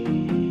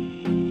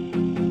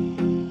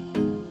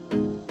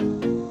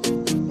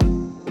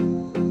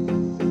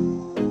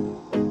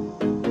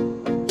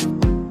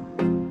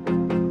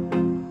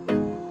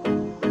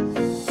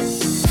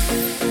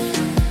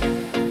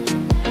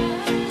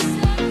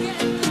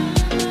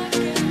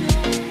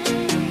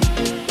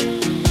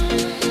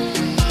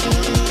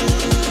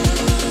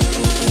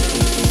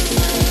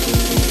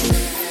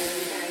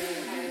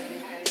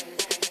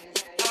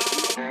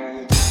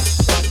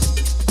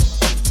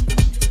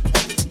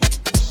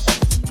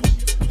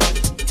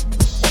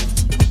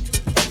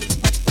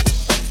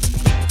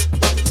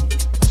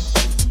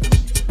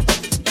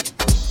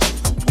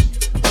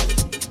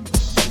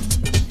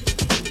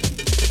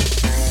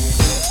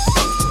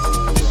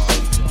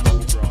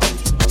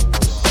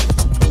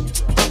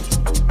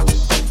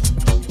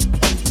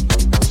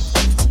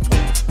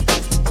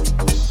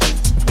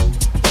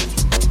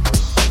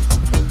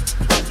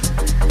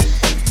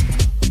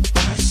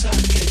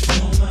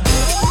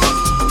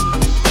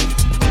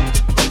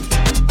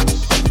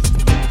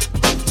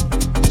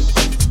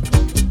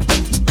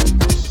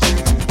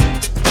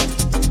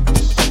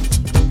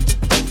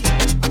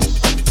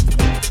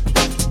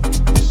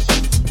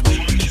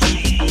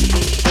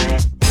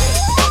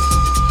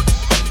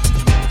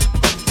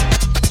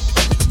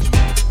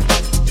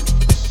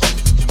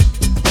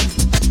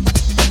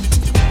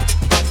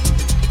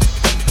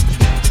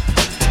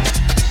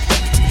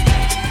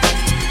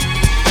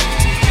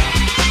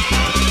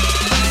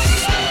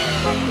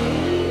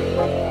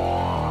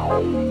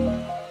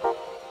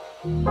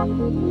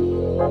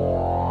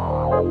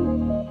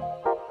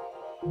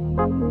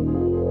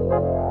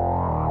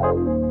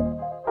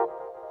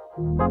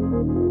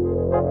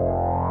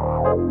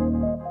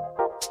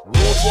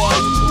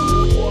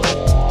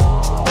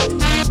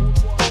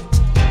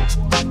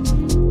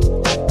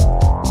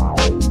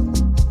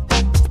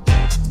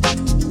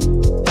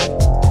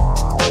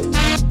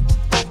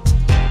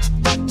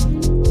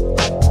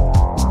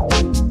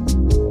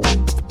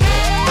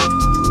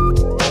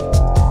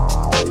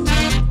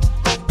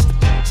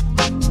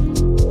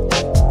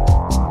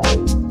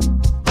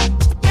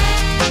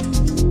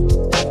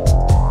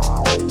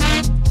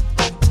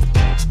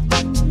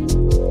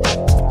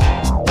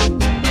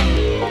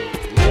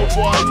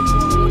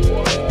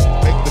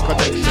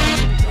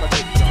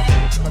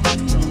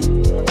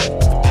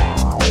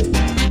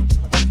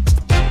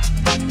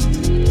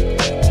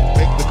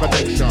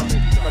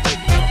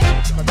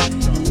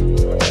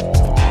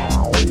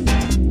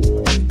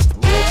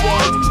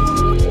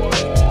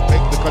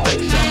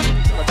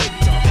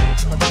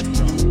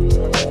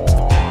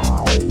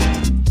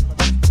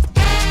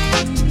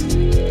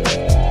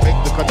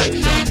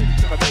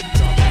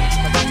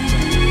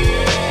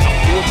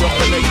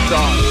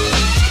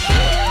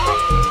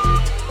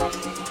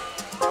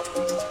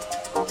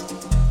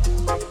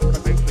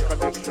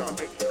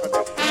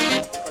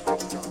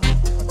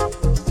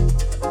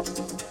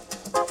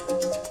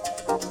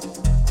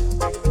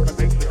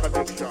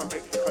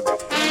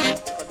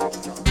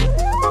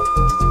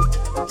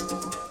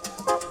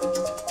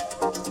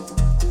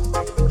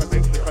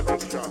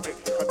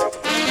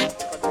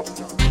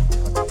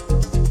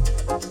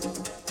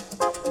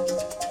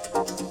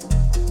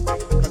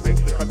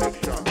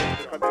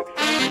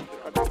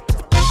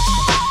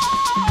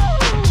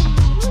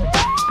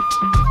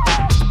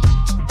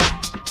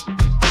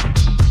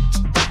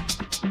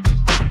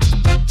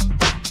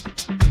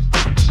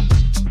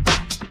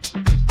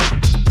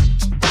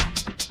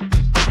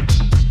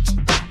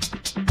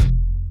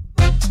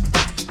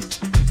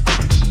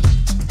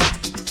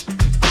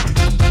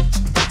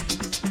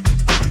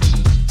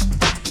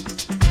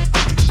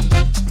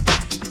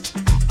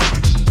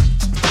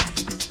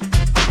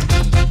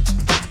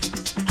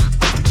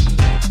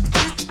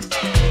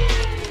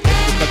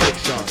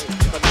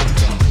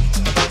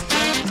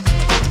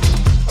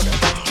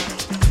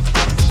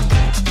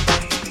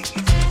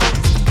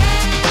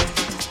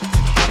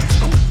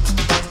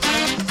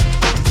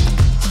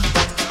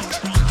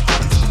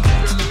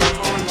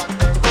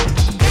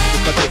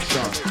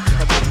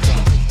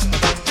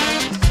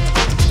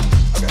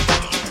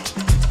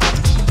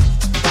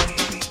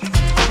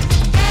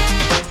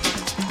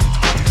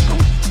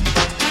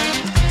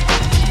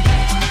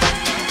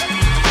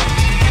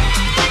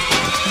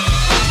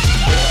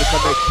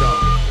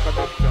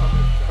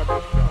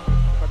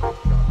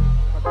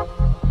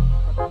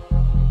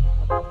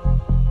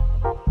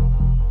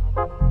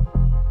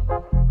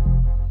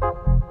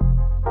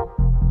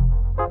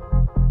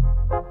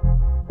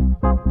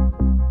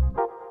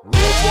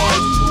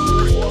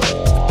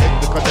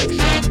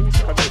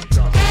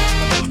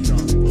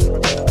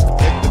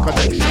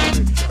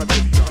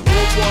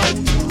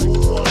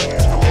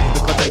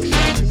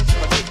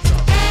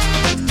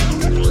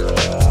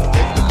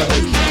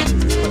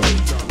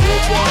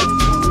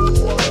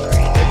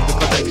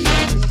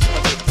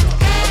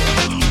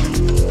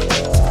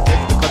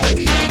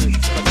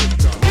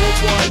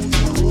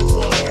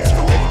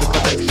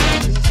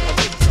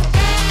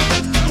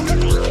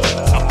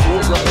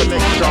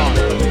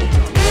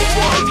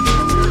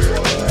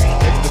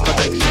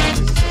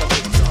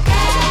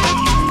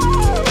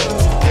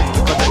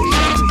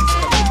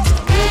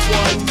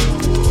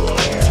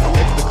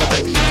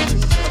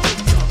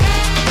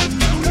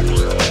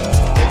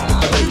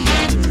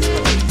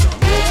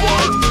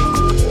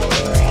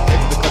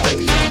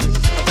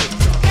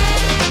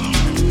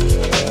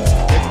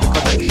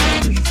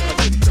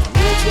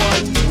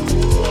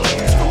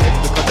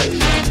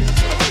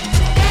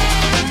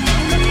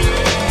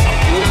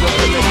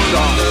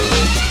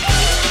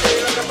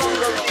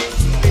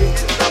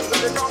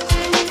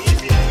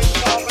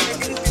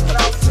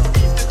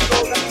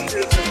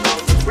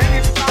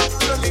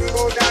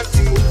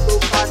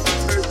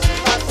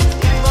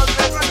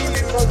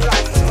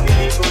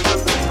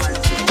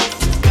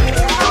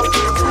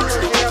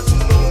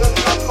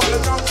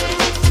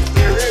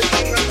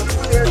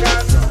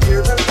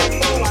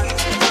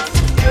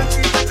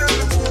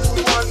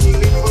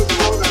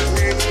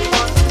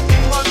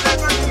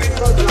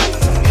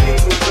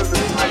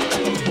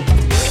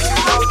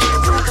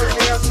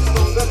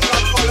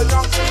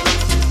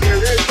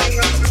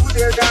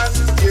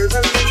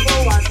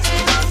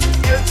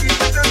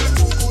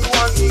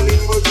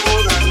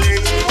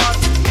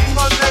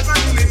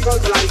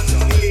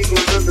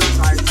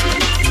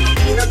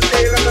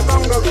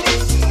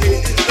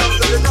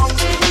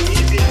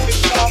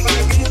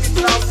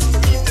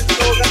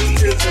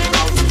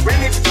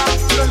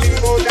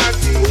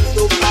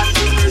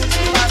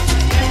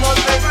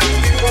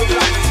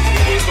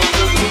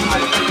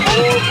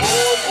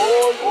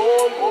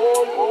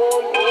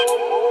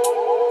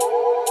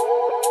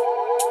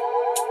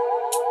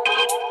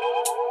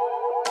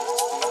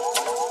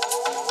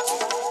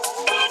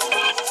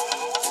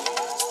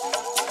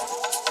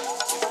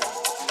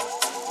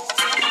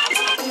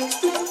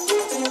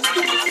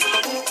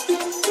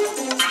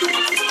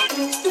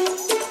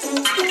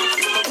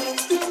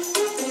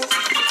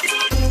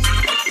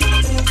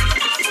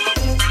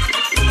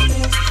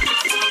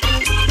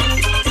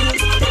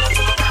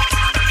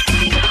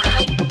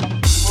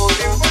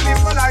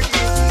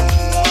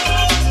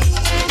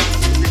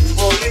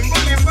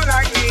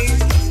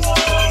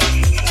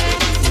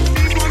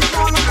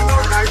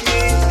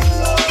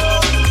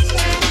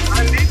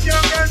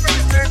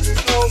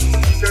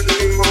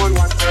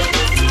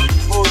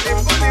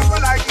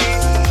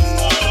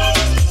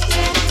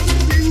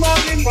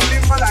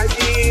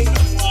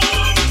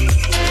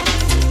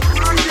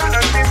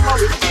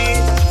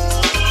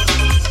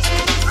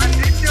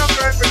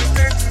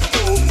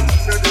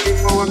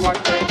 and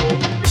watch her go.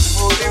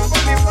 Oh,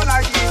 limbo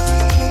like me.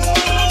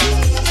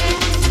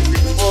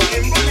 Oh,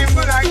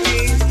 limbo like me.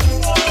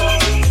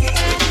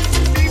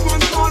 People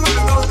fall on the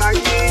road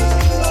like me.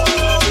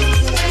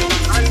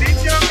 And if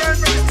your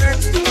girlfriend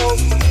says no,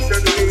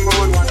 just limbo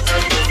and watch her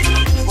go.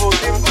 Oh,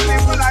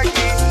 limbo like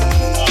me.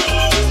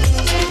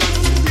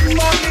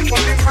 Limbo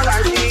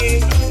like me.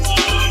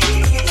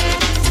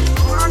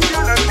 I'm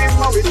gonna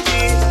limbo with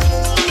me.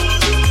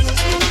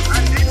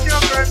 And if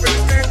your girlfriend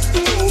says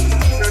no,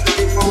 just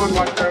limbo and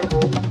watch her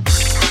go.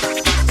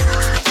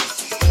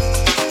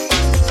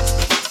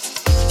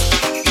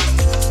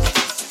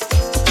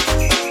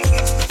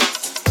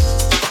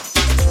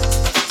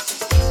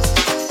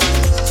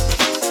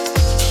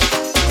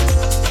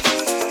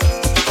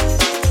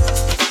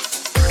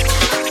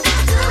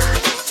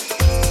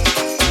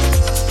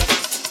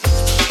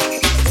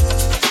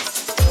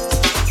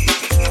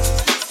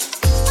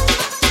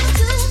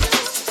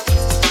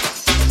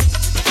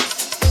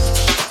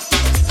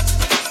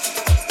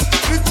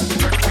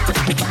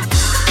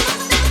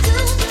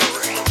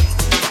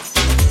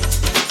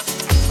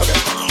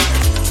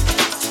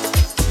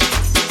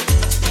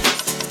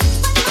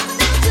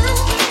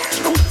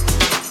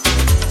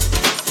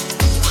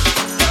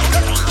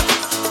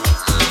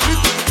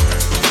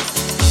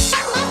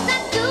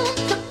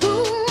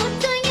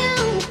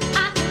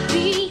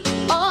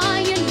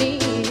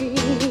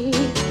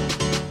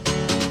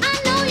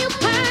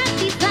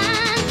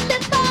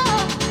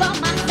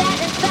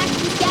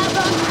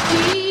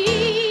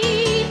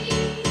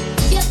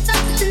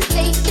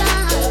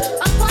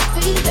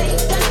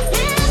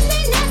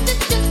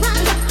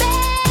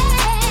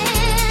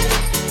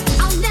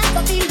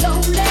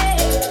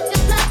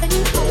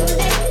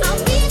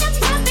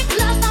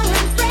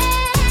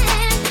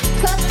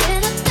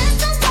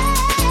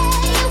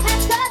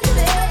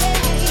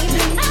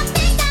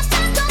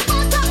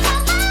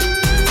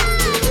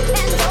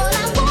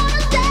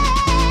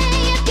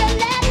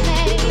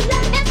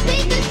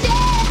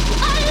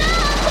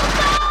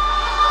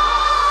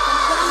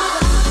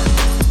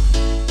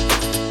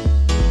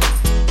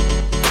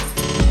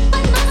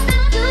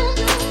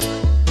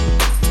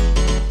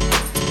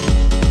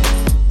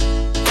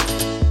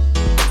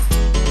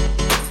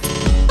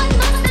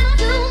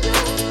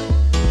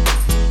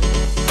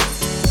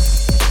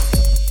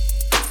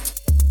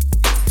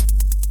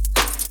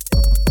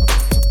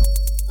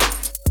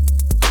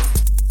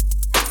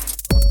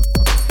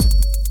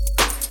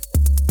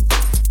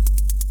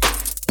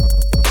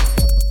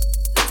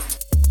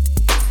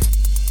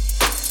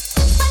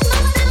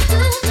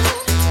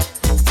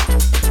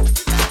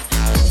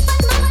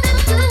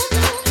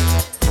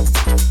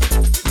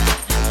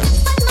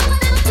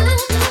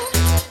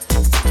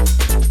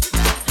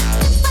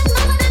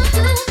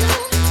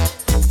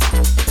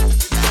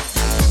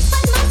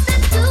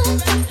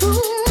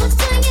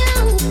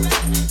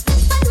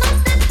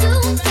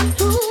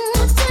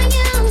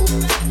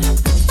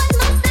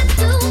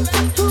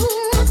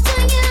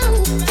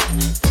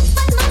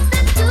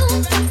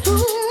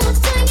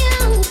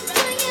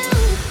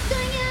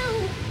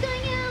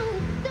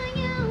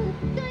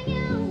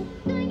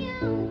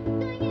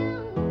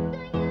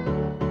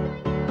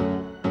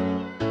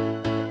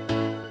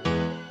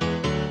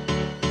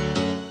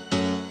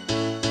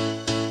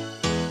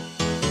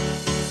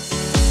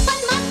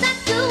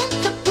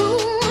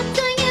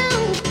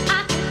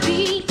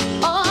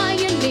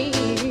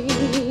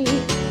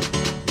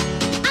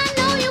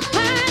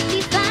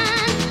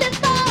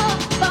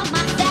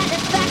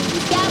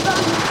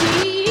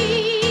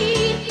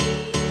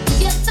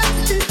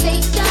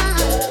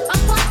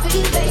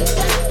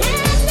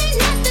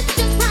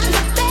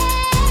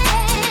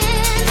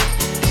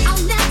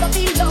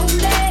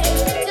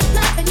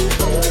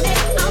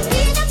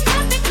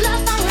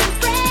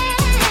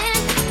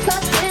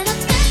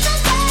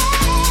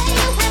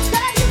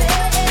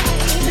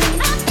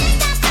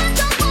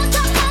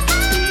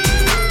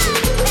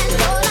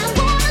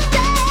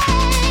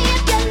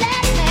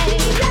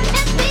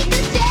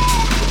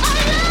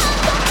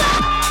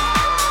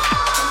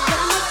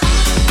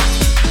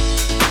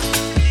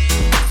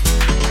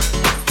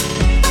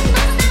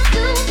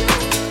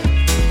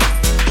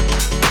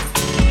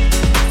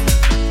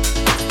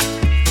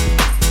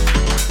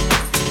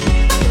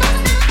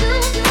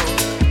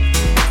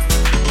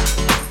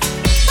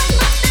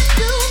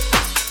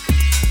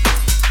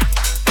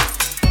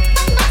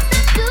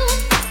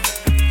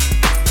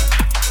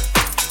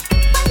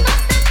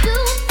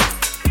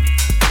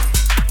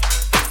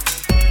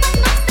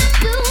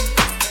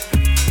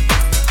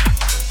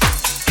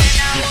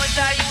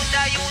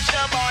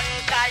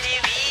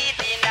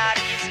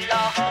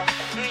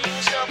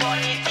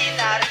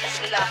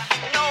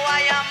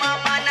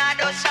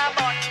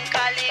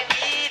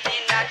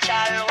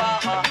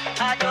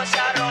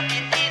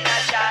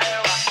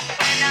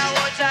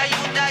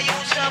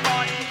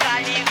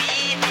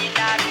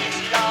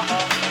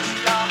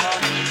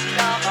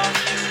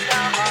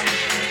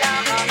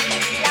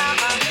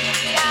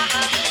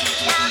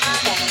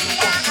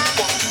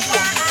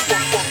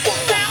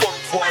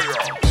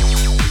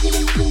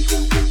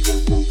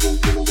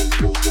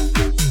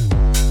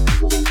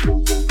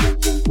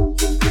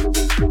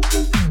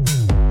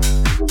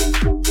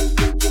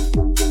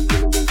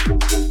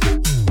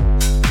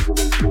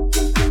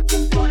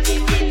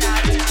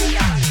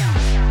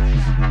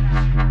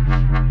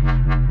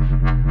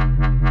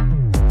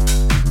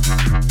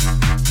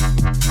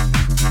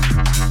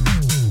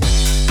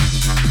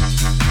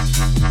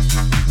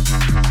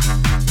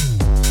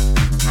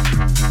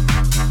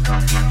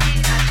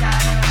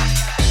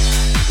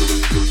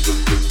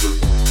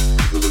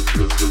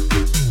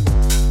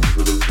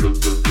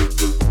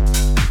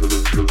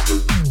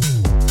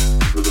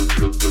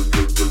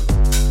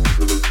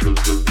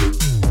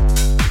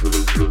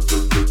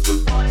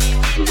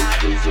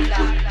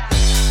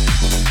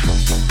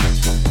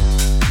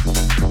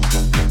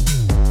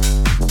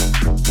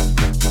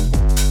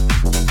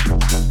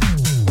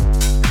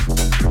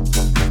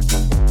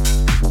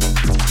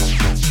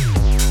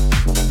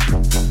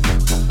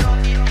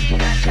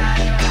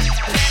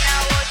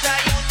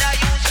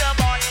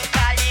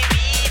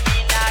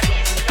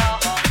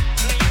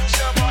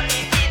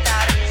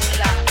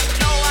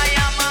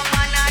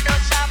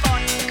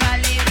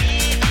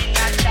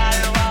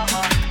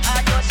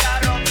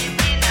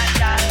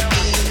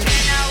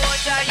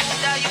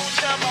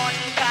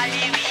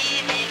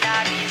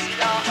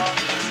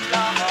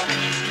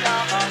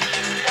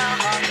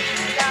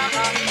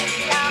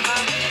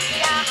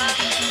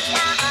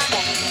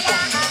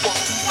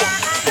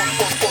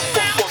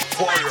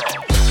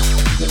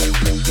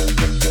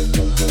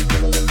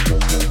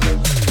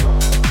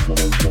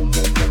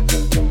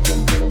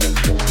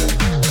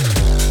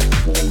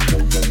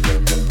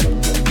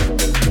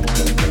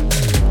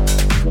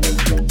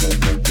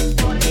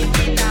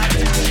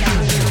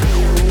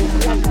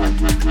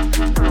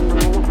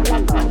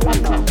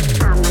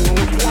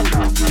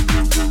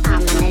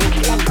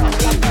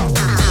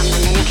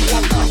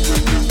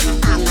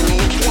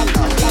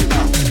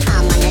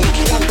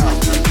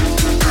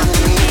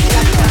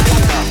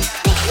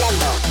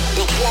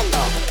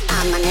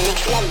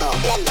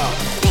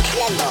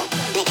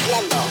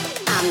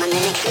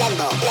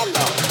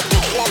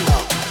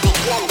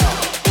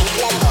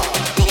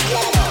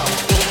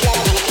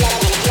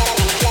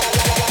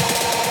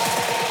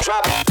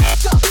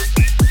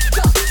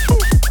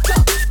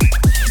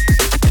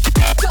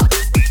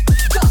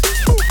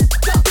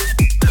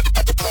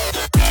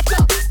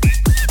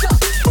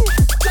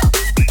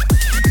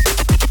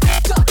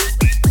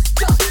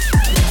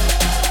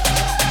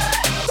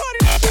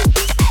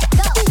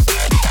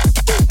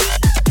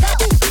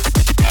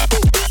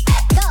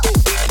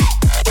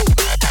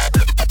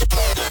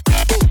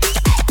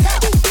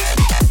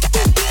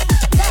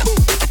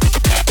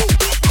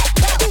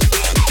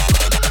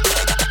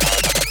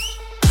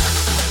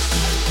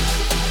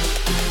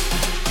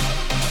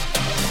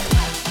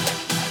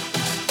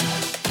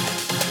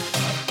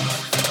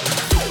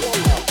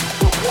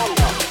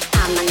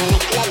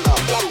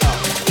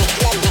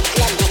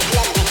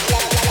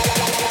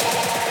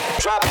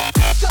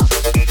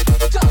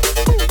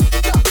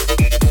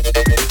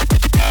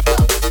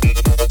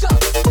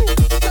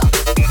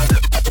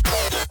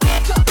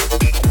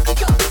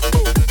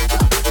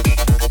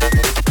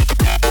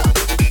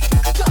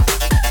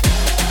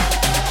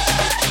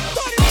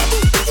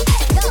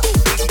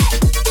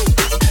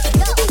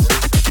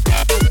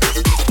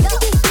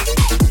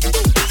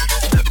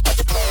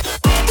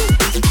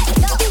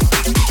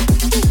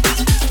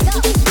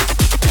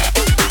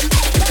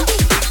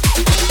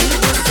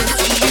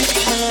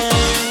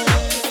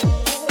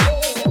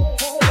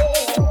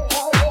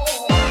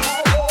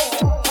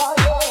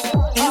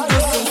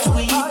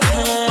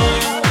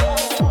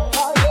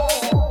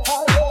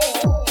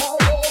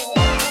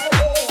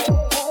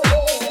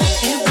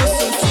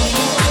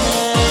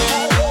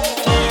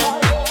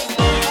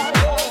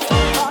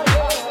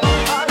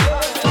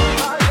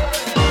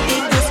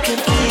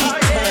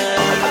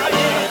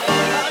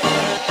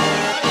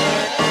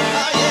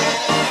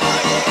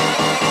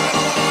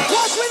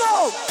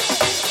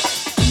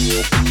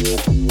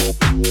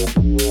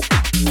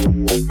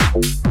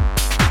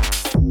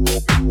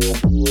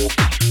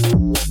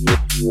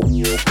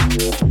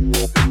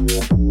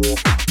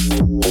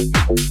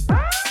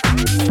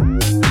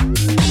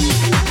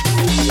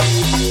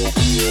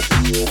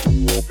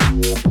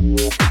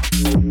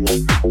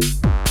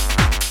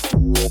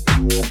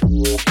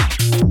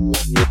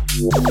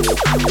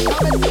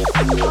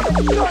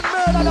 Don't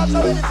murder, that's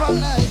already from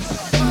night.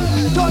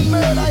 Don't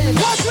murder it.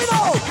 Watch me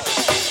now.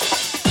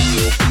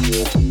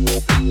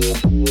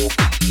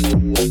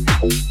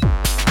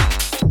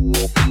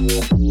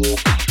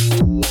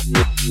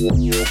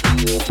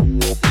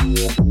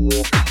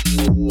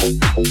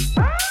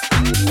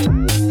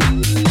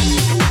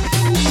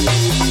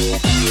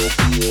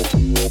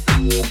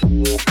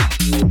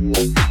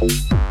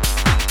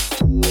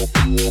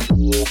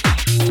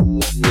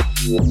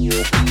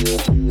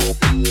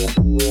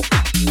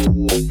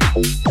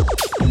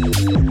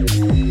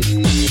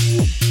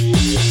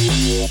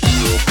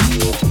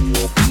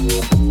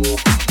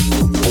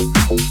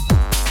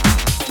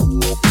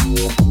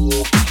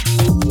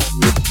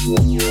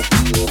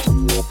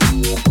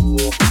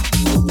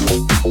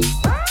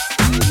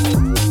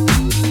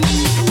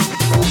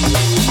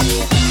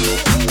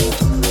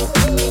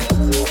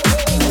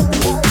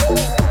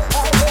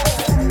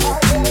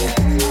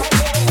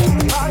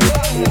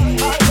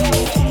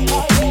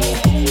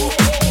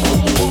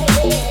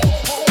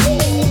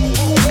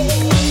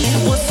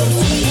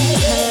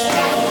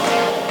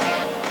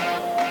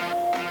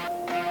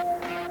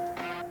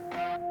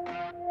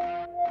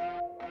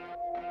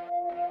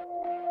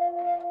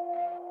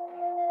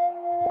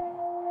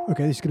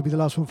 Okay, this is going to be the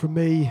last one from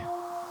me.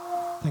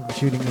 Thank you for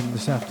tuning in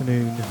this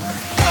afternoon.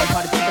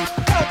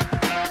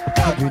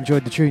 Hope you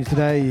enjoyed the tunes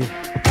today.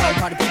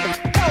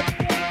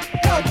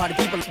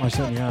 I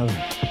certainly have.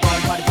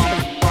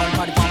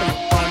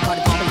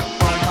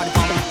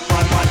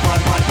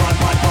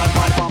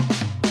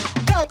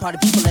 Party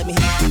people, let me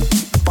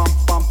bump,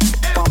 bump,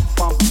 bump,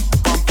 bump, bump. Party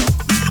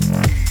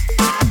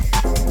people, let me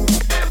bump,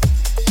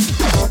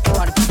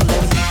 bump,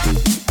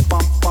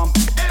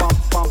 bump,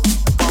 bump, bump.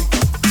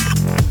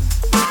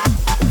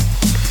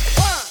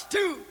 1,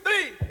 2,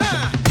 3,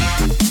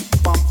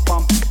 bump, bump,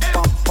 bump,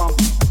 bump, bump.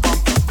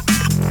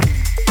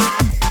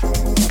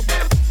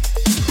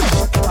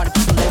 Party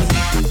people, let me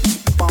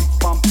bump,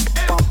 bump,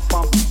 bump, bump,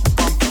 bump.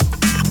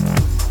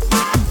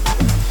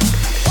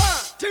 1,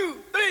 2,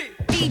 3,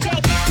 DJ.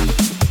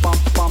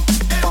 Bump, bump,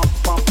 bump,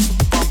 bump, bump.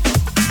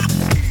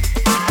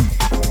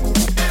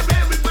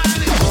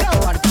 Everybody,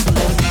 party people,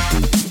 let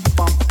me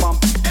bump, bump, bump,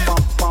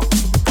 bump, bump.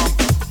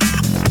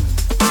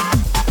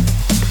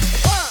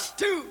 1,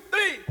 2,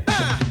 3,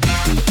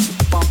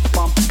 bump, bump,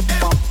 bump,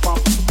 bump,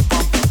 bump.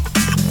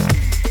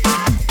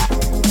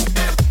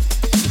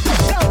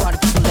 Party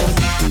people, let me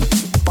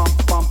bump,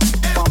 bump, bump,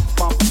 bump,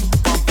 bump.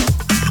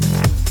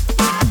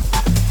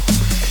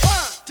 1,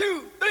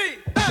 2,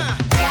 3,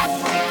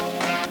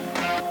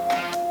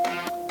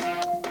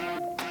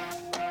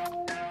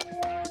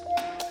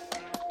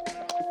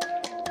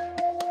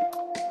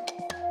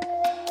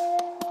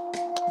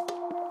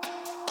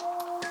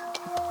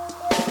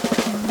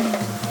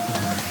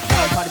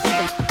 Party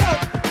people,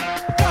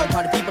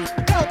 party people,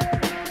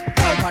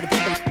 party people, party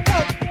people,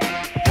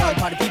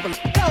 party people, party people,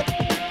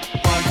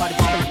 party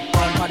people,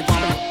 party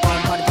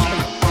people, let me bump, bump,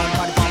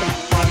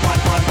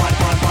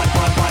 bump,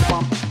 bump,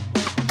 bump.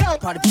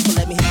 Party people,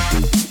 let me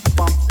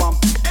bump, bump, bump,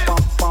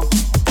 bump, bump.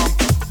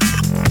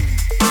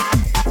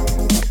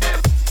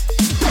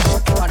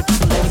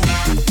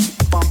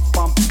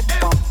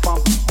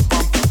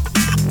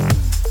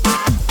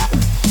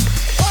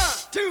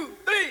 1, 2,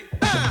 3,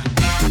 bump,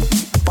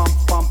 bump,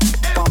 bump, bump, bump.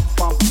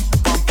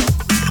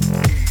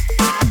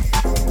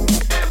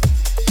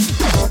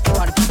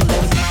 Party people,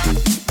 let me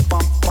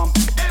bump, bump,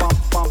 bump,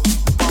 bump, bump.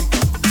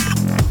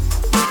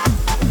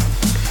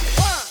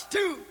 1,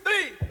 2,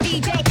 3,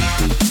 DJ.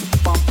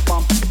 Bump,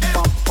 bump, bump,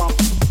 bump, bump.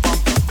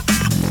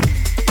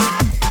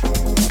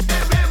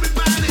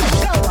 Everybody,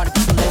 party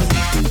people, let me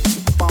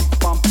bump,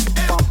 bump,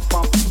 bump, bump,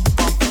 bump.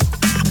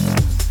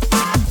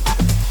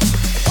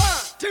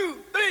 1, 2,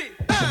 3,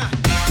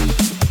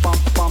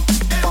 bump, bump, bump,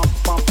 bump,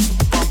 bump.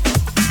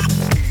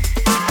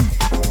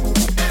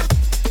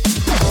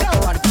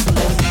 Party people,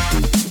 let me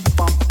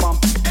bump,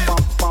 bump, bump,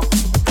 bump, bump.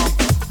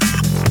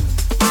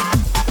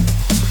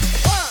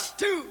 1,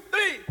 2,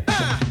 3,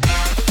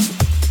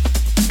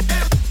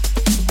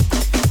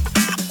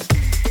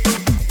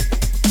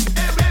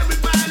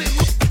 everybody,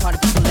 party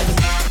people, let me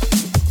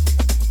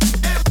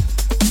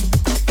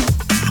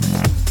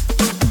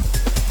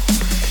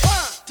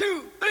 1,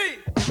 2,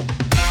 3.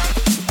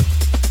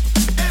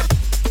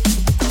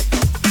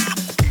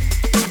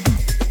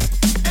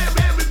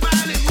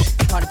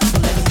 Everybody, party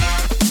people, let me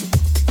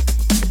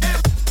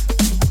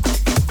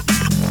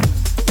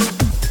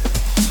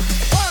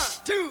 1,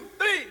 2,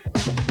 3.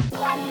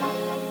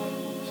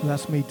 So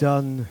that's me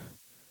done.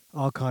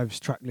 Archives,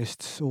 track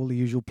lists, all the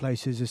usual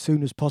places as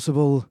soon as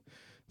possible.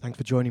 Thanks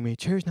for joining me.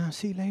 Cheers now.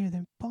 See you later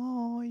then. Bye.